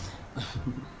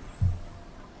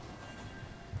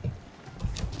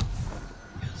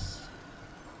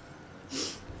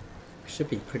 should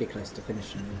be pretty close to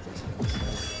finishing with this one.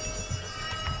 So.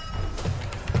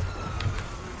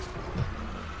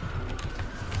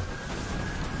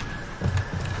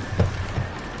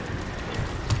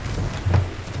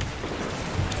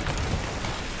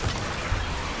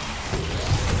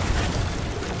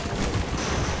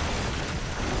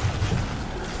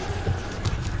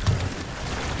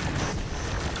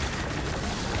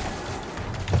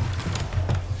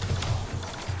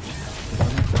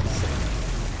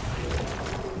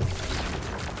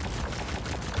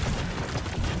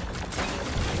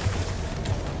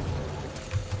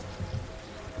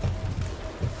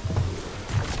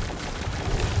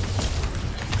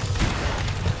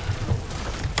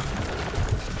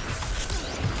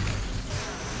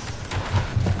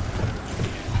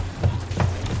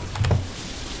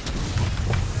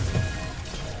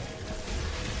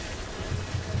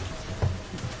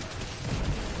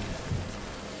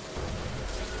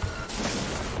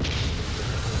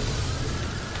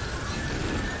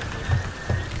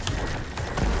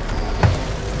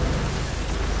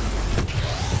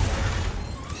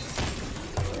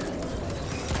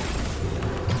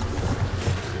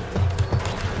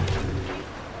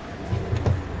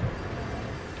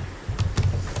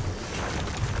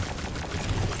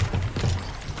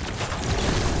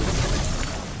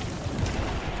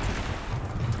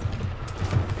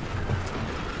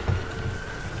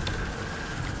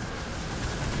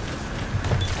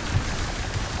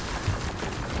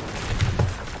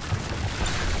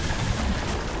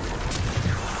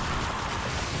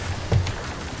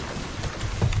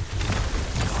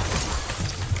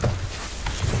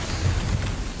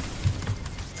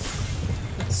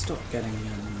 Stop getting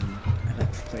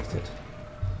electrocuted.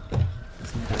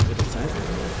 Isn't that what it said?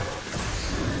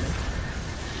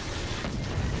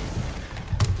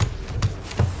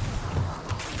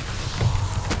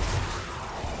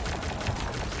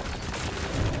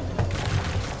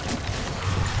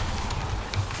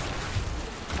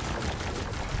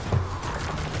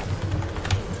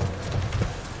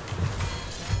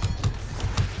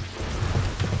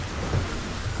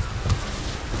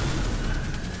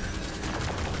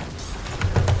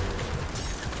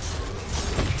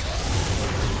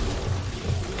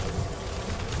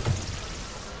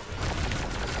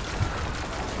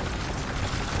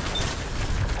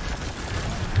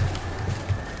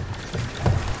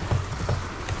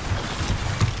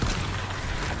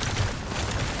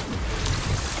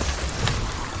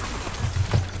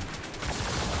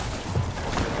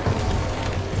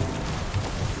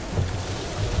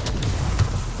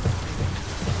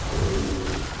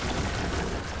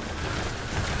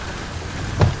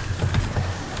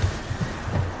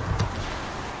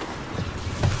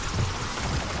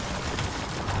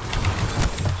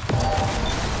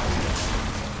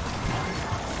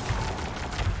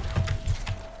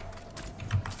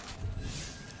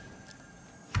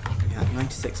 Yeah,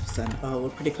 96%. Oh, we're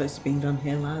pretty close to being done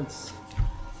here, lads.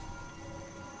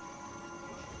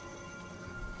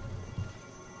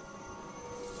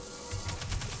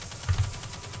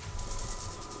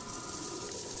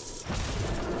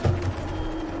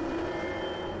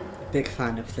 Big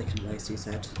fan of thick and lace, you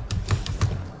said.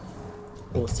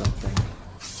 Or something.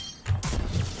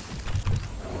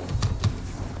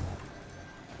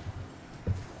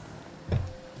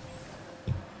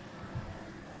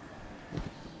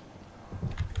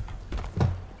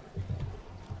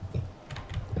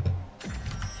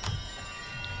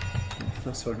 If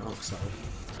I saw an oxide,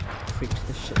 freaked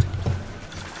the shit out of me.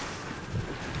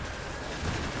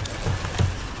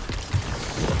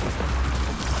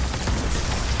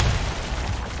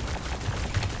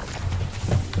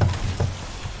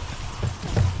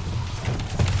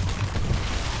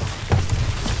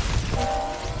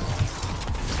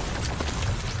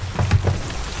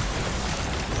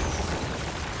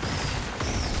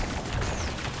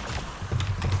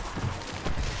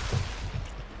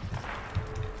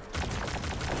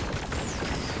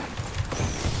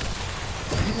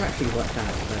 Actually worked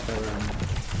out whether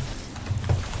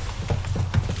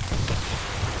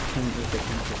changes the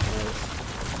chemical colours.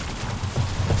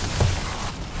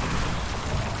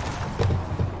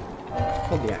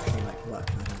 Probably actually like work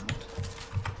that out.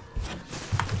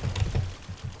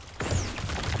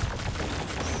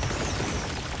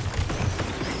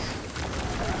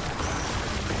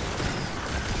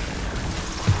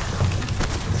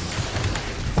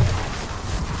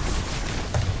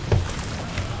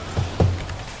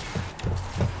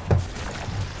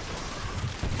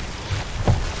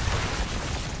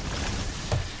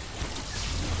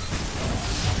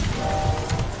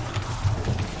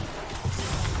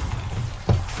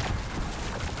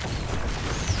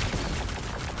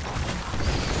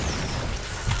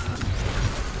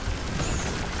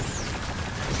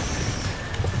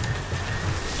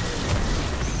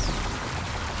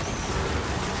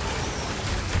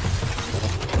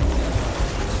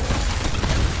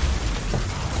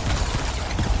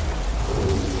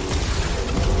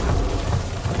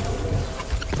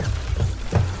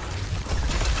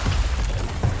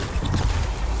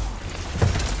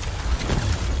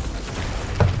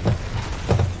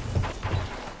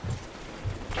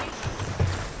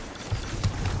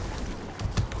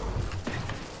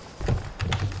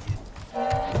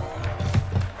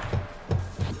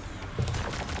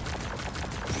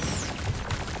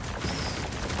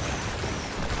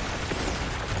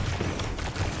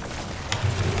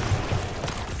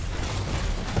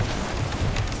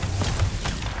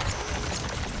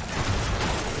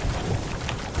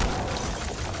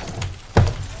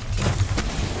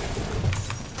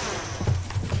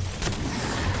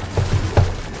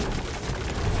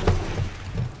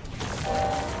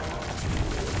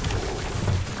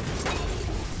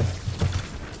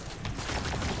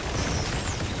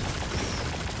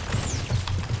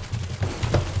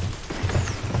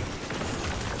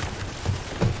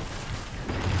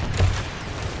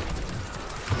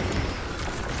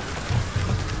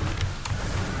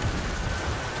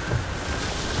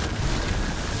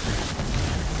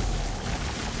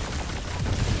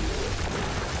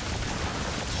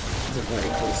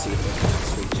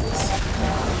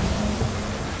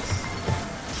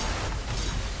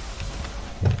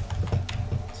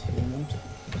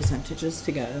 ages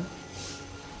to go.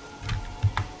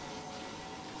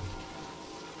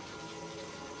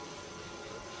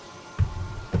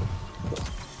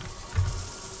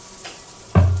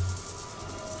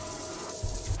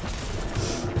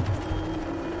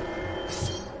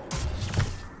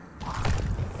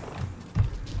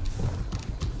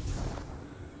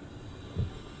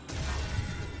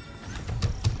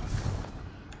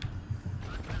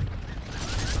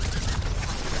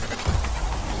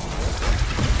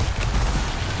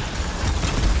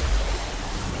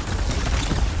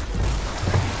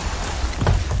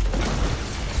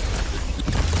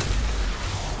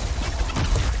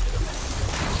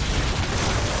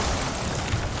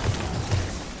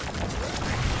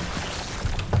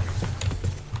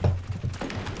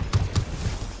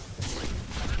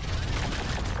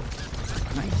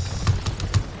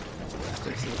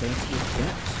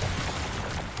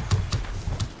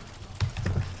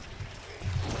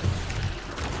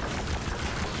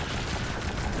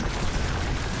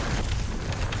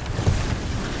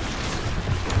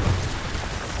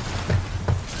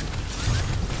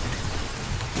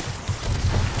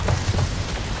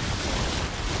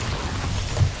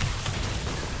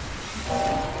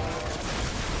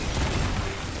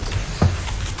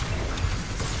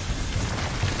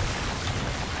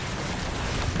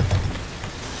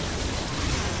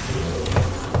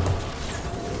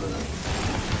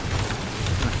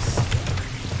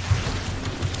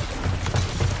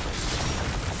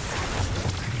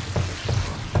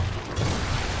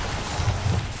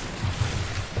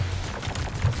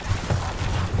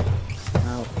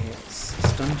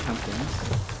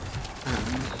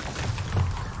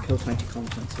 Kill 20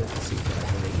 contents with the secret,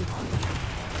 I believe.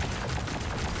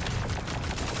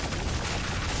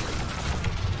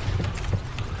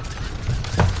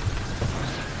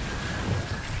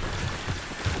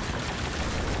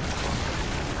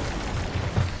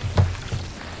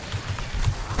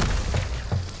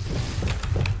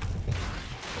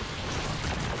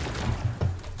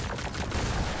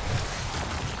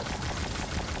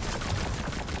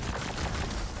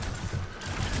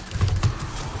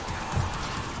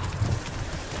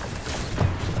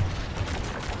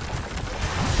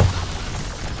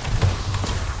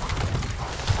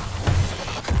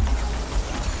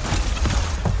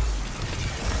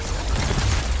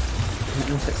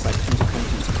 It's like 20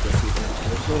 contents of the secret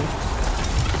total,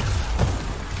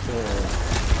 or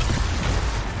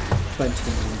 20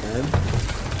 in one go.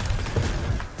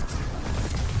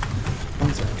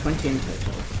 I'm sorry, 20 in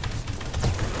total.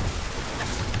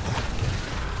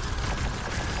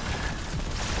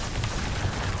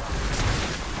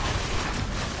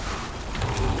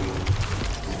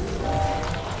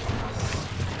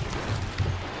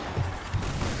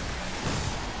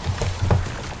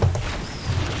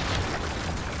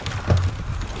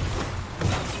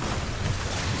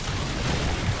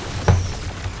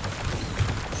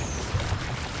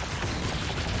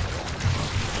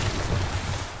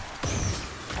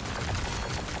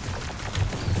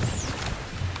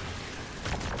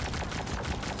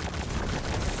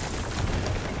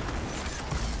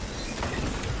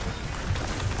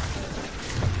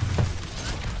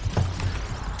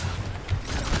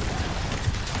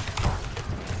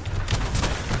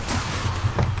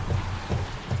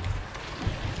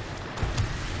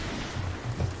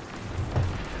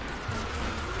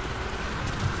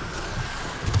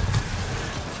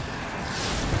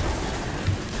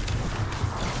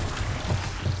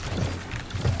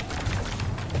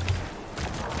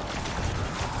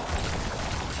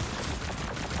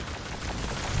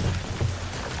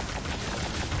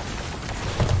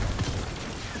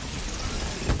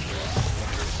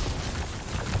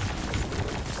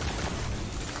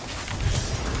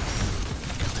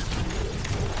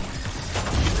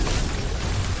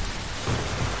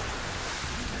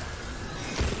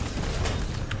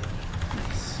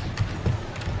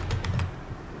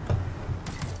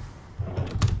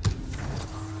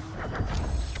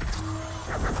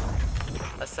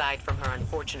 Aside from her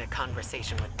unfortunate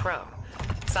conversation with Pro,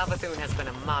 Savathun has been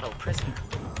a model prisoner.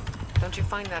 Don't you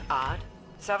find that odd?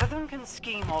 Savathun can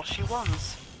scheme all she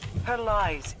wants. Her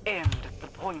lies end at the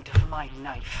point of my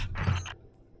knife.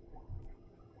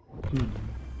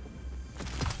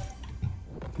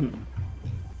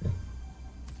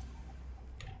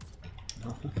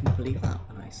 I'll fucking believe that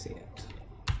when I see it.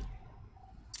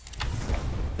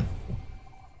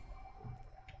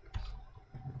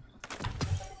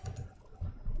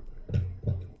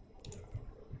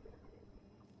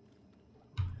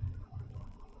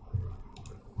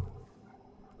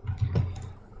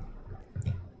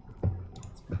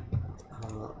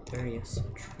 Various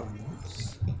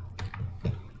trumps.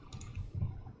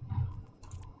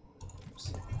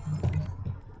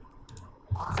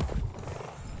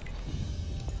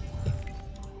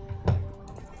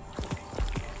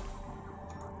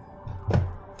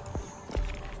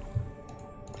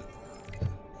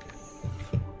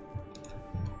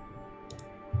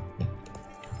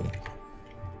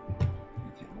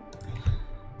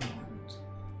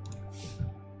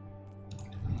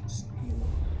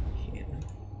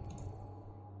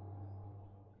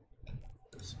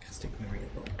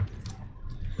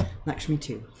 Lakshmi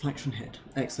 2, faction head,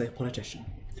 exo-politician.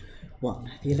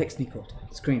 1. The Elixni Quarter,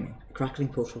 screaming, a crackling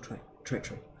portal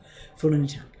treachery. Fallen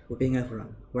attack, we're being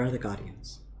overrun, where are the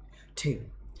Guardians? 2.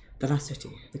 The Last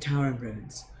City, the tower in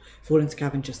ruins, fallen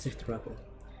scavengers sift the rubble.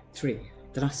 3.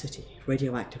 The Last City,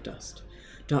 radioactive dust,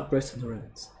 dark growths from the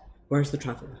ruins, where is the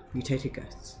Traveller, mutated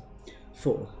ghosts?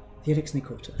 4. The Elixni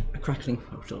Quarter, a crackling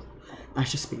portal,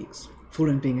 Asher speaks,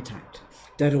 fallen being attacked,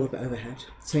 dead orbit overhead,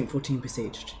 Saint 14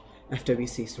 besieged,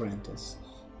 FWC surrenders.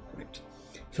 Right.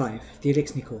 5. The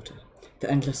Elixni Quarter,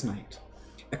 the endless night,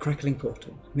 a crackling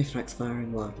portal, Mithrax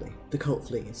firing wildly, the cult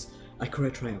flees,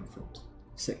 Ikora triumphant.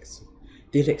 6.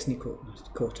 The Elixni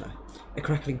Quarter, a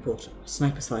crackling portal,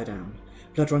 snipers fire down,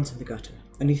 blood runs in the gutter,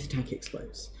 a Neath tank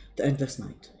explodes, the endless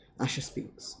night, Asher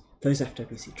speaks, those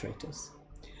FWC traitors.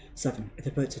 7.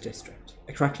 The Boatsa district,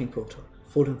 a crackling portal,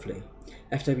 fallen flee,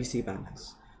 FWC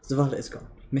banners, Zavala is gone,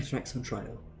 Mithrax on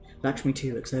trial, Lakshmi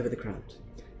 2 looks over the crowd,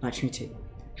 Lakshmi 2,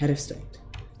 head of state,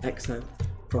 exo,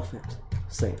 prophet,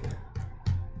 saviour.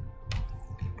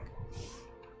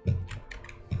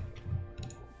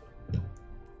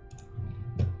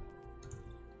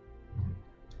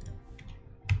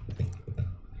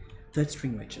 Third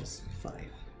string witches, 5.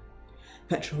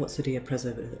 Petra Watsadia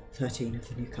Preserver 13 of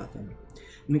the New Coven,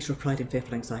 a mixture of pride and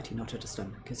fearful anxiety knotted her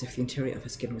stomach, as if the interior of her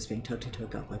skin was being tugged into her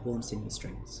gut by warm sinewy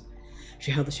strings.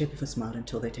 She held the shape of a smile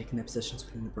until they'd taken their positions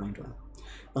within the Brindwell.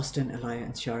 Austin, Elia,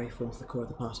 and Shari formed the core of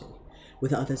the party,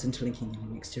 with the others interlinking in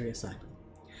an exterior cycle.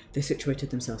 They situated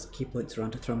themselves at key points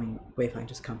around a thrumming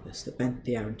Wayfinder's compass that bent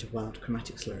the air into wild,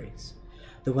 chromatic slurries.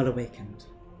 The well awakened.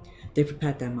 They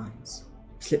prepared their minds,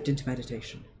 slipped into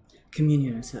meditation,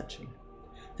 communion and searching.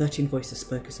 13 voices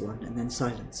spoke as one, and then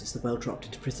silence as the well dropped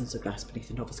into prisons of glass beneath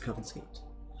the novice coven's feet.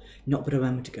 Not but a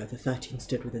moment ago, the 13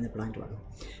 stood within the blind well,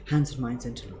 hands and minds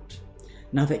interlocked.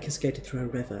 Now they cascaded through a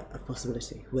river of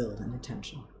possibility, will, and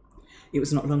intention. It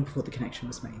was not long before the connection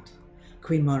was made.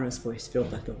 Queen Mara's voice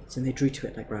filled their thoughts, and they drew to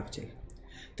it like gravity.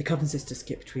 The Coven sisters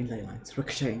skipped between ley lines,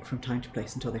 ricocheting from time to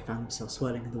place until they found themselves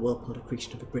swirling in the whirlpool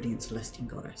accretion of a brilliant celestial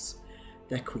goddess,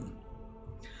 their queen.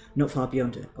 Not far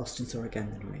beyond it, Austin saw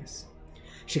again the noise.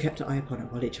 She kept her eye upon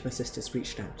it while each of her sisters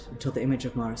reached out, until the image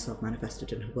of Mara's self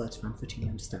manifested and her words found footing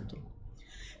and understanding.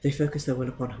 They focused their will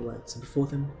upon her words, and before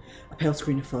them, a pale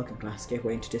screen of fog and glass gave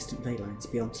way into distant ley lines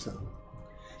beyond Sol.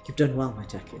 "You've done well, my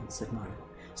Techians," said Mara,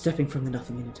 stepping from the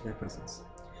nothing into their presence.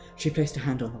 She placed a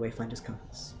hand on the Wayfinder's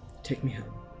compass. "Take me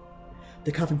home."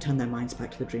 The Coven turned their minds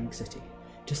back to the dreaming city,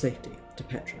 to safety, to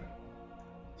Petra.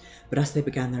 But as they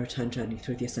began their return journey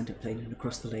through the ascendant plane and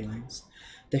across the ley lines,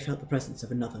 they felt the presence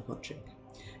of another watching.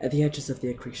 At the edges of the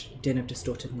accretion, a din of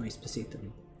distorted noise pursued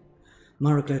them.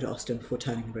 Mara glowed at Austin before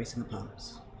turning and raising her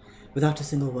palms. Without a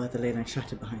single word, the ley line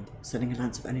shattered behind them, sending a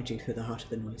lance of energy through the heart of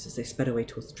the noise as they sped away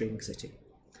towards the dreaming city.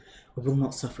 "I will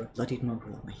not suffer a bloodied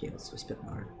mongrel at my heels," whispered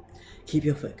Mara. "Keep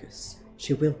your focus.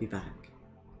 She will be back."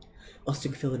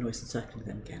 Austin could feel the noise encircling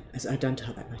them again, as it had done to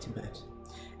her that night in bed.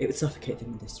 It would suffocate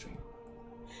them in this dream.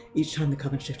 Each time the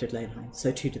Coven shifted ley lines,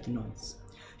 so too did the noise.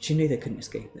 She knew they couldn't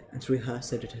escape it, and through her,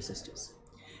 so did her sisters.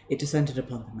 It descended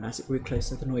upon them, and as it grew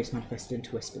closer, the noise manifested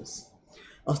into whispers.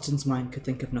 Austin's mind could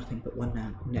think of nothing but one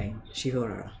name,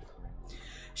 Shivora.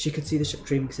 She could see the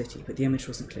dreaming city, but the image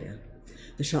wasn't clear.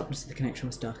 The sharpness of the connection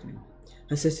was darkening.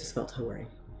 Her sisters felt her worry.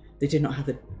 They did not have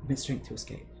the strength to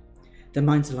escape. Their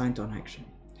minds aligned on action.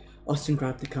 Austin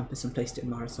grabbed the compass and placed it in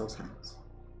Marasol's hands.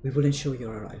 "We will ensure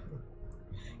your arrival."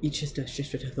 Each sister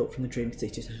shifted her thought from the dreaming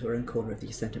city to her own corner of the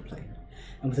ascendant plane,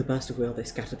 and with a burst of will they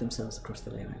scattered themselves across the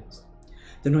ley lines.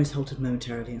 The noise halted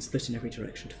momentarily and split in every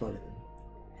direction to follow them.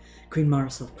 Queen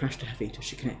Marasol crashed to her feet as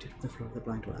she connected with the floor of the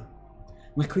blind well.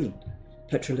 "My queen!"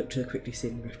 Petra looked to the quickly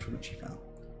sealing rift from which she fell.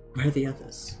 "Where are the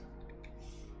others?"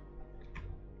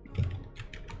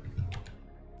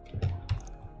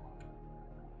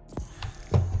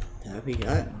 There we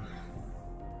go.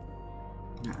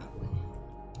 Now,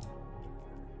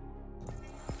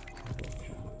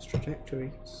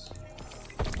 trajectories.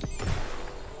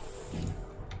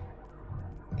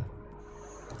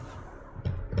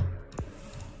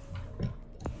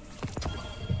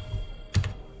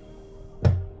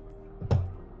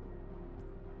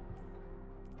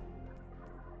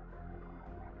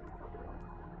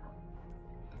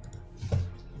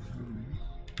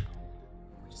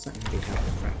 Doesn't really have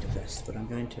to practice this, but I'm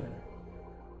going to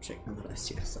check nonetheless.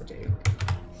 Yes, I do.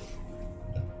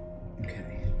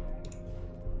 Okay.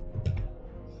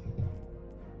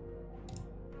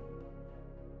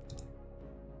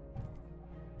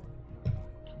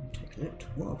 Take a little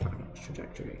more paradox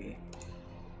trajectory.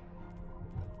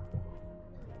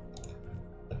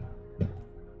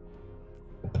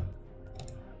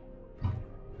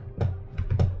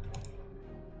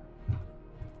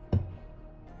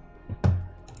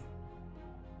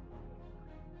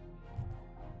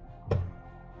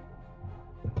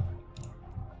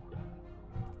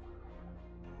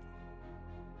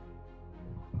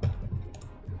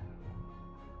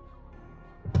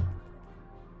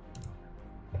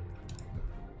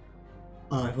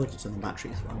 I've already done the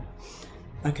batteries one.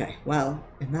 Okay, well,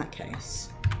 in that case,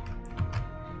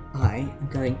 I am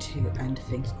going to end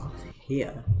things off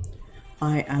here.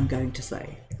 I am going to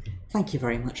say thank you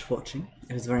very much for watching.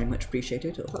 It was very much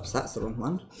appreciated. Oh, oops, that's the wrong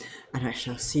one. And I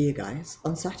shall see you guys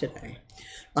on Saturday.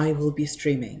 I will be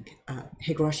streaming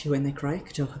Higurashi When They Cry,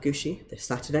 Kato Hakushi, this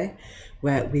Saturday,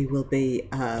 where we will be,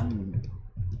 let's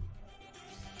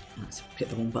hit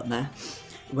the wrong button there,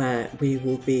 where we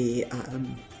will be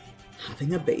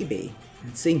having a baby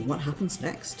and seeing what happens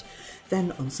next.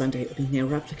 Then on Sunday it'll be Neo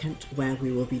Replicant, where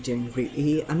we will be doing Route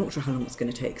E. I'm not sure how long it's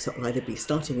going to take, so it'll either be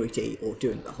starting Route E or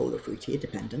doing the whole of Route E,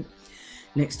 dependent.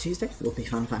 Next Tuesday will be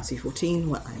Final Fantasy XIV,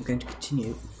 where I'm going to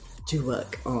continue to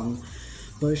work on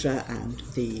Boja and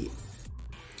the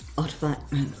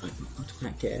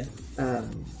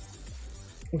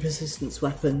resistance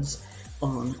weapons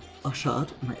on Ashard,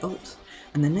 my ult.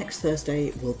 And the next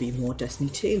Thursday will be more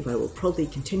Destiny 2, where we'll probably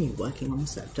continue working on the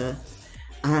Scepter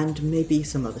and maybe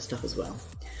some other stuff as well.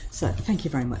 So thank you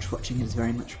very much for watching, it is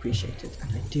very much appreciated,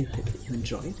 and I do hope that you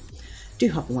enjoyed. Do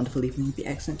have a wonderful evening, be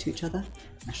excellent to each other,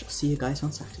 and I shall see you guys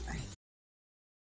on Saturday.